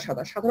অনেক সাদা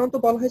সাদা, সাধারণত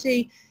বলা হয় যে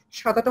এই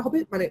সাদাটা হবে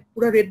মানে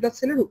পুরো রেড ব্লাড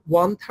সেলের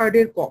 1/3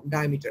 এর কম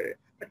ডায়ামিটারের,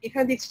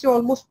 এখানে দেখছি যে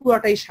অলমোস্ট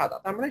পুরোটাই সাদা,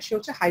 তার মানে সে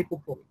হচ্ছে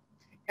হাইপোক্রোমিক।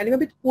 Anaemia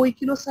with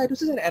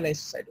কোইকিলোসাইটোসিস and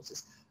অ্যানাইসোসাইটোসিস।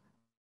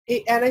 এই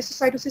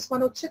অ্যানাইসোসাইটোসিস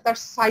মানে হচ্ছে তার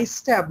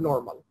সাইজটা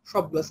অ্যাবনর্মাল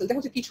সবগুলো সেল। দেখা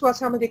যাচ্ছে কিছু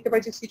আছে আমরা দেখতে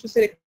পাই যে কিছু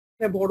সেল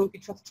বড়,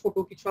 কিছু আছে ছোট,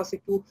 কিছু আছে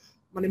একটু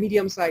মানে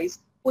মিডিয়াম সাইজ।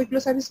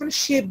 কোইকিলোসাইটোসিস মানে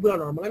শেপ গুলো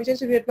নর্মাল। আমি জানি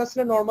যে রেড ব্লাড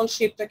সেলের নর্মাল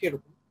শেপটা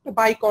কিরকম,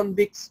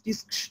 বাইকনভেক্স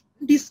ডিস্ক,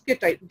 ডিস্কের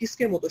টাইপ,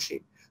 ডিস্কের মতো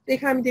শেপ। তো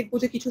এখানে আমি দেখবো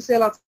যে কিছু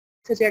সেল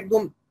আছে যে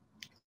একদম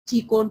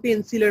চিকন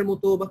পেন্সিলের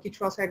মতো, বা কিছু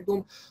আছে একদম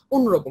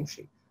অন্যরকম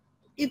শেপ।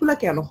 এগুলা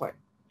কেন হয়?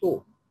 তো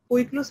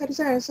কোইক্লোসাইটিস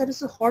আর অ্যানাসাইটিস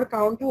হওয়ার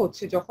কারণটা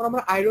হচ্ছে যখন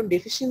আমার আয়রন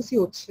ডেফিসিয়েন্সি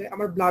হচ্ছে,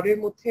 আমার ব্লাডের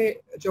মধ্যে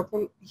যখন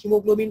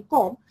হিমোগ্লোবিন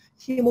কম,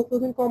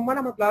 হিমোগ্লোবিন কম মানে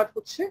আমার ব্লাড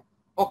হচ্ছে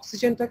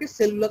অক্সিজেনটাকে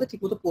সেলগুলোতে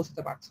ঠিকমতো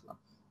পৌঁছাতে পারছে না।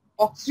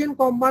 অক্সিজেন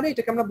কম মানে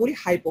এটাকে আমরা বলি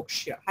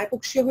হাইপোক্সিয়া।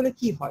 হাইপোক্সিয়া হলে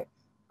কি হয়?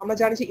 আমরা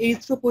জানি যে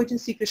এরিথ্রোপয়েটিন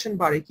সিক্রেশন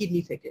বাড়ে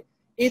কিডনি থেকে।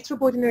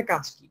 এরিথ্রোপয়েটিনের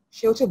কাজ কি?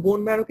 সে হচ্ছে বোন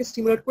ম্যারোকে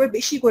স্টিমুলেট করে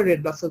বেশি করে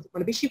রেড ব্লাড সেল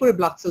মানে বেশি করে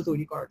ব্লাড সেল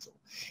তৈরি করার জন্য।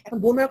 এখন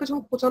বোন ম্যারোকে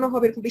যখন খোঁচানো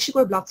হবে এরকম বেশি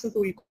করে ব্লাড সেল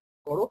তৈরি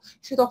করো,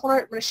 সে তখন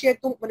আর মানে সে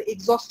একদম মানে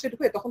এক্সস্টেড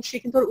হয়ে তখন সে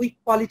কিন্তু আর ওই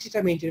কোয়ালিটিটা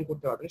মেনটেন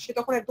করতে পারবে না। সে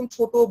তখন একদম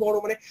ছোট বড়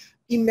মানে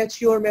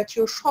ইমম্যাচিওর,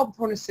 ম্যাচিওর সব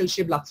ধরনের সেল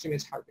সে ব্লাড স্ট্রিমে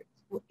ছাড়বে।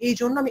 এই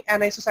জন্য আমি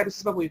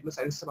অ্যানাইসোসাইটোসিস বা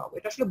কোইক্লোসাইটোসিস পাবো।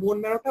 এটা আসলে বোন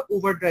ম্যারোটা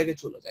ওভার ড্রাইভে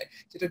চলে যায়,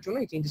 যেটার জন্য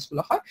এই চেঞ্জেস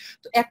গুলো হয়।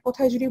 তো এক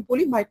কথায় যদি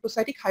বলি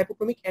microcytic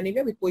hypochromic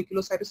anaemia with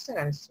কোইক্লোসাইটোসিস and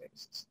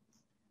অ্যানাইসোসাইটোসিস।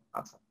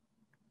 আচ্ছা,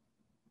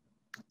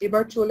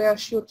 এবার চলে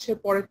আসি হচ্ছে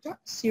পরেরটা,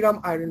 সিরাম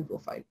আয়রন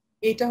প্রোফাইল।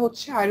 এটা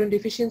হচ্ছে আয়রন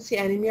ডেফিসিয়েন্সি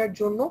অ্যানিমিয়ার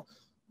জন্য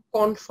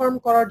কনফার্ম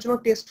করার জন্য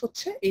টেস্ট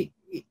হচ্ছে এই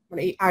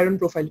মানে এই আয়রন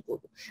প্রোফাইল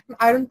করবো।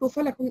 আয়রন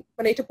প্রোফাইল এখন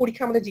মানে এটা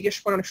পরীক্ষা আমাদের জিজ্ঞেস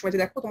করে অনেক সময় যে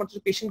দেখো তোমার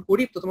যদি পেশেন্ট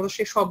গরিব, তো তোমাদের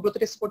সে সবগুলোতে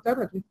টেস্ট করতে হবে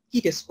না, তুমি কি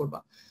টেস্ট করবা?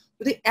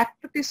 যদি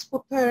একটা টেস্ট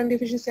করতে হয় আয়রন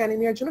ডেফিসিয়েন্সি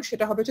অ্যানিমিয়ার জন্য,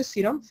 সেটা হবে হচ্ছে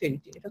সিরাম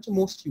ফেরিটিন। এটা হচ্ছে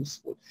মোস্ট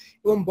ইউজফুল।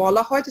 এবং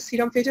বলা হয় যে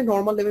সিরাম ফেরিটিন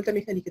নর্মাল লেভেলটা আমি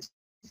এখানে লিখেছি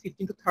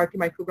 15 to 30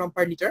 microgram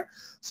per litre.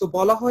 So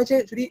বলা হয় যে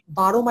যদি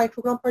 12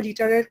 মাইক্রোগ্রাম পার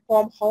লিটারের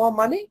কম হওয়া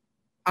মানে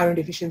আয়রন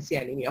ডেফিসিয়েন্সি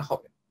অ্যানিমিয়া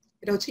হবে।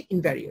 এটা হচ্ছে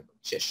ইনভ্যারিয়েবল,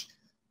 শেষ।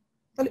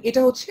 তাহলে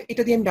এটা হচ্ছে,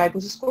 এটা দিয়ে আমি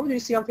ডায়াগনোসিস করবো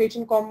যদি সিরাম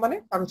ফেরিটিন কম মানে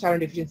তার হচ্ছে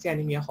আয়রন ডেফিসিয়েন্সি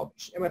অ্যানিমিয়া হবে,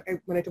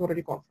 মানে এটা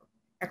মোটামুটি কনফার্ম।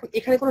 এখন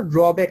এখানে কোনো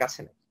ড্রব্যাক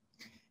আছে না?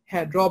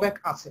 হ্যাঁ, ড্রব্যাক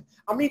আছে।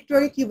 আমি একটু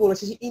আগে কি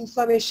বলেছি যে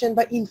ইনফ্লামেশন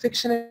বা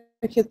ইনফেকশনের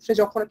ক্ষেত্রে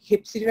যখন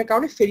হেপসিডিনের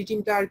কারণে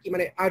ফেরিটিনটা আর কি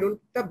মানে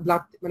আয়রনটা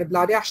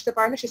ব্লাডে আসতে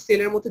পারে না, সে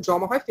সেলের মধ্যে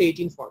জমা হয়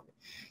ফেরিটিন ফর্মে।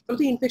 তাহলে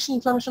তো ইনফেকশন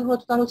ইনফ্লামেশন হলে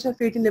তার হচ্ছে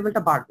ফেরিটিন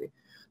লেভেলটা বাড়বে।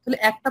 তাহলে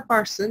একটা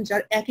পার্সন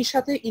যার একই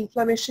সাথে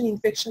ইনফ্লামেশন,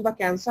 ইনফেকশন বা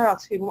ক্যান্সার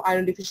আছে এবং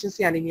আয়রন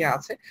ডেফিসিয়েন্সি অ্যানিমিয়া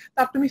আছে,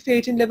 তার তুমি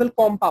ফেরিটিন লেভেল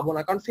কম পাবো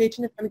না, কারণ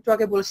ফেরিটিন আমি একটু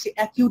আগে বলেছি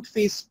অ্যাকিউট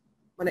ফেজ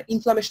মানে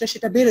ইনফ্লামেশনে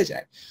সেটা বেড়ে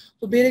যায়।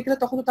 তো বেড়ে গেলে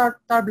তখন তো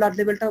তার ব্লাড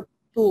লেভেলটা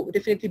তো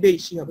ডেফিনেটলি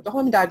বেশি হবে। তখন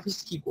আমি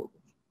ডায়াগনোসিস কি করবো,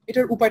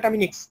 এটার উপায়টা আমি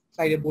নেক্সট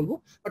স্লাইডে বলবো।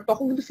 বাট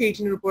তখন কিন্তু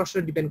ফেরিটিনের উপর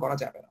আসলে ডিপেন্ড করা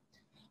যাবে না।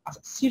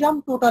 আচ্ছা, সিরাম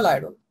টোটাল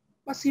আয়রন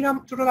বা serum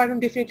total iron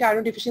definitely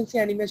iron deficiency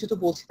anaemia যেহেতু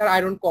বলছি তার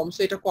আয়রন কম, সো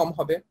এটা কম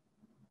হবে।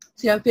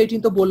 সিরাম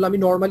ফেরিটিন তো বললাম আমি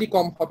নর্মালি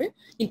কম হবে।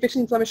 ইনফেকশন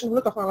ইনফ্লামেশন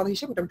হলো তখন আলাদা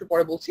হিসাব, ওটা একটু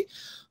পরে বলছি।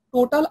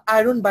 টোটাল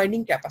আয়রন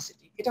বাইন্ডিং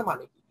ক্যাপাসিটি, এটা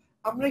মানে কি?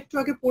 আমরা একটু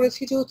আগে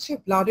পড়েছি যে হচ্ছে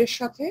ব্লাডের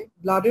সাথে,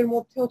 ব্লাডের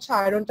মধ্যে হচ্ছে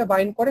আয়রনটা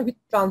বাইন্ড করে উইথ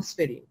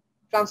ট্রান্সফেরিন।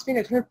 ট্রান্সফেরিন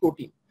এক ধরনের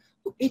প্রোটিন।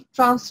 তো এই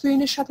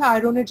ট্রান্সফেরিনের সাথে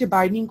আয়রনের যে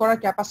বাইন্ডিং করার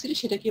ক্যাপাসিটি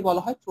সেটাকে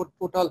বলা হয়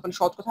টোটাল, মানে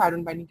সহজ কথা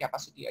আয়রন বাইন্ডিং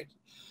ক্যাপাসিটি আর কি।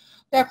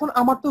 তো এখন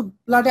আমার তো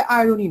ব্লাডে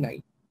আয়রনই নাই,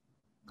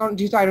 কারণ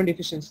যেহেতু আয়রন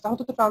ডেফিসিয়েন্সি,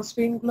 তাহলে তো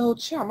ট্রান্সফেরিন গুলো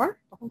হচ্ছে আমার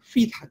তখন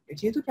ফ্রি থাকবে।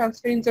 যেহেতু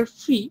ট্রান্সফেরিনস আর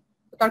ফ্রি,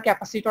 তার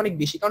ক্যাপাসিটি অনেক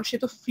বেশি, কারণ সে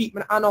তো ফ্রি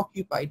মানে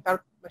আনঅকিউপাইড, তার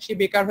সে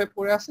বেকার হয়ে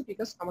পড়ে আছে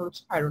বিকজ আমার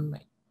হচ্ছে আয়রন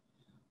নাই।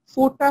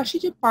 ফোরটা আসি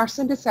যে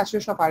percentage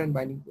saturation of iron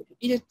binding protein,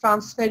 এই যে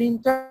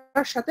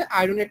ট্রান্সফেরিনটার সাথে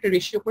আয়রনের একটা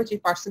রেশিও করে যে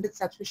পার্সেন্টেজ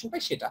স্যাচুরেশন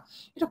পাই সেটা,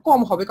 এটা কম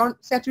হবে, কারণ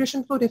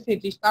স্যাচুরেশন তো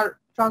ডেফিনেটলি তার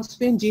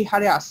ট্রান্সফেরিন যে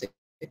হারে আছে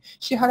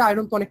সে হারে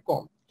আয়রন তো অনেক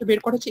কম। তো বের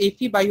করা হচ্ছে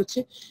এফি বাই হচ্ছে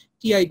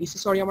টিআইবিসি,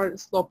 সরি আমার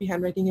স্লপি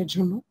হ্যান্ডরাইটিং এর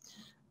জন্য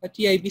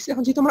টিআইবিসি।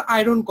 এখন যেহেতু আমার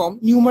আয়রন কম,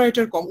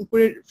 নিউমারেটর কম,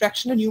 উপরের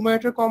ফ্র্যাকশনের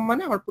নিউমারেটর কম,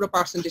 মানে আমার পুরো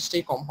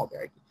পার্সেন্টেজটাই কম হবে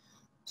আর কি।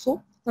 সো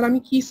তাহলে আমি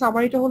কি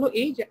সামারিটা হলো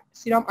এই যে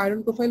সিরাম আয়রন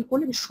প্রোফাইল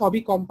করলে আমি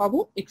সবই কম পাবো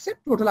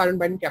except total iron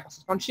binding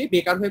capacity, কারণ সে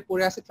বেকার হয়ে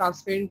পড়ে আছে,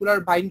 ট্রান্সফেরিন গুলার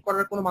বাইন্ড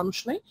করার কোনো মানুষ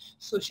নাই,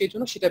 সো সেই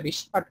জন্য সেটা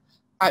বেশি। But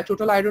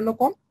total আয়রনও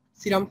com,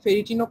 serum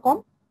ফেরিটিনও com,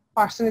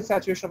 percentage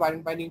saturation of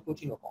iron binding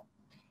প্রোটিনও কম।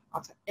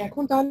 আচ্ছা,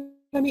 এখন তাহলে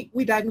আমি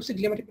ওই ডায়াগনোস্টিক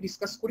ডিলেমাটাকে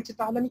ডিসকাস করি যে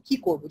তাহলে আমি কি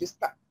করবো। যে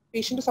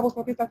পেশেন্টটা সাপোজ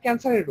তার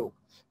ক্যান্সারের রোগ,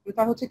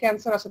 তার হচ্ছে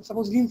ক্যান্সার আছে,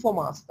 সাপোজ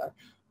লিম্ফোমা আছে তার,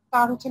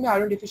 তার হচ্ছে আমি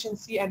আয়রন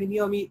ডেফিসিয়েন্সি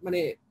অ্যানিমিয়া আমি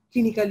মানে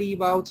ক্লিনিক্যালি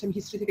বা হচ্ছে আমি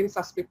হিস্ট্রি থেকে আমি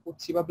সাসপেক্ট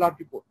করছি বা ব্লাড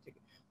রিপোর্ট থেকে,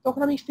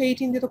 তখন আমি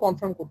ফেরিটিন দিয়ে তো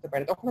কনফার্ম করতে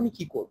পারি, তখন আমি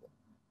কি করব?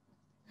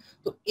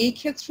 তো এই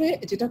ক্ষেত্রে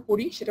যেটা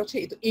করি সেটা হচ্ছে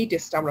এই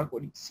টেস্টটা আমরা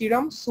করি,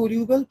 সিরাম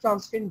সলিউবল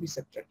ট্রান্সফেরিন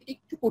রিসেপ্টর।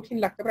 একটু কঠিন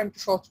লাগতে পারে, আমি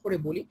একটু সহজ করে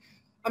বলি।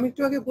 আমি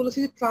একটু আগে বলেছি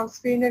যে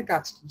ট্রান্সফেরিনের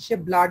কাজ কি, সে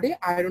ব্লাডে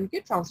আয়রনকে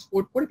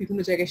ট্রান্সপোর্ট করে বিভিন্ন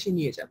জায়গায় সে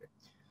নিয়ে যাবে।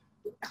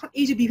 এখন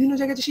এই যে বিভিন্ন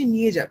জায়গায় সে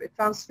নিয়ে যাবে,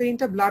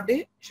 ট্রান্সফেরিনটা ব্লাডে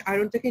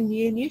আয়রনটাকে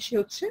নিয়ে নিয়ে সে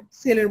হচ্ছে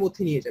সেলের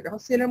মধ্যে নিয়ে যাবে।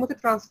 এখন সেলের মধ্যে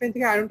ট্রান্সফেরিন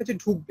থেকে আয়রনটা যে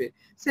ঢুকবে,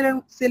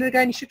 সেলের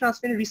গায়ে নিশ্চয়ই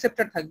ট্রান্সফেরিন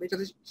রিসেপ্টর থাকবে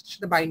যাতে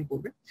সাথে বাইন্ড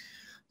করবে।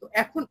 তো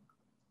এখন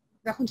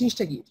এখন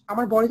জিনিসটা কি,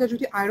 আমার বডিতে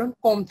যদি আয়রন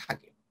কম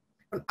থাকে,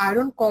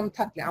 আয়রন কম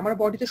থাকলে আমার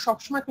বডিতে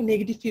সবসময় একটা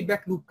নেগেটিভ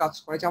ফিডব্যাক লুপ কাজ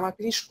করে যে আমার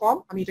জিনিস কম,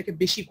 আমি এটাকে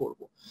বেশি করব।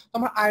 তো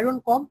আমার আয়রন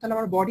কম, তাহলে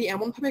আমার বডি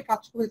এমন ভাবে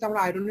কাজ করবে যে আমার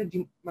আয়রনের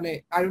মানে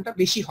আয়রনটা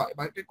বেশি হয়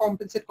বা এটা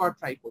কম্পেনসেট করার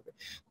ট্রাই করবে।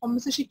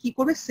 কম্পেনসেশন কি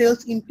করবে,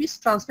 sales increase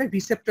transfer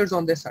রিসেপ্টরস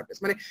on their surface,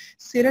 মানে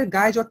সেলের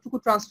গায়ে যতটুকু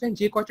ট্রান্সফার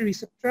যে কয়টা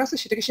রিসেপ্টর আছে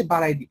সেটাকে সে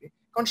বাড়াই দিবে,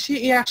 কারণ সে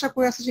এই আশা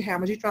করে আছে যে হ্যাঁ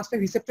আমার যদি ট্রান্সফার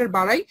রিসেপ্টর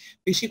বাড়াই,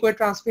 বেশি করে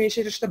ট্রান্সফার এসে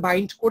সাথে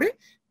বাইন্ড করে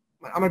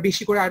আমার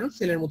বেশি করে আয়রন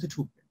সেলের মধ্যে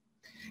ঢুকবে।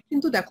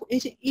 কিন্তু দেখো এই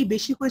যে এই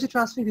বেশি করে যে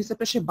ট্রান্সফার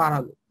রিসেপ্টর সে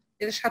বাড়ালো,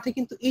 এর সাথে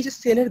কিন্তু এই যে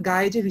সেলের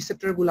গায়ে যে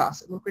রিসেপ্টর গুলো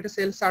আছে, মনে করি এটা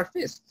সেল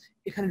সারফেস,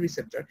 এখানে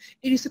রিসেপ্টর,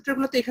 এই রিসেপ্টর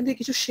গুলোতে এখান থেকে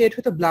কিছু শেড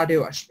হয়তো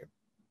ব্লাডেও আসবে।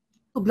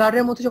 তো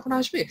ব্লাডের মধ্যে যখন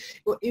আসবে,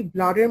 তো এই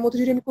ব্লাডের মধ্যে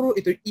যদি আমি কোনো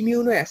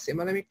ইমিউনো অ্যাসে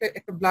মানে আমি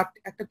একটা ব্লাড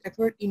একটা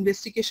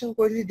ইনভেস্টিগেশন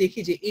করে যদি দেখি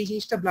যে এই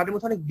জিনিসটা ব্লাডের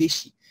মধ্যে অনেক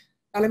বেশি,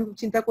 তাহলে আমি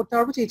চিন্তা করতে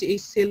পারবো যে এই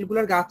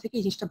সেলগুলোর গা থেকে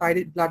এই জিনিসটা বাইরে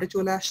ব্লাডে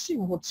চলে আসছে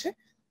এবং হচ্ছে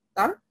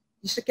তার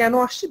জিনিসটা কেন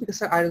আসছে, বিকজ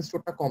আয়রন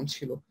স্টোরটা কম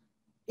ছিল।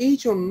 এই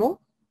জন্য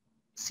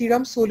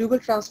সিরাম সলিউবল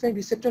ট্রান্সফার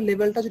রিসেপ্টর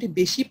লেভেলটা যদি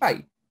বেশি পাই,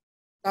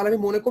 তাহলে আমি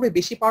মনে করবো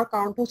বেশি পাওয়ার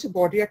কারণটা হচ্ছে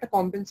বডির একটা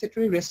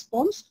কম্পেনসেটরি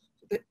রেসপন্স,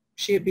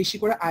 সে বেশি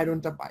করে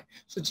আয়রনটা পায়।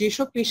 তো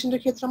যেসব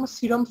পেশেন্টের ক্ষেত্রে আমার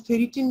সিরাম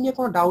ফেরিটিন নিয়ে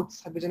কোনো ডাউট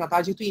থাকবে যে না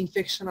তার যেহেতু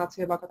ইনফেকশন আছে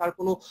বা তার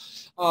কোনো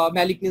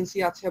ম্যালিগনেন্সি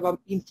আছে বা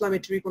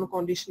ইনফ্লামেটরি কোনো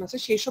কন্ডিশন আছে,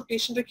 সেই সব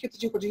পেশেন্টের ক্ষেত্রে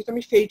যেহেতু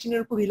আমি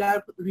ফেরিটিনের উপর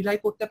রিলাই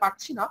করতে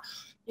পারছি না,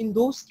 in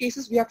those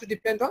cases we have to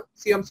depend on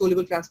serum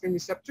soluble ট্রান্সফারেন্ট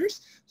রিসেপ্টরস।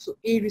 So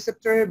এই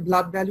রিসেপ্টরের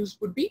blood values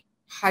would be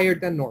higher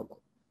than normal.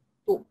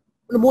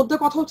 তো মধ্যে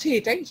কথা হচ্ছে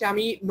এটাই যে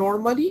আমি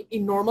নর্মালি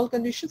ইন নর্মাল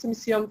কন্ডিশনস আমি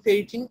সিরাম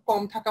ফেরিটিন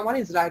কম থাকা মানে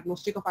is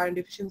diagnostic of iron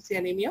deficiency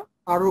anaemia,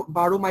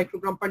 12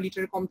 microgram per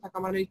লিটারে কম থাকা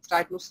মানে ইজ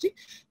ডায়াগনস্টিক।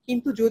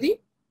 কিন্তু যদি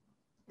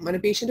মানে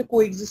পেশেন্টের কো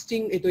এক্সিস্টিং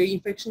এই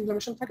ইনফেকশন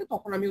ইনফ্লামেশন থাকে,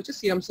 তখন আমি হচ্ছে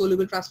সিরাম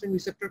সলিউবল ট্রান্সফারেন্ট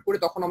রিসেপ্টর করে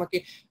তখন আমাকে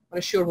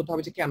মানে শিওর হতে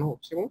হবে যে কেন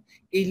হচ্ছে, এবং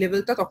এই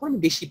লেভেলটা তখন আমি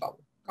বেশি পাবো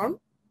কারণ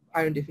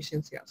আয়রন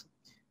ডেফিসিয়েন্সি আছে।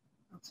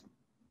 আচ্ছা,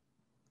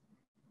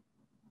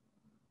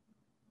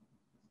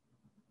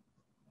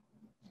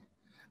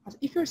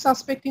 if you're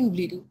suspecting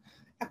bleeding,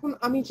 এখন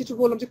আমি যেটা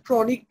বললাম যে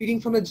chronic bleeding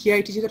from the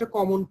GIT যেটা একটা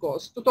কমন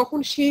কজ, তো তখন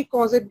সেই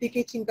কজের দিকে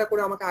চিন্তা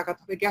করে আমাকে আগাতে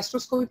হবে।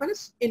 গ্যাস্ট্রোস্কোপি মানে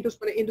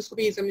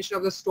endoscopy examination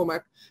of the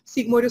stomach,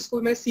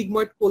 sigmoidoscopy মানে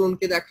সিগময়েড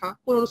কোলনকে দেখা,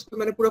 কোলোনোস্কোপি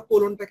মানে পুরো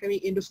কোলনটাকে আমি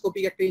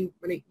এন্ডোস্কোপিক একটা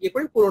মানে ইয়ে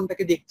করে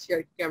কোলনটাকে দেখছি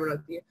আর কি ক্যামেরা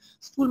দিয়ে।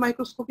 স্টুল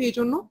মাইক্রোস্কোপি এই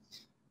জন্য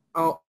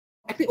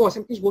একটা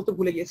জিনিস বলতে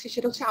ভুলে গেছি,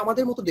 সেটা হচ্ছে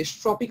আমাদের মতো দেশ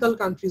ট্রপিক্যাল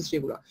কান্ট্রিজ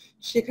যেগুলো,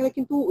 সেখানে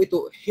কিন্তু ওই তো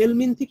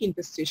হেলমিনথিক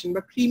ইনফেস্টেশন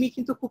বা কৃমি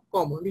কিন্তু খুব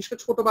কমন, বিশেষ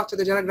করে ছোট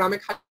বাচ্চাদের যারা গ্রামে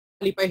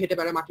খালি পায়ে হেঁটে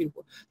বেড়ায় মাটির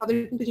উপর, তাদের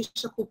কিন্তু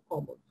জিনিসটা খুব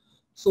কমন।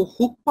 সো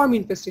হুকওয়ার্ম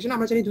ইনফেস্টেশন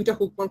আমরা জানি দুইটা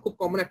হুকওয়ার্ম খুব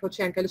কমন, একটা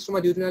হচ্ছে অ্যাঙ্কাইলোস্টোমা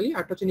ডিউডিনালি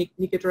আর একটা হচ্ছে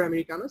নিকেটর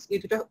আমেরিকানাস। এই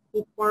দুটা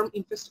হুকওয়ার্ম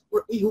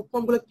এই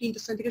হুকওয়ার্ম গুলো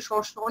ইন্টেস্টাইন থেকে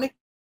সরাসরি অনেক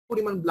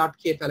পরিমাণ ব্লাড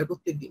খেয়ে ফেলে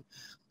প্রত্যেকদিন,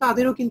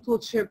 তাদেরও কিন্তু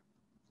হচ্ছে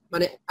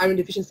মানে আয়রন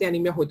ডেফিসিয়েন্সি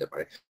অ্যানিমিয়া হতে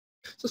পারে।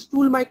 সো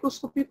স্টুল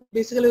মাইক্রোস্কোপি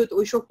বেসিক্যালি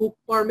ওইসব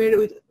হুকওয়ার্মের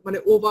মানে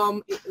ওভাম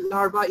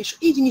লার্ভা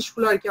এই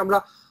জিনিসগুলো আর কি আমরা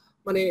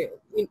মানে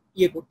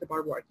ইয়ে করতে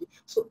পারবো আর কি।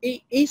 সো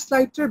এই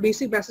স্লাইডটার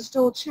বেসিক মেসেজটা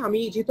হচ্ছে, আমি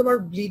যেহেতু আমার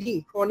bleeding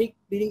chronic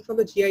bleeding from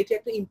the GIT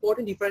একটা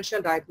ইম্পর্টেন্ট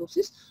ডিফারেন্সিয়াল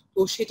ডায়াগনোসিস, তো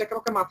সেটাকে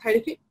আমাকে মাথায়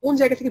রেখে কোন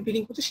জায়গা থেকে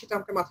ব্লিডিং হচ্ছে সেটা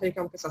আমাকে মাথায়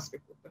রেখে আমাকে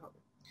সাসপেক্ট করতে হবে।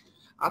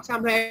 আচ্ছা,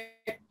 আমরা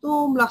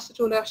একদম লাস্টে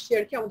চলে আসছি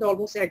আর কি, আমাদের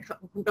অলমোস্ট 1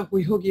 ঘন্টা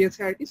হয়েও গিয়েছে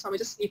আর কি। সো আমি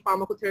জাস্ট এই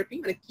ফার্মাকোথেরাপি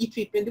মানে কি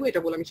ট্রিটমেন্ট দিব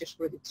এটা বলে আমি শেষ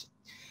করে দিচ্ছি।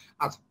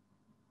 আচ্ছা,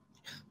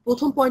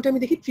 প্রথম পয়েন্ট আমি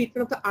দেখি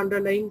treatment of the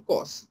underlying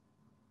cause.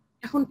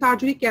 এখন তার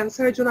যদি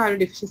ক্যান্সারের জন্য আয়রন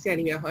ডেফিসিয়েন্সি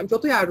অ্যানিমিয়া হয়,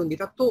 যতই আয়রন দিই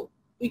তার তো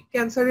ওই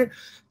ক্যান্সারের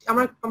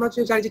আমরা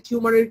জানি যে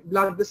টিউমারের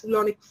ব্লাড ভেসেল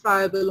অনেক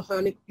ফ্রায়াবল হয়,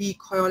 অনেক উইক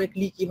হয়, অনেক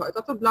লিকি হয়,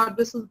 তার তো ব্লাড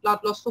ভেসেল ব্লাড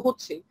লস তো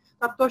হচ্ছেই,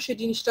 তার তো আর সেই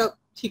জিনিসটা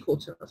ঠিক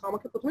হচ্ছে না।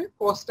 আমাকে প্রথমে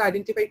কজটা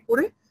আইডেন্টিফাই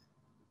করে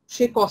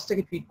সে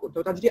কজটাকে ট্রিট করতে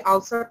হবে। তার যদি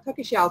আলসার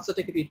থাকে সে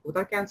আলসারটাকে ট্রিট করবে,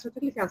 তার ক্যান্সার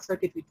থাকলে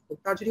ক্যান্সারকে ট্রিট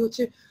করবে, তার যদি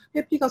হচ্ছে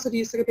পেপটিক আলসার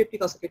ডিজিজ থাকে পেপটিক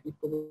আলসারকে ট্রিট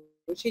করবে,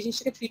 সেই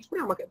জিনিসটাকে ট্রিট করে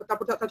আমাকে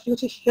তারপর তার যদি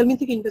হচ্ছে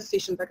হেলমিনথিক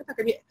ইনফেস্টেশন থাকে তাকে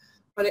আমি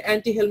মানে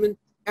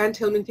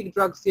হেলমিনথিক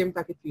ড্রাগস দিয়ে আমি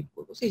তাকে ট্রিট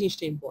করবো, সেই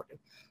জিনিসটা ইম্পর্টেন্ট।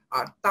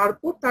 আর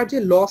তারপর তার যে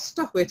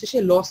লসটা হয়েছে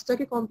সেই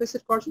লসটাকে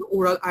কম্পেনসেট করার জন্য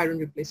ওরাল আয়রন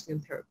রিপ্লেসমেন্ট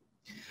থেরাপি।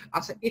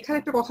 আচ্ছা, এখানে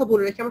একটা কথা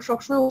বলে রাখি, আমরা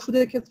সবসময়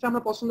ওষুধের ক্ষেত্রে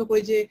আমরা পছন্দ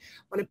করি যে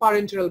মানে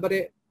প্যারেন্টারাল মানে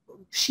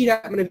শিরা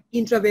মানে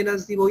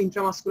ইন্ট্রাভেনাস দিব,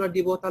 ইন্ট্রামাসকুলার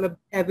দিব, তাহলে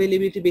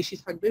অ্যাভেলেবিলিটি বেশি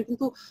থাকবে।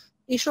 কিন্তু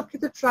এইসব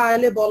ক্ষেত্রে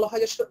ট্রায়ালে বলা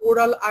হয় যে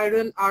ওরাল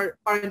আয়রন আর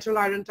প্যারেন্টারাল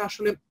আয়রনটা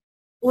আসলে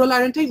ওরাল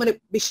আয়রনটাই মানে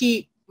বেশি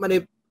মানে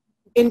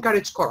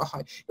এনকারেজ করা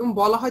হয়, এবং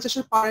বলা হয় যে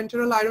আসলে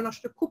প্যারেন্টারাল আয়রন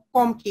আসলে খুব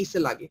কম কেসে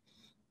লাগে,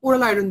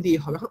 ওরাল আয়রন দিয়ে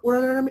হবে। এখন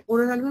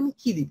ওরাল আয়রন আমি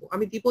কি দিব?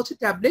 আমি দিব হচ্ছে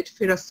ট্যাবলেট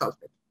ফেরাস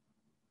সালফেট।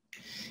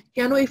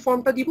 কেন এই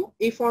ফর্মটা দিব?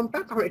 এই ফর্মটা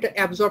কারণ এটা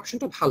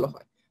অ্যাবজর্পশনটা ভালো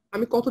হয়।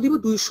 আমি কত দিব?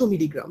 200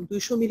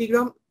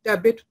 মিলিগ্রাম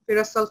ট্যাবলেট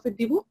ফেরাস সালফেট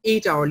দিব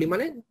 8 আওয়ারলি,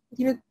 মানে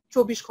দিনে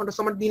 24 ঘন্টা,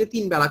 আমার দিনে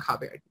 3 বেলা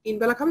খাবে আর কি। 3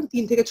 বেলা খাবে,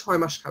 3 থেকে 6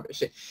 মাস খাবে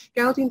সে।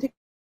 কেন 3 থেকে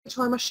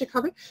 6 মাস সে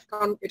খাবে?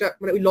 কারণ এটা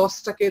মানে ওই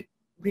লসটাকে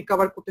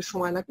রিকভার করতে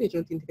সময় লাগবে, এই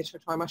জন্য 3 থেকে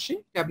 6 মাসে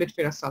ট্যাবলেট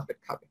ফেরাস সালফেট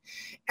খাবে।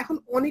 এখন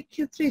অনেক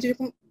ক্ষেত্রে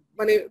যেরকম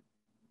মানে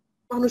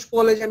মানুষ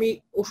বলে যে আমি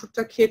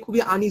ওষুধটা খেয়ে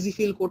খুবই আনইজি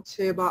ফিল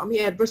করছে, বা আমি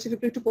অ্যাডভার্স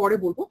ইফেক্ট একটু পরে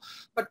বলবো,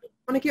 বাট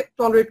অনেকে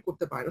টলারেট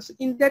করতে পারে না।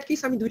 ইন দ্যাট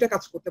কেস আমি দুইটা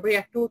কাজ করতে পারি।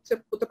 একটা হচ্ছে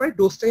করতে পারি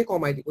ডোজটাকে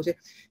কমাই দিব, যে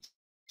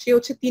সে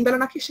হচ্ছে 3 বেলা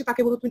না খেয়ে সে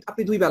তাকে বলবো তুমি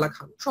আপনি 2 বেলা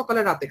খান,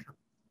 সকালে রাতে খান,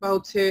 বা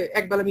হচ্ছে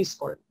 1 বেলা মিস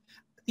করেন।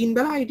 3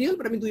 বেলা আইডিয়াল,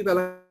 বাট আমি 2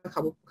 বেলা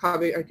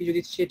খাবে আর কি, যদি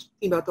সে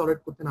 3 বেলা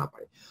টলারেট করতে না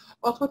পারে।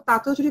 অথবা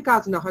তাতেও যদি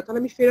কাজ না হয়, তাহলে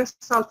আমি ফেরাস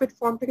সালফেট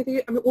ফর্ম থেকে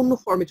আমি অন্য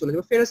ফর্মে চলে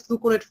যাবো, ফেরাস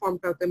গ্লুকোনেট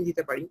ফর্মটাতে আমি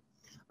দিতে পারি,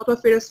 অথবা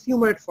ফেরাস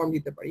ফিউমারেট ফর্ম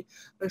দিতে পারি।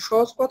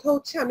 সহজ কথা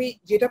হচ্ছে আমি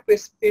যেটা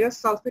ফেরাস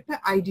সালফেটটা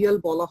আইডিয়াল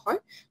বলা হয়,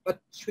 বাট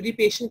যদি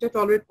পেশেন্টটা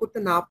টলারেট করতে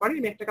না পারে,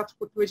 আমি একটা কাজ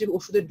করতে পারি যে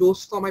ওষুধের ডোজ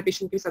কমায়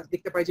পেশেন্টকে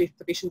দেখতে পারি যে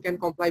patient can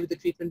comply with the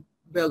treatment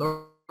well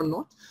or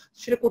not.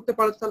 সেটা করতে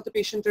পারলে তাহলে তো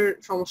পেশেন্টের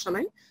সমস্যা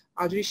নাই।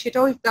 আর যদি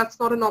সেটাও if that's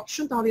not an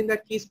option, তাহলে in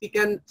that case we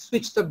can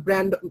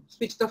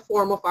switch the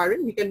form of iron,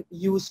 we can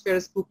use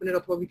ferrous gluconate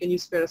অথবা we can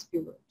use ferrous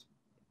fumarate।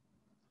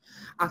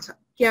 আচ্ছা,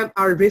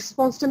 আর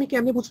রেসপন্সটা আমি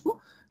কেমনে বুঝবো?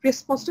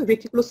 রেসপন্সটা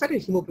রেটিকুলোসাইট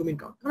আর হিমোগ্লোবিন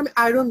কাউন্ট। কারণ আমি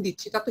আয়রন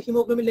দিচ্ছি, তার তো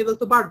হিমোগ্লোবিন লেভেল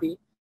তো বাড়বেই।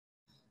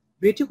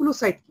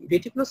 রেটিকুলোসাইট কি?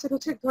 রেটিকুলোসাইট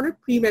হচ্ছে এক ধরনের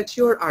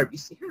প্রিম্যাচিওর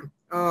আরবিসি।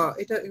 হ্যাঁ,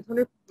 এটা এক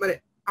ধরনের মানে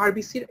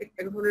আরবিসির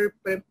এক ধরনের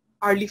মানে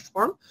আর্লি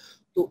ফর্ম।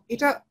 তো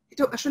এটা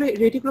এটা আসলে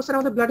রেটিকুলোসাইট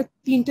আমাদের ব্লাডে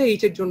 3টা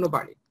এইচ এর জন্য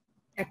বাড়ে।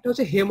 একটা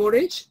হচ্ছে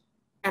হেমোরেজ,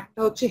 একটা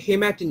হচ্ছে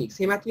হেমাটিনিক্স।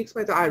 হেমাটিনিক্স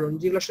মানে তো আয়রন,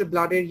 যেগুলো আসলে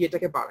ব্লাডের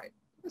ইয়েটাকে বাড়ায়,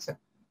 ঠিক আছে।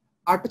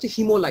 আর হচ্ছে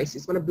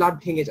হিমোলাইসিস, মানে ব্লাড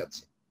ভেঙে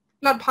যাচ্ছে।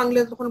 ব্লাড ভাঙলে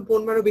তখন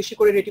বোন ম্যারো বেশি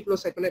করে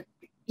রেটিকুলোসাইট মানে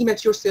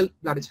ইম্যাচিওর সেল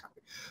ব্লাডে ছাড়বে।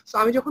 সো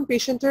আমি যখন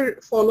পেশেন্টের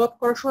ফলো আপ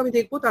করার সময় আমি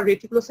দেখবো তার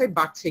রেটিকুলোসাইট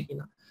বাড়ছে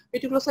কিনা।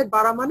 রেটিকুলোসাইট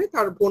বাড়া মানে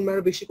তার বোন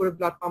ম্যারো বেশি করে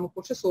ব্লাড পাম্প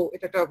করছে, সো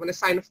এটা একটা মানে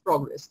সাইন অফ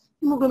প্রগ্রেস।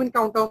 হিমোগ্লোবিন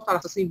কাউন্টটাও তার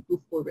আস্তে আস্তে ইমপ্রুভ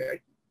করবে আর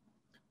কি,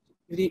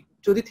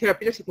 যদি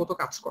থেরাপিটা ঠিকমতো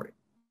কাজ করে।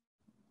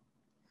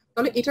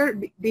 তাহলে এটার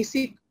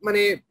বেসিক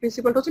মানে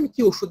প্রিন্সিপালটা হচ্ছে আমি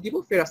কি ওষুধ দিব?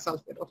 ফেরাস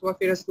সালফেট অথবা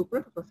ফেরাস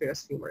গ্লুকোনেট অথবা ফেরাস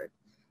ফিউমারেট।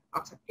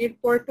 আচ্ছা, এর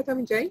পরেরটাতে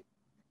আমি যাই,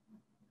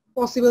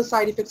 possible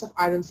side effects of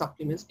iron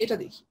supplements. এটা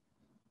দেখি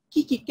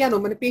কি কি কেন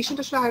মানে পেশেন্ট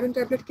আসলে আয়রন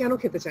ট্যাবলেট কেন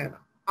খেতে চায় না?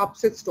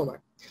 Upset stomach.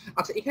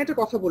 আচ্ছা, এখানে একটা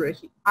কথা বলে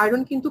রাখি,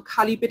 আয়রন কিন্তু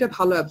খালি পেটে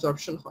ভালো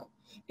অ্যাবজর্পশন হয়,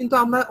 কিন্তু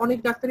আমরা অনেক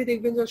ডাক্তারই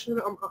দেখবেন যে আসলে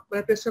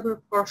মানে প্রেসক্রাইব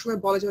করার সময়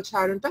বলে যে হচ্ছে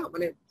আয়রনটা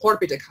মানে ভর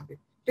পেটে খাবে।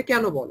 এটা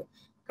কেন বলে?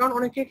 কারণ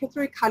অনেকের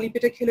ক্ষেত্রে খালি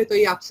পেটে খেলে তো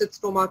এই আপসেট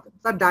স্টোমাক,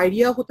 তার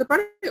ডায়রিয়া হতে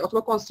পারে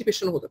অথবা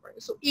কনস্টিপেশন হতে পারে।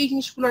 সো এই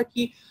জিনিসগুলো আর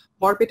কি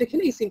ভর পেটে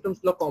খেলে এই সিমটমস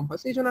গুলো কম হয়।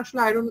 এই জন্য আসলে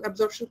আয়রন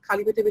অ্যাবজর্পশন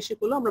খালি পেটে বেশি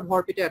করলেও আমরা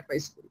ভর পেটে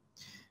অ্যাডভাইস করি।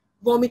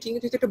 ভমিটিং,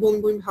 যেটা একটা বমি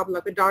বমি ভাব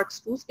লাগবে। ডার্ক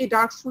স্টুলস, এই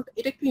ডার্ক স্টুল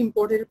এটা একটু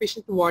ইম্পর্টেন্ট,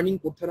 পেশেন্ট ওয়ার্নিং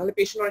করতে হয়, নাহলে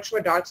পেশেন্ট অনেক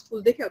সময় ডার্ক স্টুল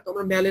দেখে তো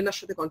আমরা ম্যালেনার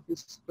সাথে কনফিউজ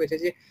হয়ে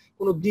যায় যে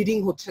কোনো ব্লিডিং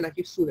হচ্ছে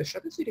নাকি স্টুলের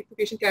সাথে। সো এটা একটু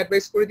পেশেন্টকে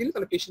অ্যাডভাইস করে দিলে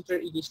তাহলে পেশেন্টের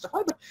এই জিনিসটা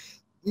হয়। বাট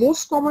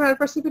মোস্ট কমন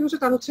অ্যাডভার্সিটি হচ্ছে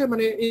তার হচ্ছে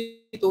মানে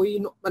এই তো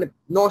মানে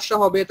নশা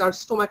হবে, তার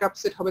স্টোমাক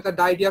আপসেট হবে, তার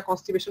ডায়রিয়া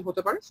কনস্টিপেশন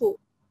হতে পারে। সো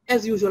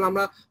অ্যাজ ইউজুয়াল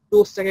আমরা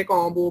ডোজটাকে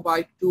কমাবো বা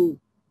একটু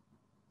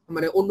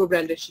মানে অন্য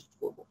ব্র্যান্ডের শিফট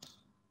করবো।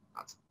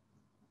 আচ্ছা,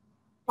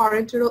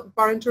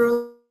 parenteral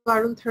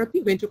iron therapy,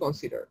 when to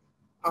consider।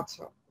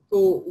 আচ্ছা, তো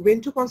when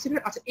to consider,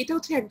 আচ্ছা এটা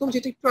হচ্ছে একদম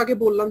যেটা একটু আগে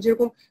বললাম,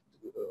 যেরকম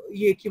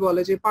ইয়ে কি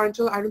বলে যে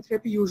parenteral iron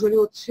therapy ইউজুয়ালি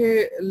হচ্ছে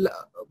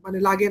মানে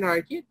লাগে না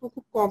আর কি,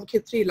 খুব কম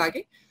ক্ষেত্রেই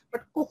লাগে।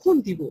 বাট কখন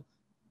দিব?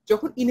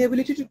 যখন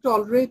inability to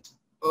tolerate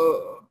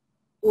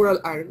oral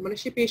iron, মানে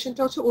সেই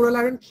পেশেন্টটা হচ্ছে ওরাল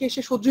আয়রন খেয়ে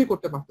সে সহ্যই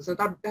করতে পারতেছে না,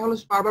 তার দেখা হলো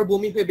বারবার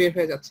বমি হয়ে বের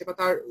হয়ে যাচ্ছে বা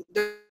তার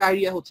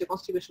ডায়রিয়া হচ্ছে,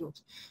 কনস্টিপেশন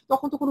হচ্ছে,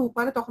 তখন তো কোনো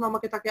উপায় নেই, তখন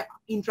আমাকে তাকে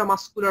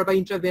ইন্ট্রামাস্কুলার বা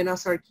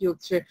ইন্ট্রাভেনাস আর কি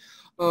হচ্ছে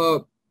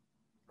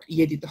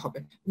ইয়ে দিতে হবে।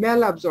 ম্যাল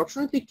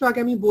অ্যাবজর্পশন তো একটু আগে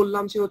আমি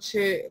বললাম যে হচ্ছে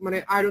মানে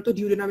আয়রন তো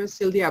ডিউডেনামের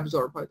সেল দিয়ে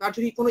অ্যাবজর্ব হয়, তার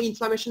যদি কোনো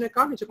ইনফ্লামেশনের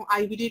কারণে যেরকম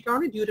আইবিডির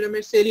কারণে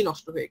ডিউডেনামের সেলই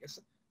নষ্ট হয়ে গেছে,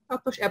 তার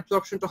তো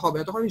অ্যাবজর্পশনটা হবে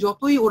না, তখন আমি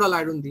যতই ওরাল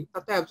আয়রন দিই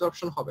তাতে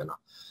অ্যাবজর্পশন হবে না।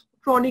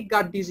 ক্রনিক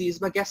গাট ডিজিজ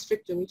বা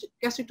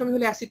গ্যাস্ট্রিকটমি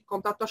হলে অ্যাসিড কম,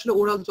 তার তো আসলে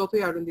ওরাল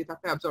যতই আয়রন দিই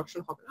তাতে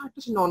অ্যাবজর্পশন হবে না। একটা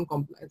হচ্ছে নন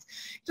কমপ্লায়েন্স,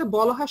 এটা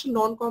বলা হয় আসলে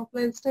নন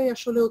কমপ্লায়েন্সটাই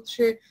আসলে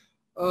হচ্ছে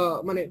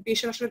মানে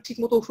পেশেন্ট আসলে ঠিক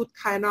মতো ওষুধ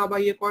খায় না বা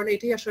ইয়ে করে না,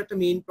 এটাই আসলে একটা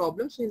main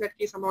problem. So in that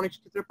case আমরা অনেক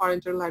ক্ষেত্রে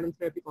প্যারেন্টাল আয়রন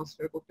থেরাপি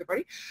কনসিডার করতে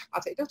পারি।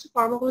 আচ্ছা, এটা হচ্ছে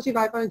ফার্মাকোলজি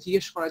ব্যাপারে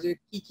জিজ্ঞেস করা যে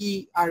কি কি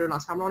আয়রন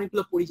আছে, আমরা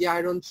অনেকগুলো পড়ি যে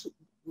আয়রন,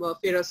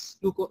 ফেরাস,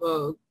 গ্লুকো,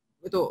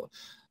 তো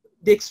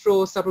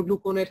ডেক্সট্রোজ, তারপর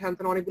গ্লুকোনেট, হ্যান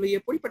ত্যান অনেকগুলো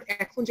ইয়ে পড়ি। বাট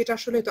এখন যেটা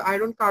আসলে তো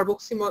আয়রন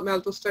কার্বক্সি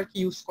ম্যালটোস্টার কি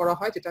ইউজ করা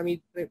হয়, যেটা আমি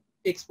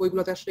টেক্সট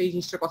বইগুলোতে আসলে এই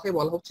জিনিসটার কথাই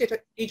বলা হচ্ছে, এটা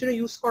এই জন্য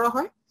ইউজ করা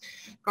হয়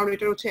কারণ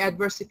এটার হচ্ছে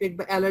অ্যাডভার্স ইফেক্ট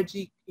বা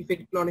অ্যালার্জি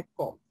ইফেক্ট গুলো অনেক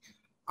কম।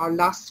 আর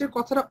লাস্টের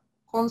কথাটা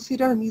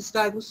কনসিডার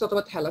মিসডায়াগনোসিস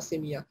অথবা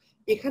থ্যালাসেমিয়া।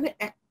 এখানে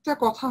একটা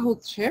কথা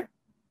হচ্ছে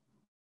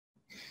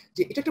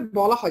যে এটা একটা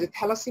বলা হয় যে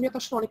থ্যালাসেমিয়া তো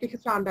আসলে অনেকের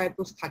ক্ষেত্রে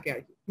আনডায়াগনোস থাকে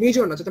আর কি,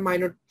 মেজর না, যাতে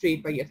মাইনর ট্রেড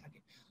বা ইয়ে থাকে।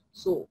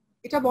 সো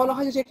এটা বলা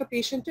হয় যে একটা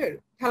পেশেন্টের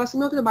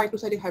থ্যালাসেমিয়া কিন্তু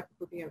মাইক্রোসাইটিক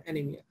হাইপোপ্রোটিন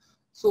অ্যানিমিয়া।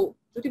 সো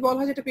যদি বলা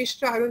হয় যে একটা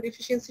পেশেন্টের আয়রন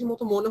ডেফিসিয়েন্সির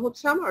মতো মনে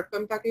হচ্ছে আমার, তো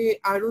আমি তাকে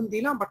আয়রন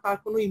দিলাম বা তার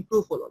কোনো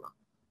ইমপ্রুভ হলো না,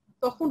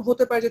 তখন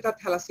হতে পারে যে তার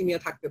থ্যালাসেমিয়া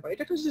থাকতে পারে।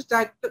 এটা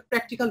একটা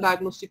প্র্যাকটিক্যাল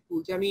ডায়াগনস্টিক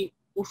টুল, যে আমি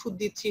ওষুধ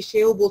দিচ্ছি,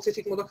 সেও বলছে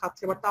ঠিক মতো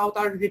খাচ্ছে, বা তাও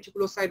তার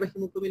রেটিকুলোসাইট বা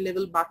হিমোগ্লোবিন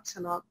লেভেল বাড়ছে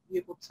না,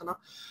 ইয়ে করছে না।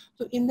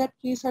 তো ইন দ্যাট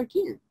কেস আর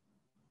কি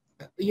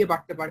ইয়ে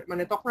বাড়তে পারে,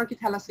 মানে তখন আর কি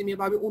থ্যালাসেমিয়া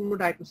বা আমি অন্য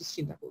ডায়াগনোসিস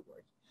চিন্তা করবো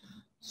আর কি।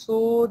 So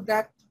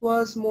that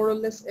was more or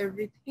less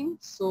everything.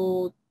 So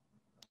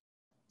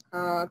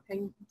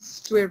thanks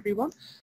to everyone.